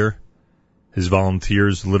earlier, his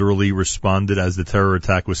volunteers literally responded as the terror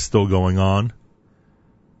attack was still going on,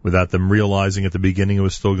 without them realizing at the beginning it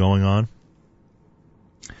was still going on.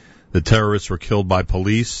 The terrorists were killed by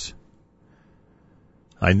police.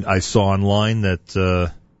 I saw online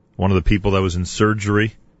that one of the people that was in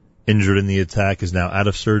surgery, injured in the attack, is now out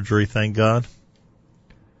of surgery, thank God.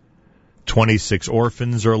 26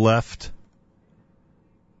 orphans are left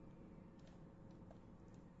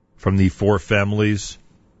from the 4 families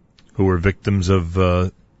who were victims of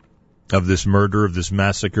this murder, of this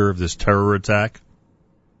massacre, of this terror attack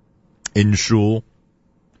in shul.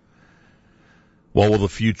 What will the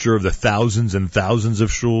future of the thousands and thousands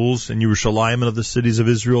of shuls in Yerushalayim and other cities of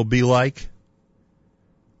Israel be like?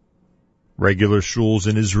 Regular shuls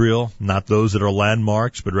in Israel, not those that are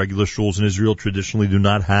landmarks, but regular shuls in Israel traditionally do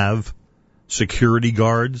not have security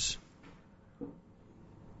guards.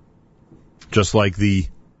 Just like the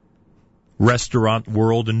restaurant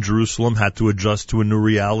world in Jerusalem had to adjust to a new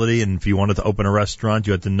reality, and if you wanted to open a restaurant,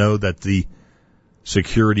 you had to know that the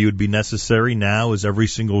security would be necessary. Now is every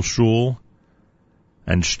single shul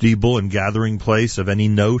and shtibel and gathering place of any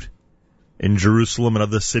note in Jerusalem and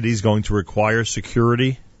other cities going to require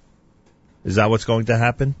security? Is that what's going to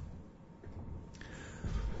happen?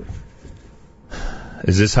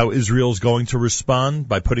 Is this how Israel's going to respond?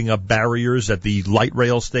 By putting up barriers at the light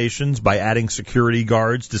rail stations? By adding security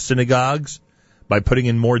guards to synagogues? By putting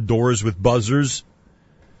in more doors with buzzers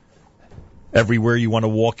everywhere you want to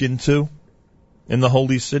walk into in the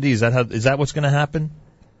holy city? Is that what's going to happen?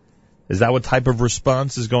 Is that what type of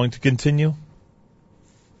response is going to continue?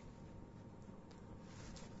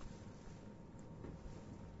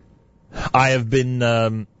 I have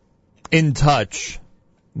been in touch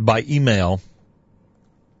by email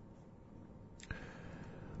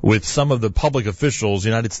with some of the public officials,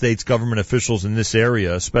 United States government officials in this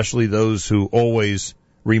area, especially those who always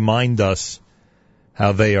remind us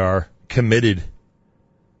how they are committed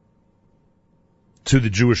to the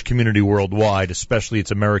Jewish community worldwide, especially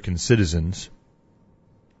its American citizens.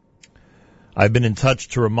 I've been in touch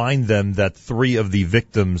to remind them that 3 of the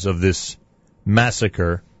victims of this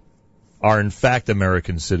massacre are in fact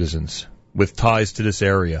American citizens with ties to this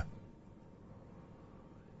area.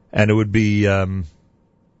 And it would be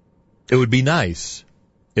It would be nice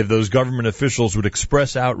if those government officials would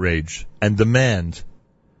express outrage and demand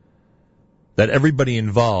that everybody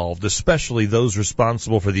involved, especially those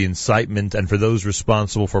responsible for the incitement and for those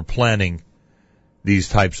responsible for planning these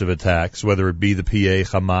types of attacks, whether it be the PA,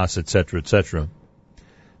 Hamas, etc.,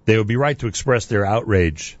 they would be right to express their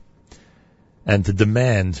outrage and to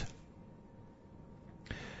demand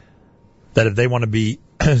that if they want to be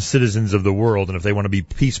citizens of the world and if they want to be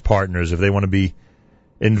peace partners, if they want to be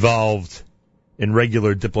involved in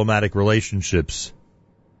regular diplomatic relationships,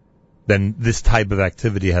 then this type of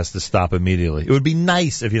activity has to stop immediately. It would be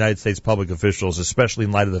nice if United States public officials, especially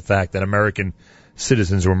in light of the fact that American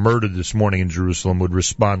citizens were murdered this morning in Jerusalem, would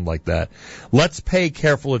respond like that. Let's pay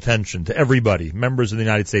careful attention to everybody, members of the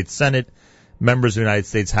United States Senate, members of the United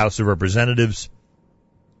States House of Representatives,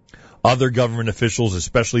 other government officials,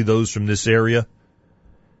 especially those from this area,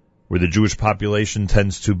 where the Jewish population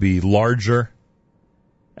tends to be larger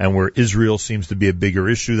and where Israel seems to be a bigger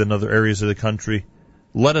issue than other areas of the country.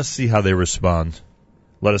 Let us see how they respond.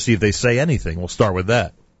 Let us see if they say anything. We'll start with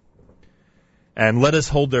that. And let us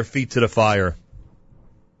hold their feet to the fire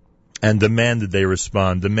and demand that they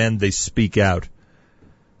respond, demand they speak out,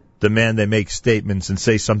 demand they make statements and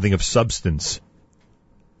say something of substance.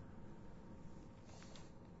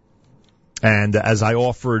 And as I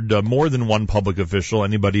offered more than one public official,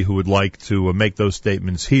 anybody who would like to make those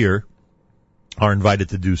statements here are invited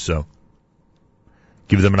to do so.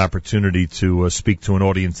 Give them an opportunity to speak to an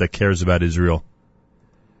audience that cares about Israel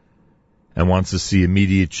and wants to see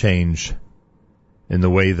immediate change in the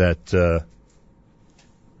way that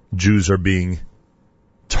Jews are being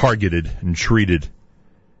targeted and treated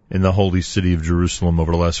in the holy city of Jerusalem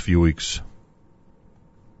over the last few weeks.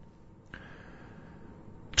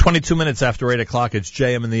 22 minutes after 8 o'clock, it's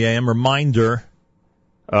JM in the AM. Reminder,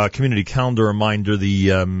 community calendar reminder,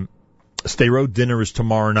 the Stay Road dinner is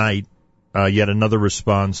tomorrow night. Yet another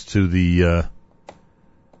response to the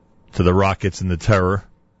rockets and the terror.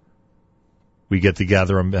 We get to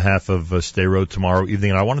gather on behalf of Stay Road tomorrow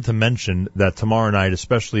evening. And I wanted to mention that tomorrow night,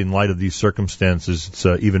 especially in light of these circumstances, it's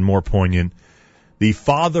even more poignant. The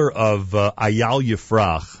father of Ayal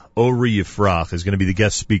Yifrach, Ori Yifrach, is going to be the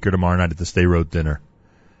guest speaker tomorrow night at the Stay Road dinner.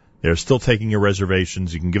 They're still taking your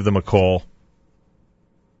reservations. You can give them a call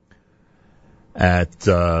at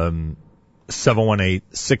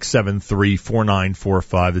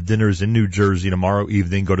 718-673-4945. The dinner is in New Jersey tomorrow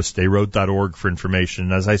evening. Go to stayroad.org for information.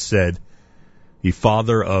 And as I said, the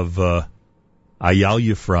father of Ayal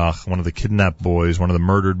Yifrach, one of the kidnapped boys, one of the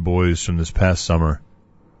murdered boys from this past summer,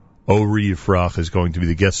 Ori Yifrach, is going to be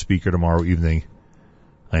the guest speaker tomorrow evening.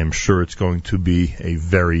 I am sure it's going to be a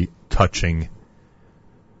very touching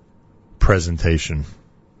presentation.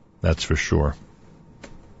 That's for sure.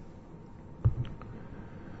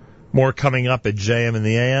 More coming up at JM in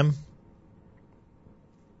the AM.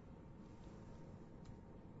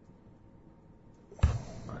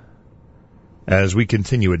 As we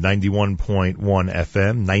continue at 91.1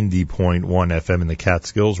 FM, 90.1 FM in the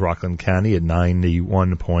Catskills, Rockland County at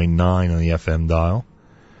 91.9 on the FM dial.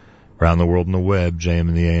 Around the world on the web,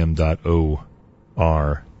 jmintheam.org.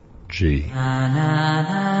 Na, na, na,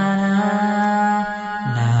 na,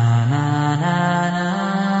 na, na, na, na, na.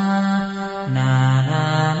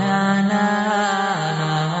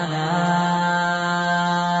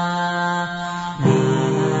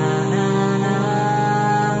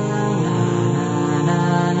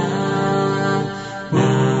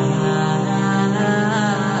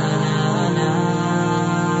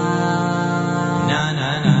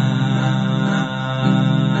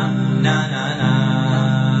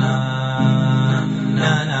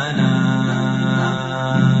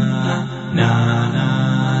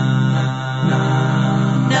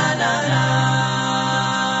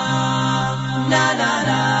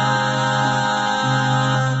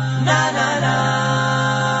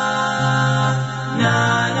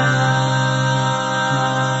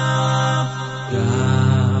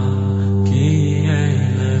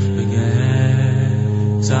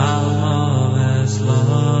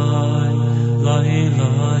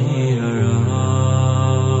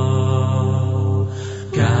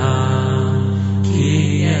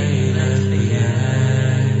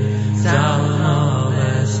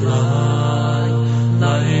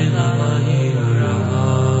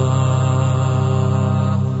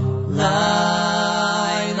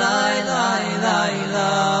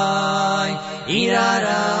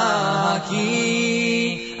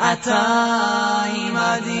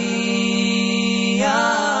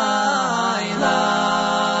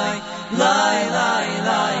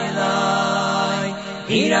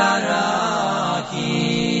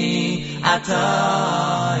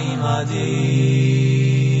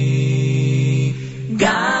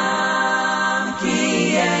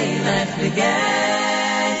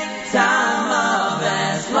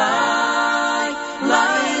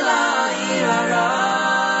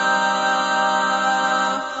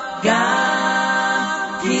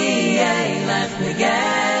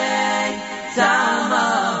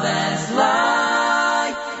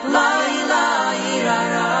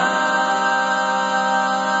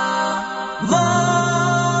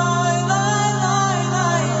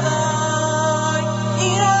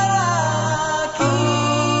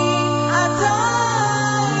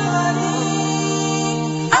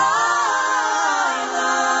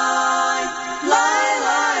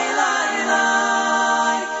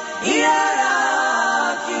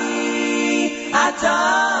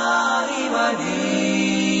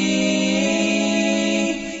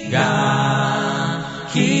 גם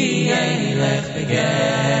כי ילך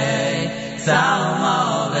בגי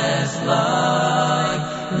צלמו וסלוי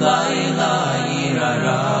לוי לוי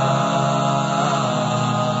יררה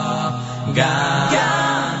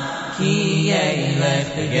גם כי ילך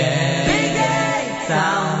בגי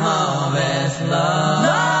צלמו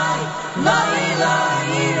וסלוי לוי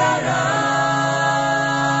לוי יררה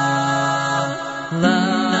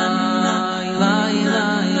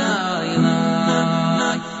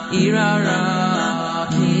Irara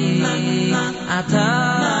ki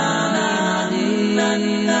ata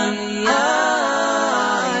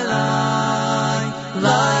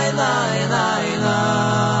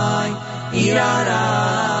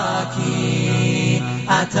Irara ki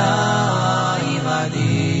ata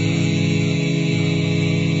iladi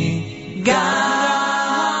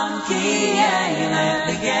Gam ki elef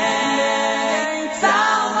begay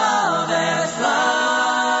Salmo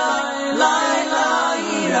vesloi Loi loi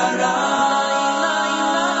irara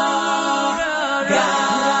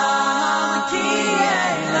Gam ki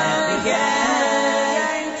elef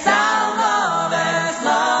begay Salmo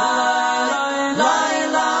vesloi Loi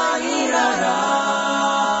loi irara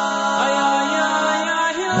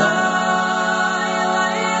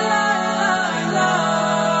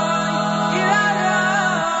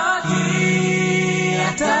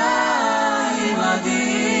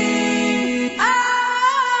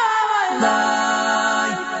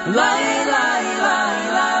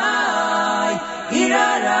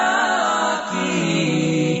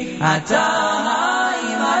Ata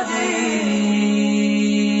imadi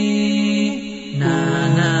na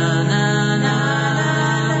na na na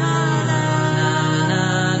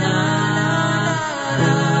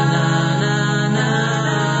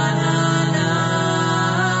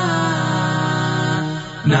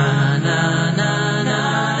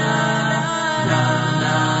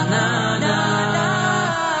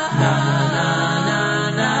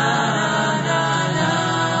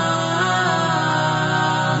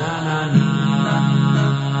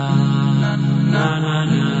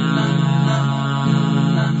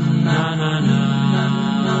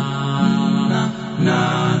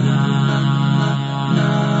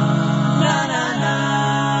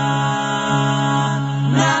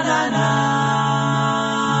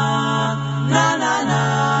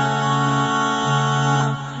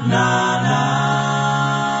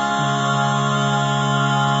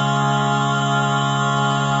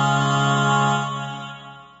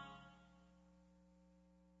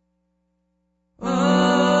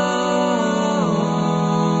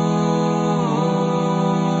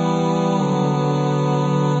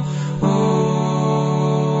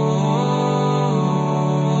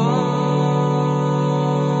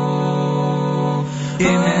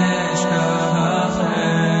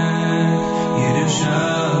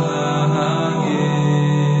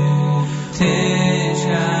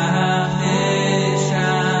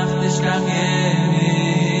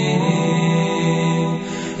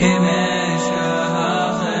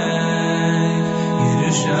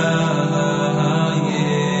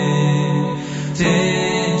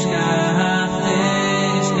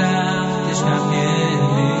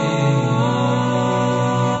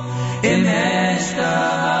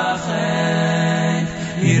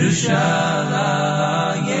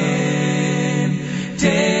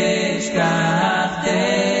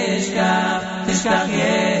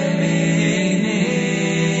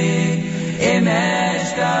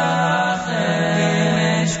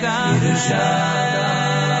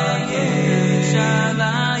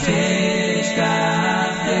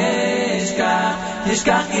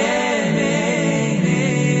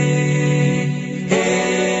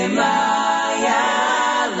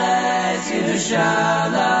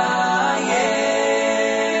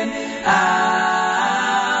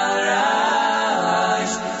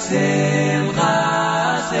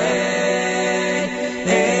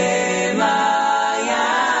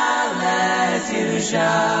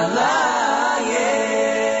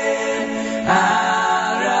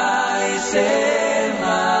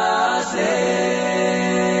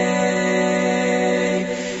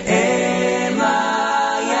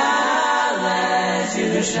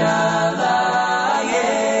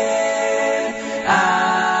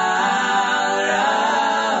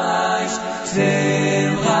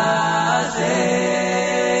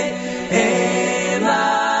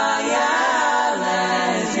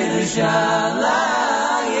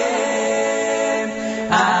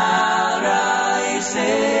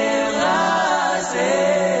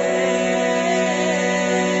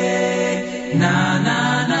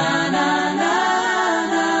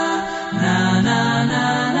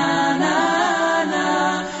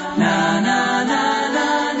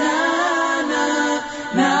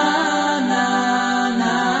na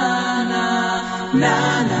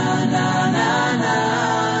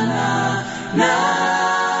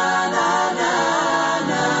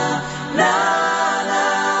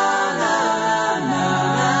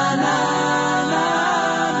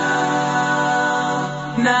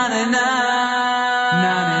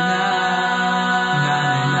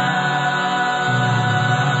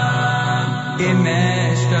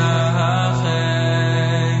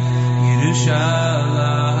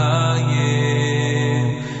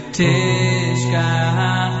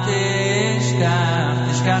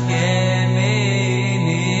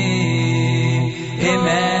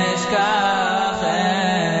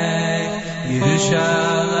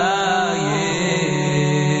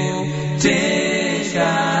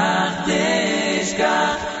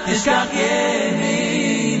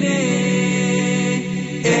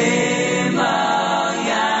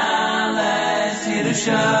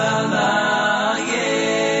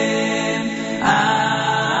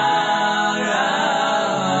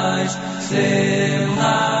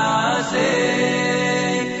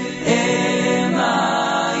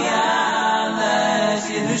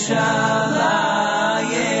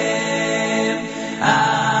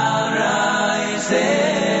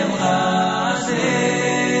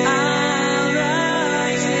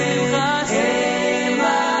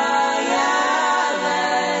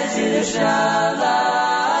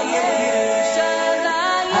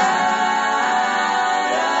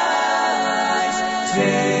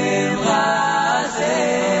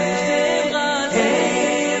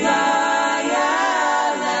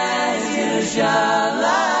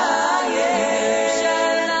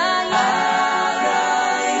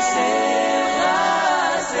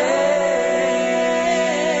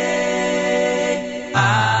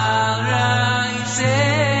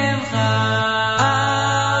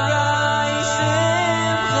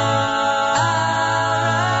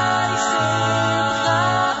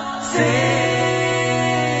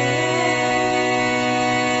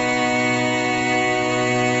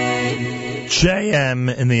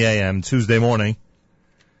JM in the AM, Tuesday morning.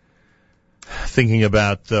 Thinking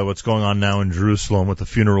about what's going on now in Jerusalem with the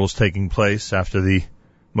funerals taking place after the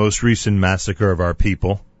most recent massacre of our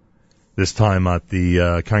people, this time at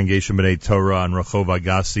the Congregation B'nai Torah on Rehov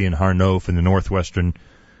Agassi and Har Nof in the northwestern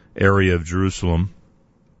area of Jerusalem.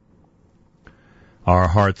 Our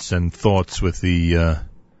hearts and thoughts with the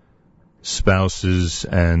spouses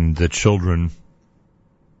and the children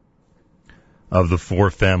of the four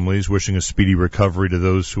families, wishing a speedy recovery to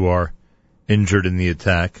those who are injured in the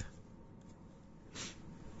attack.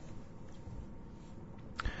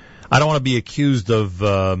 I don't want to be accused of,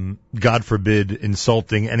 God forbid,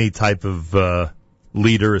 insulting any type of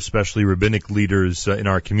leader, especially rabbinic leaders in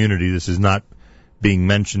our community. This is not being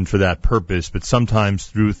mentioned for that purpose, but sometimes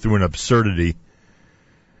through an absurdity,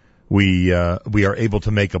 we are able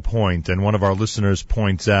to make a point. And one of our listeners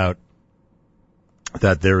points out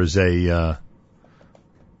that there's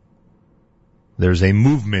a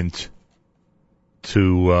movement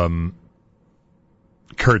to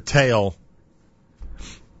curtail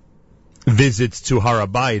visits to Har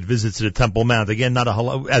Habayit, visits to the Temple Mount. Again, not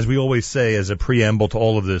as we always say, as a preamble to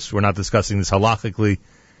all of this, we're not discussing this halachically.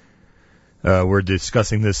 We're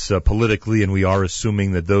discussing this politically, and we are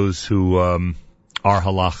assuming that those who are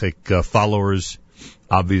halachic followers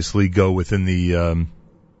obviously go within the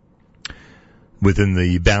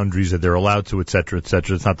boundaries that they're allowed to, etc.,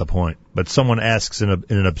 etc. It's not the point. But someone asks in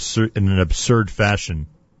an absurd fashion,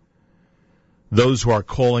 those who are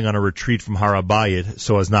calling on a retreat from Har Habayit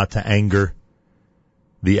so as not to anger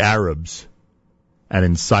the Arabs and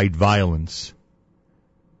incite violence.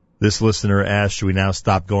 This listener asked, should we now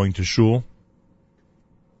stop going to shul?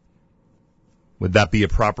 Would that be a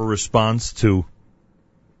proper response to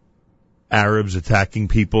Arabs attacking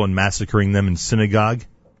people and massacring them in synagogue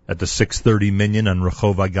at the 630 Minyan on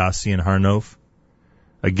Rehov Agassi and Har Nof?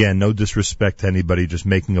 Again, no disrespect to anybody, just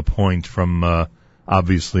making a point from,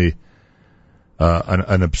 obviously,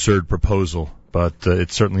 an absurd proposal. But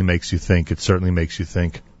it certainly makes you think. It certainly makes you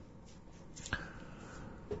think.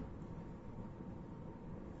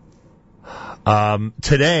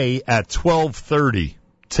 Today at 12:30,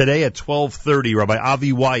 Rabbi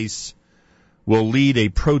Avi Weiss will lead a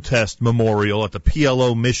protest memorial at the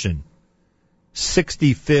PLO Mission,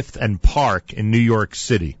 65th and Park in New York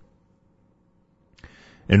City,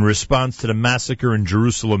 in response to the massacre in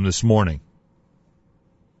Jerusalem this morning.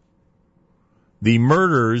 The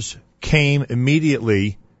murders came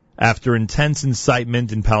immediately after intense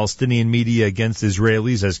incitement in Palestinian media against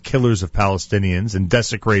Israelis as killers of Palestinians and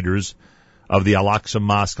desecrators of the Al-Aqsa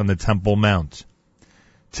Mosque on the Temple Mount.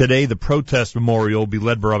 Today, the protest memorial will be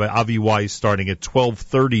led by Rabbi Avi Weiss starting at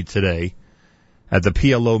 12:30 today at the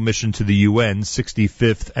PLO mission to the UN,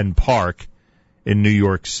 65th and Park in New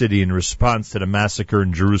York City in response to the massacre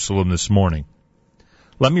in Jerusalem this morning.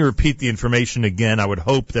 Let me repeat the information again. I would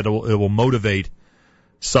hope that it will motivate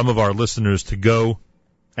some of our listeners to go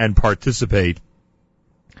and participate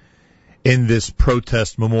in this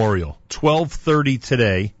protest memorial. 12:30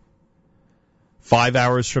 today, 5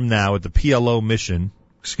 hours from now at the PLO mission,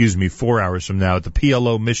 4 hours from now at the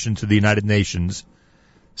PLO mission to the United Nations,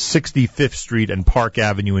 65th Street and Park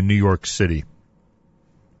Avenue in New York City.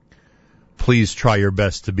 Please try your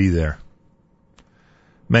best to be there.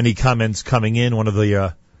 Many comments coming in. One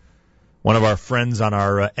of our friends on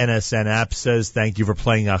our NSN app says, thank you for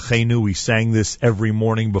playing Achenu. We sang this every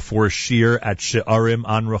morning before Shir at She'arim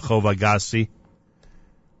on Rehov Agassi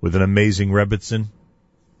with an amazing Rebbitzin.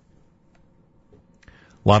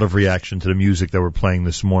 A lot of reaction to the music that we're playing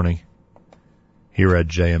this morning here at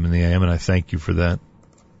JM in the AM, and I thank you for that.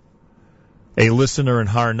 A listener in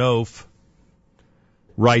Har Nof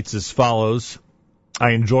writes as follows: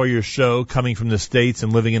 I enjoy your show. Coming from the States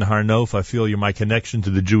and living in Har Nof, I feel you're my connection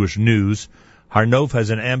to the Jewish news. Har Nof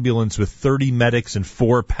has an ambulance with 30 medics and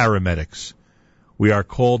 4 paramedics. We are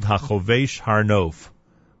called HaChovesh Har Nof.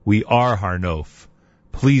 We are Har Nof.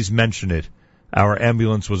 Please mention it. Our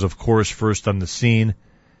ambulance was, of course, first on the scene.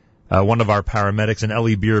 One of our paramedics, and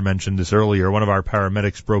Ellie Beer mentioned this earlier, one of our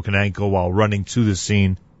paramedics broke an ankle while running to the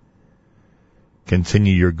scene.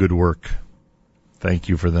 Continue your good work. Thank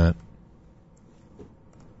you for that.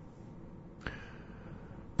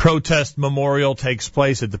 Protest memorial takes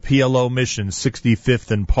place at the PLO mission, 65th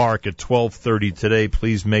and Park at 12:30 today.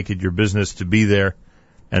 Please make it your business to be there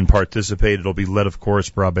and participate. It'll be led, of course,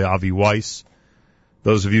 by Rabbi Avi Weiss.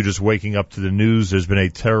 Those of you just waking up to the news, there's been a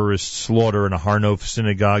terrorist slaughter in a Har Nof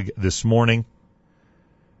synagogue this morning.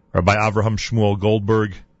 Rabbi Avraham Shmuel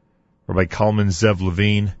Goldberg, Rabbi Kalman Zev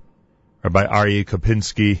Levine, Rabbi Aryeh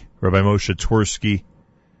Kopinski, Rabbi Moshe Twersky,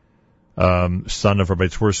 son of Rabbi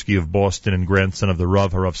Twersky of Boston and grandson of the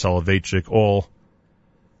Rav, Harav Soloveitchik, all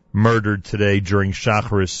murdered today during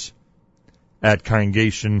Shacharis at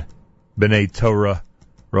Congregation B'nai Torah,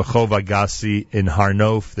 Rehov Agassi in Har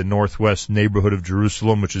Nof, the northwest neighborhood of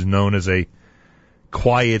Jerusalem, which is known as a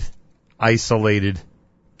quiet, isolated,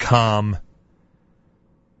 calm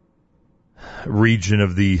region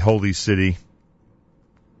of the Holy City.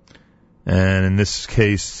 And in this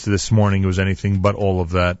case, this morning, it was anything but all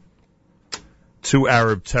of that. 2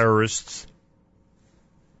 Arab terrorists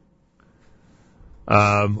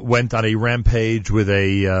went on a rampage with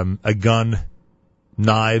a gun,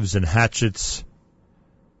 knives, and hatchets.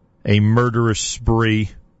 A murderous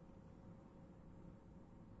spree.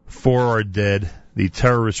 4 are dead. The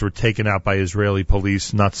terrorists were taken out by Israeli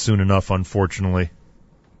police not soon enough, unfortunately.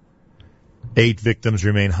 8 victims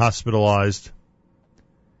remain hospitalized.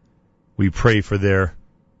 We pray for their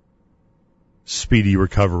speedy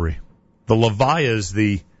recovery. The Levayas,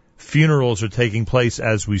 the funerals, are taking place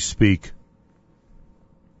as we speak.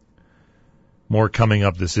 More coming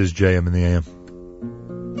up. This is JM in the AM.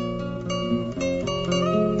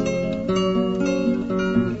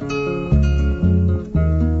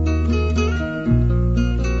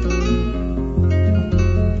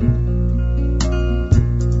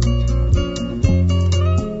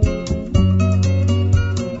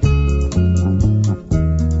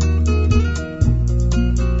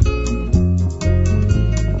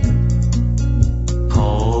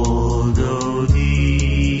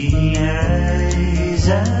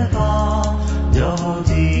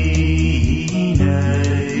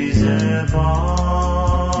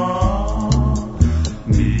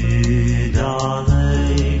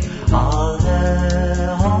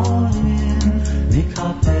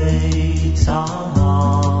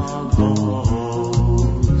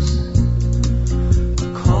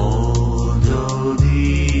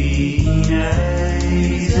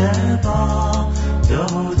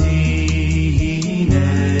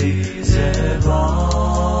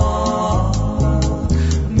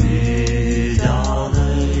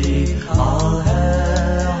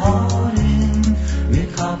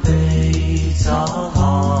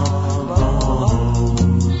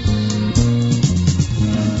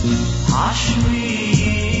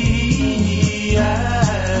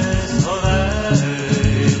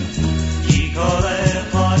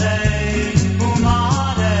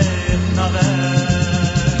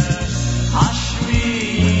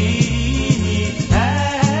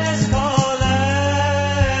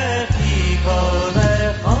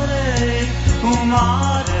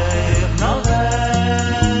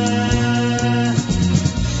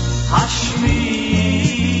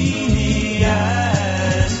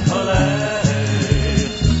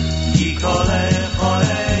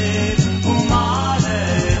 Uma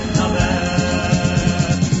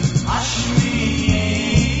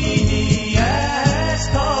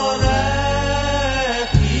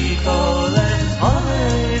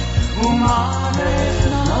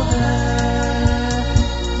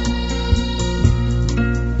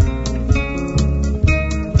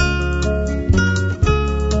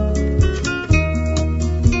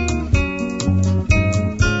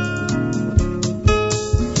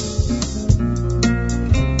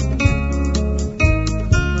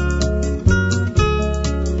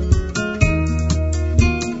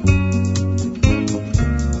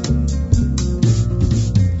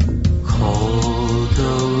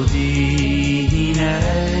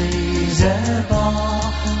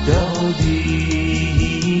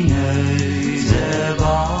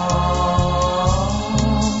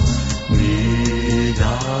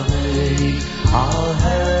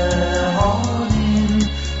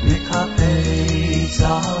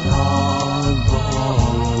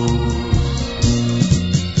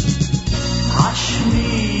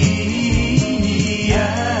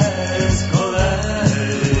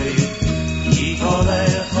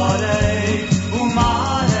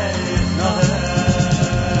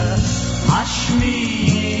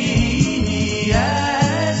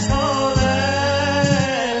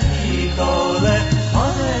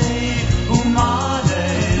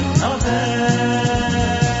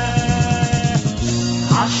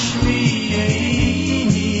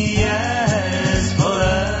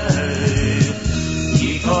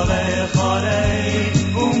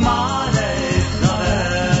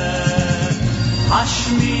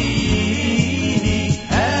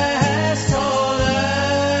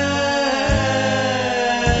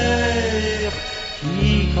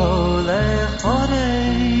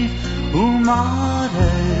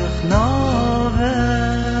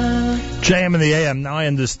JM in the AM. Now I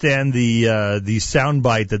understand the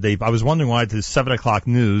soundbite that I was wondering why the 7 o'clock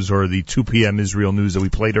news or the 2 p.m. Israel news that we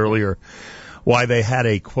played earlier, why they had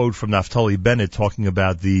a quote from Naftali Bennett talking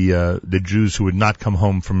about the Jews who would not come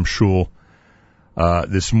home from shul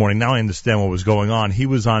this morning. Now I understand what was going on. He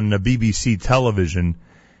was on BBC television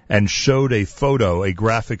and showed a photo, a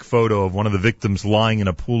graphic photo of one of the victims lying in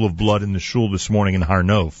a pool of blood in the shul this morning in Har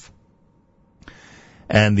Nof.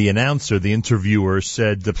 And the announcer, the interviewer,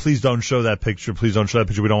 said, please don't show that picture, please don't show that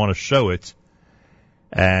picture, we don't want to show it.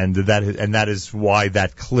 And that is why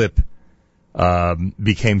that clip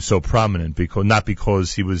became so prominent, not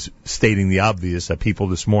because he was stating the obvious that people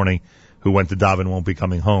this morning who went to daven won't be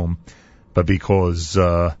coming home, but because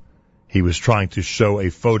he was trying to show a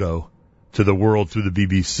photo to the world through the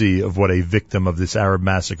BBC of what a victim of this Arab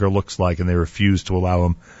massacre looks like, and they refused to allow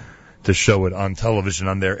him to show it on television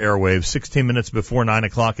on their airwaves. 16 minutes before 9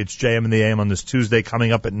 o'clock, it's JM in the AM on this Tuesday.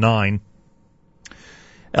 Coming up at 9,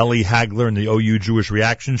 Ellie Hagler and the OU Jewish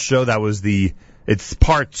Reaction Show. It's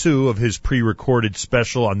part 2 of his pre-recorded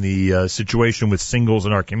special on the situation with singles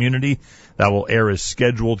in our community. That will air as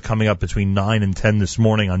scheduled, coming up between 9 and 10 this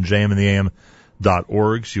morning on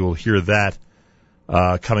jmintheam.org. So you'll hear that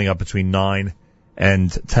coming up between 9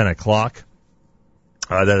 and 10 o'clock.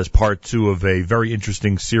 That is part 2 of a very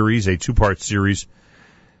interesting series, a 2-part series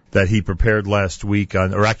that he prepared last week,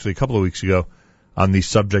 or actually a couple of weeks ago, on the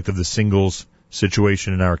subject of the singles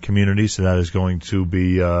situation in our community. So that is going to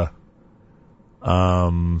be and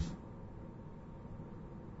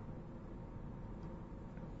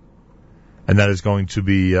that is going to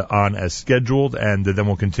be on as scheduled, and then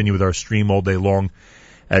we'll continue with our stream all day long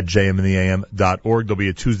at jmintheam.org. There'll be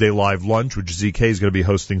a Tuesday live lunch, which ZK is going to be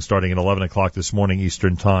hosting starting at 11 o'clock this morning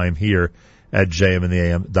Eastern Time here at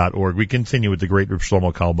jmintheam.org. We continue with the great Reb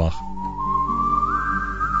Shlomo Carlebach.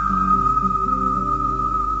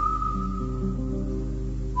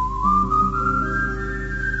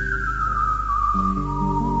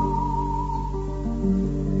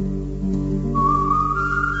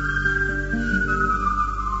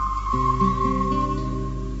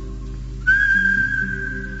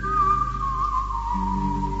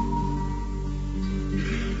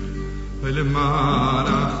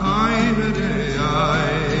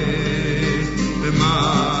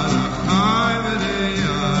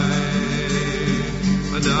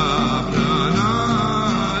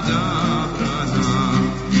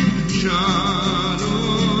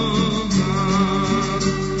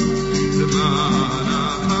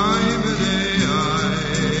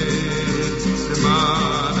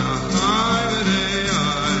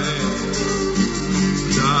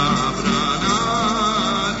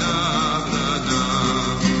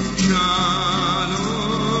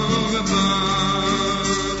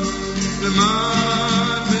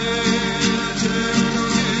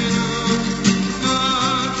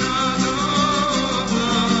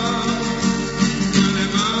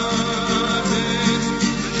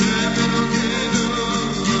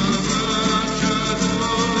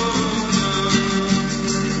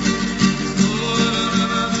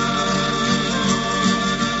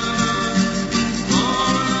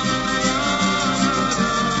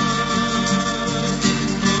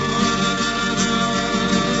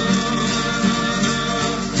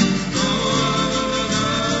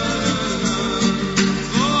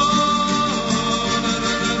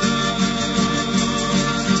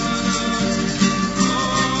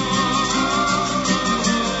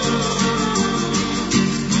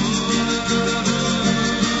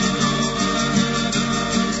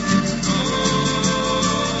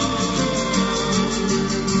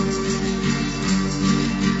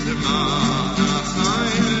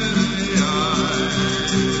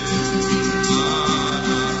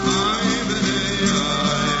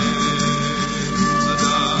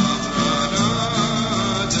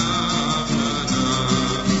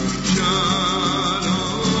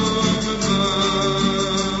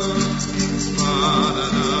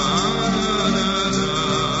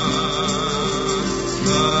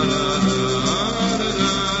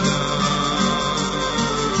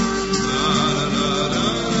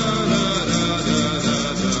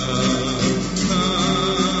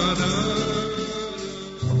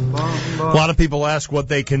 people ask what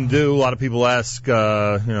they can do. A lot of people ask,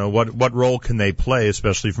 what role can they play,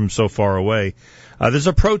 especially from so far away. There's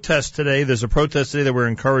a protest today. That we're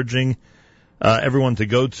encouraging everyone to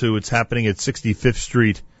go to. It's happening at 65th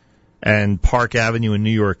Street and Park Avenue in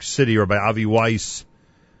New York City. Rabbi Avi Weiss,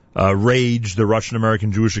 Rage, the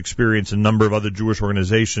Russian-American Jewish Experience, and a number of other Jewish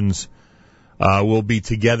organizations will be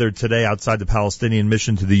together today outside the Palestinian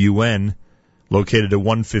mission to the UN, located at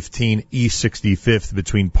 115 East 65th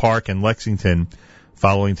between Park and Lexington,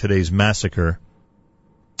 following today's massacre.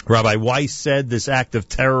 Rabbi Weiss said this act of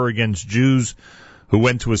terror against Jews who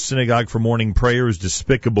went to a synagogue for morning prayer is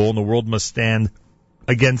despicable, and the world must stand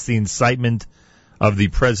against the incitement of the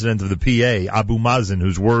president of the PA, Abu Mazen,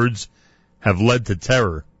 whose words have led to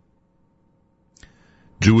terror.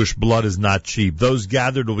 Jewish blood is not cheap. Those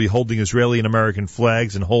gathered will be holding Israeli and American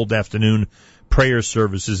flags and hold afternoon prayer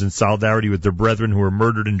services in solidarity with their brethren who were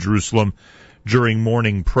murdered in Jerusalem during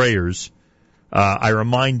morning prayers. I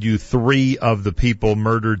remind you, 3 of the people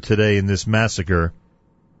murdered today in this massacre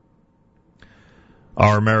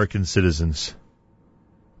are American citizens.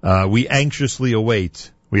 We anxiously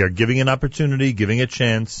await. We are giving an opportunity, giving a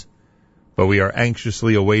chance, but we are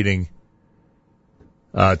anxiously awaiting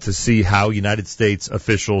to see how United States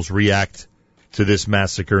officials react to this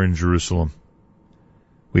massacre in Jerusalem.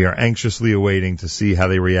 We are anxiously awaiting to see how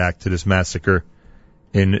they react to this massacre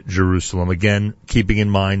in Jerusalem. Again, keeping in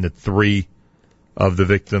mind that 3 of the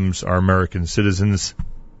victims are American citizens,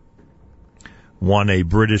 1 a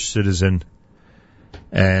British citizen,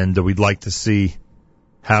 and we'd like to see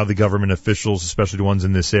how the government officials, especially the ones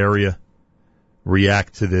in this area,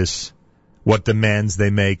 react to this, what demands they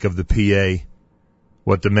make of the PA,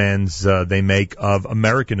 what demands they make of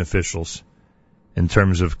American officials in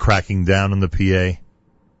terms of cracking down on the PA.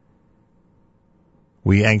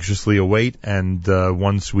 We anxiously await, and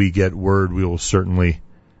once we get word, we will certainly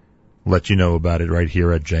let you know about it right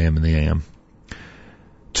here at JM in the AM.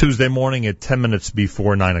 Tuesday morning at 10 minutes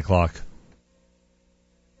before 9 o'clock.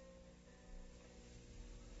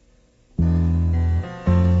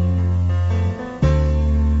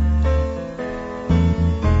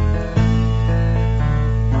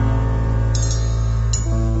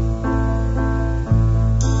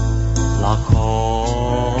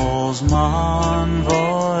 Man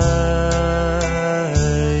voice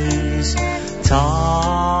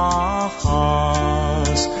tachas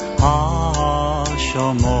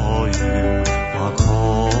hashamoyim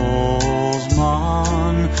lakoz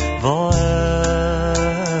man voice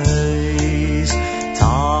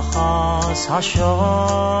tachas hashamoyim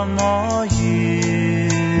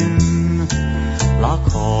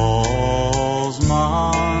lakoz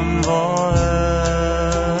man voice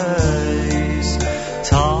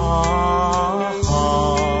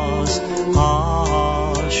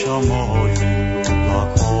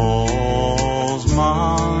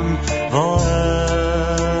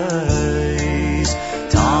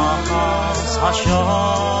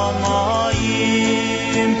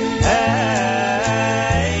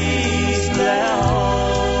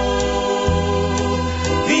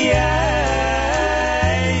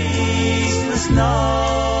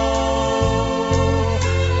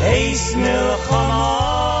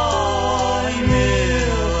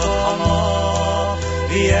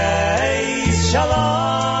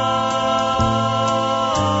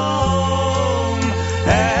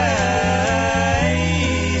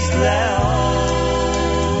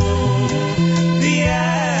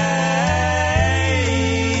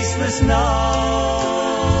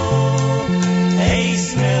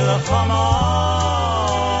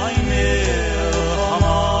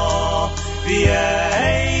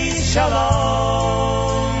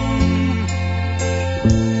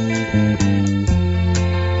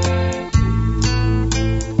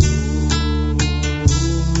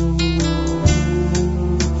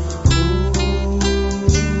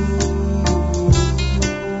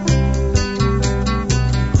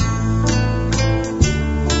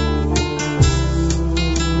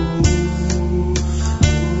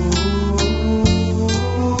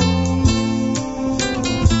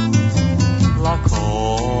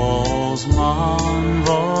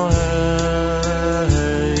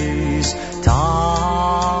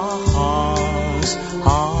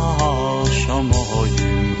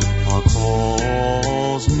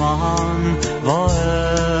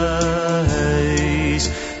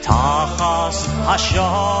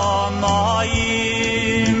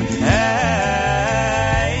Hashamayim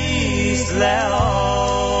eis leo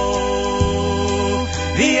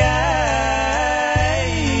v'eis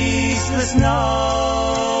l'sno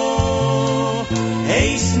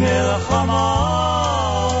eis milchama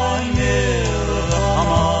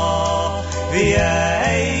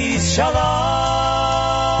v'eis shalom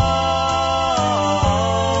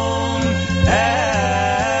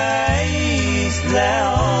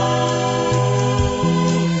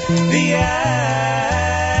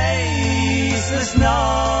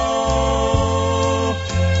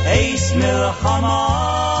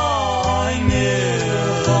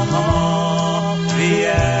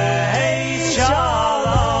v'yeis shalom.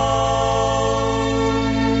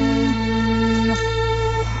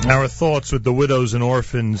 Our thoughts with the widows and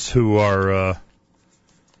orphans who are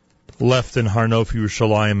left in Har Nof,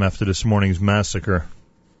 Yerushalayim after this morning's massacre.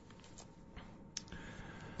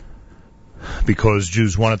 Because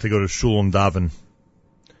Jews wanted to go to Shul and daven.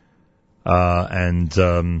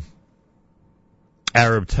 And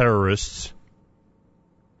Arab terrorists,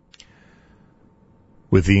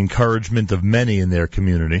 with the encouragement of many in their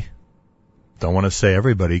community, don't want to say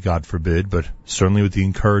everybody, God forbid, but certainly with the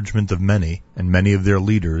encouragement of many, and many of their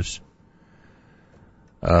leaders,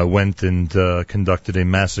 went and conducted a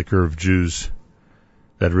massacre of Jews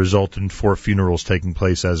that resulted in 4 funerals taking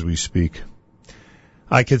place as we speak.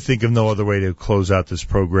 I could think of no other way to close out this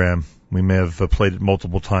program. We may have played it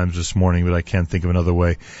multiple times this morning, but I can't think of another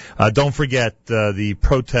way. Don't forget the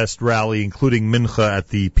protest rally, including Mincha, at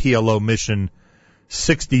the PLO Mission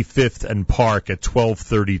 65th and Park at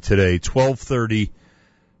 12:30 today. 12:30,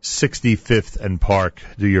 65th and Park.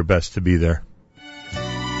 Do your best to be there.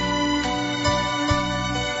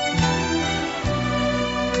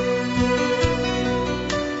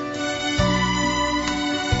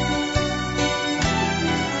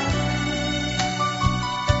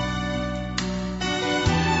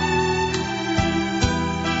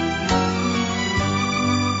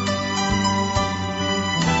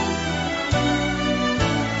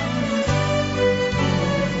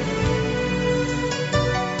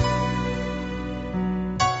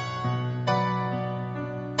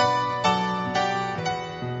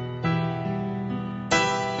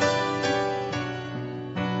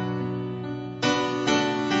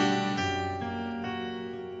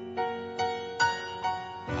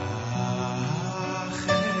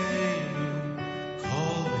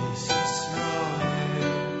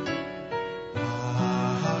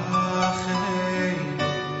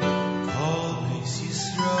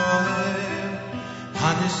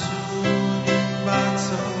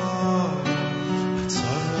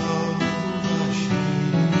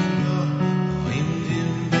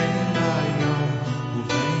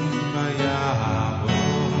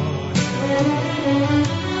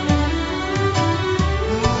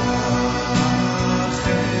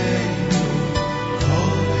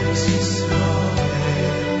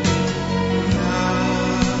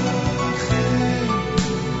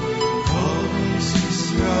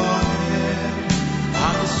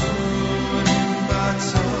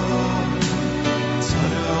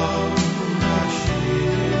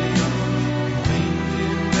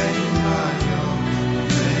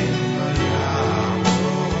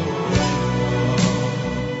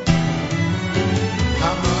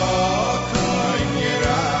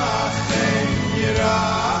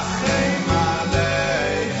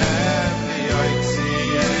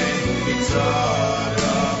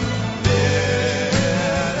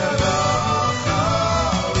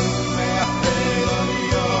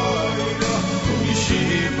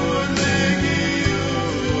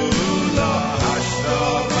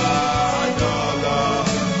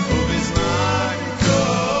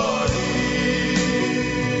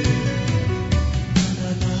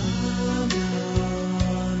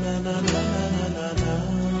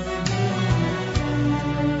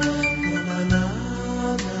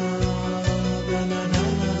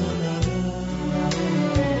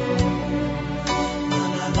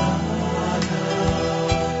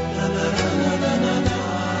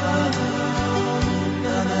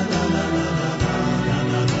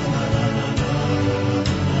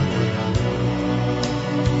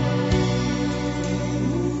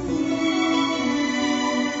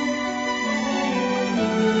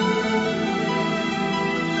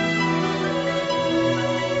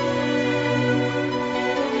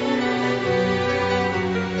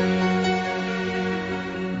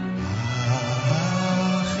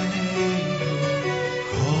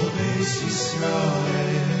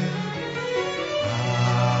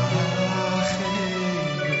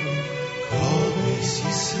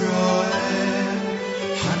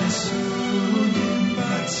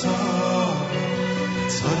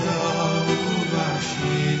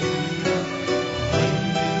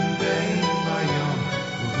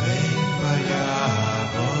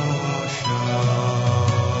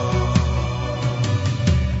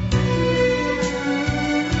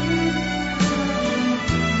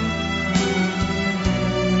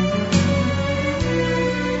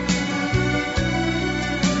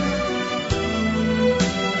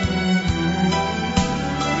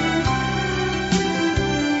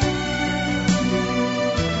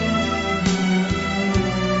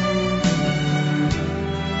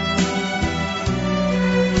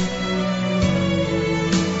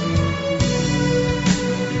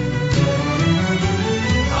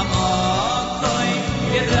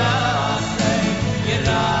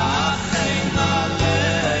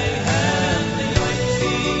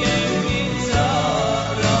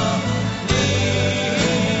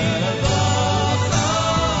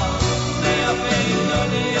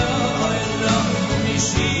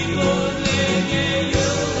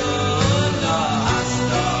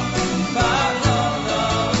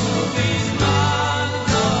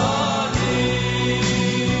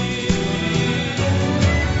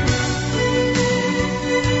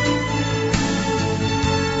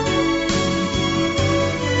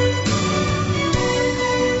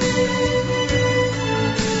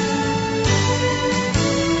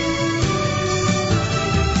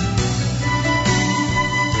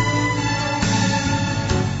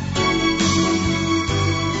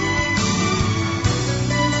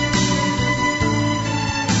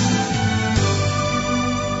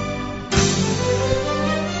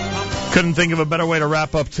 Couldn't think of a better way to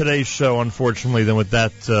wrap up today's show, unfortunately, than with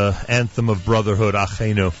that anthem of brotherhood,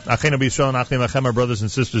 Achenu. Achenu b'Yisrael and Achim Achem, our brothers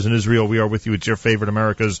and sisters in Israel. We are with you. It's your favorite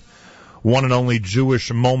America's one and only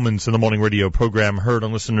Jewish Moments in the Morning radio program, heard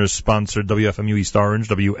on listeners-sponsored WFMU East Orange,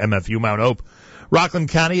 WMFU Mount Hope, Rockland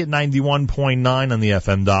County at 91.9 on the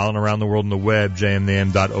FM dial, and around the world on the web,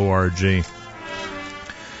 jmnam.org.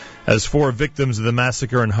 As 4 victims of the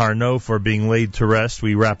massacre in Har Nof are being laid to rest,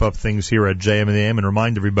 we wrap up things here at JM and the AM and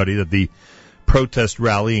remind everybody that the protest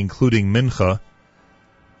rally, including Mincha,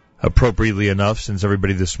 appropriately enough, since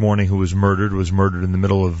everybody this morning who was murdered in the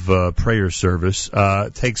middle of prayer service,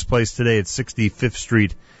 takes place today at 65th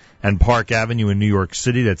Street and Park Avenue in New York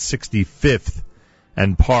City. That's 65th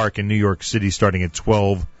and Park in New York City, starting at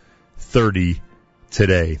 12:30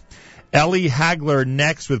 today. Eli Hagler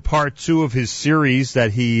next with part 2 of his series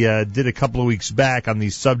that he did a couple of weeks back on the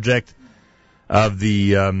subject of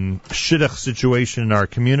the shidduch situation in our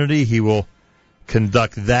community. He will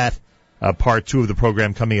conduct that part 2 of the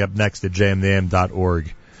program coming up next at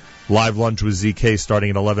jmnam.org. Live lunch with ZK starting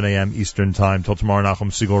at 11 a.m. Eastern Time. Till tomorrow,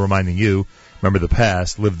 Nachum Segal reminding you, remember the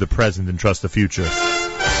past, live the present, and trust the future.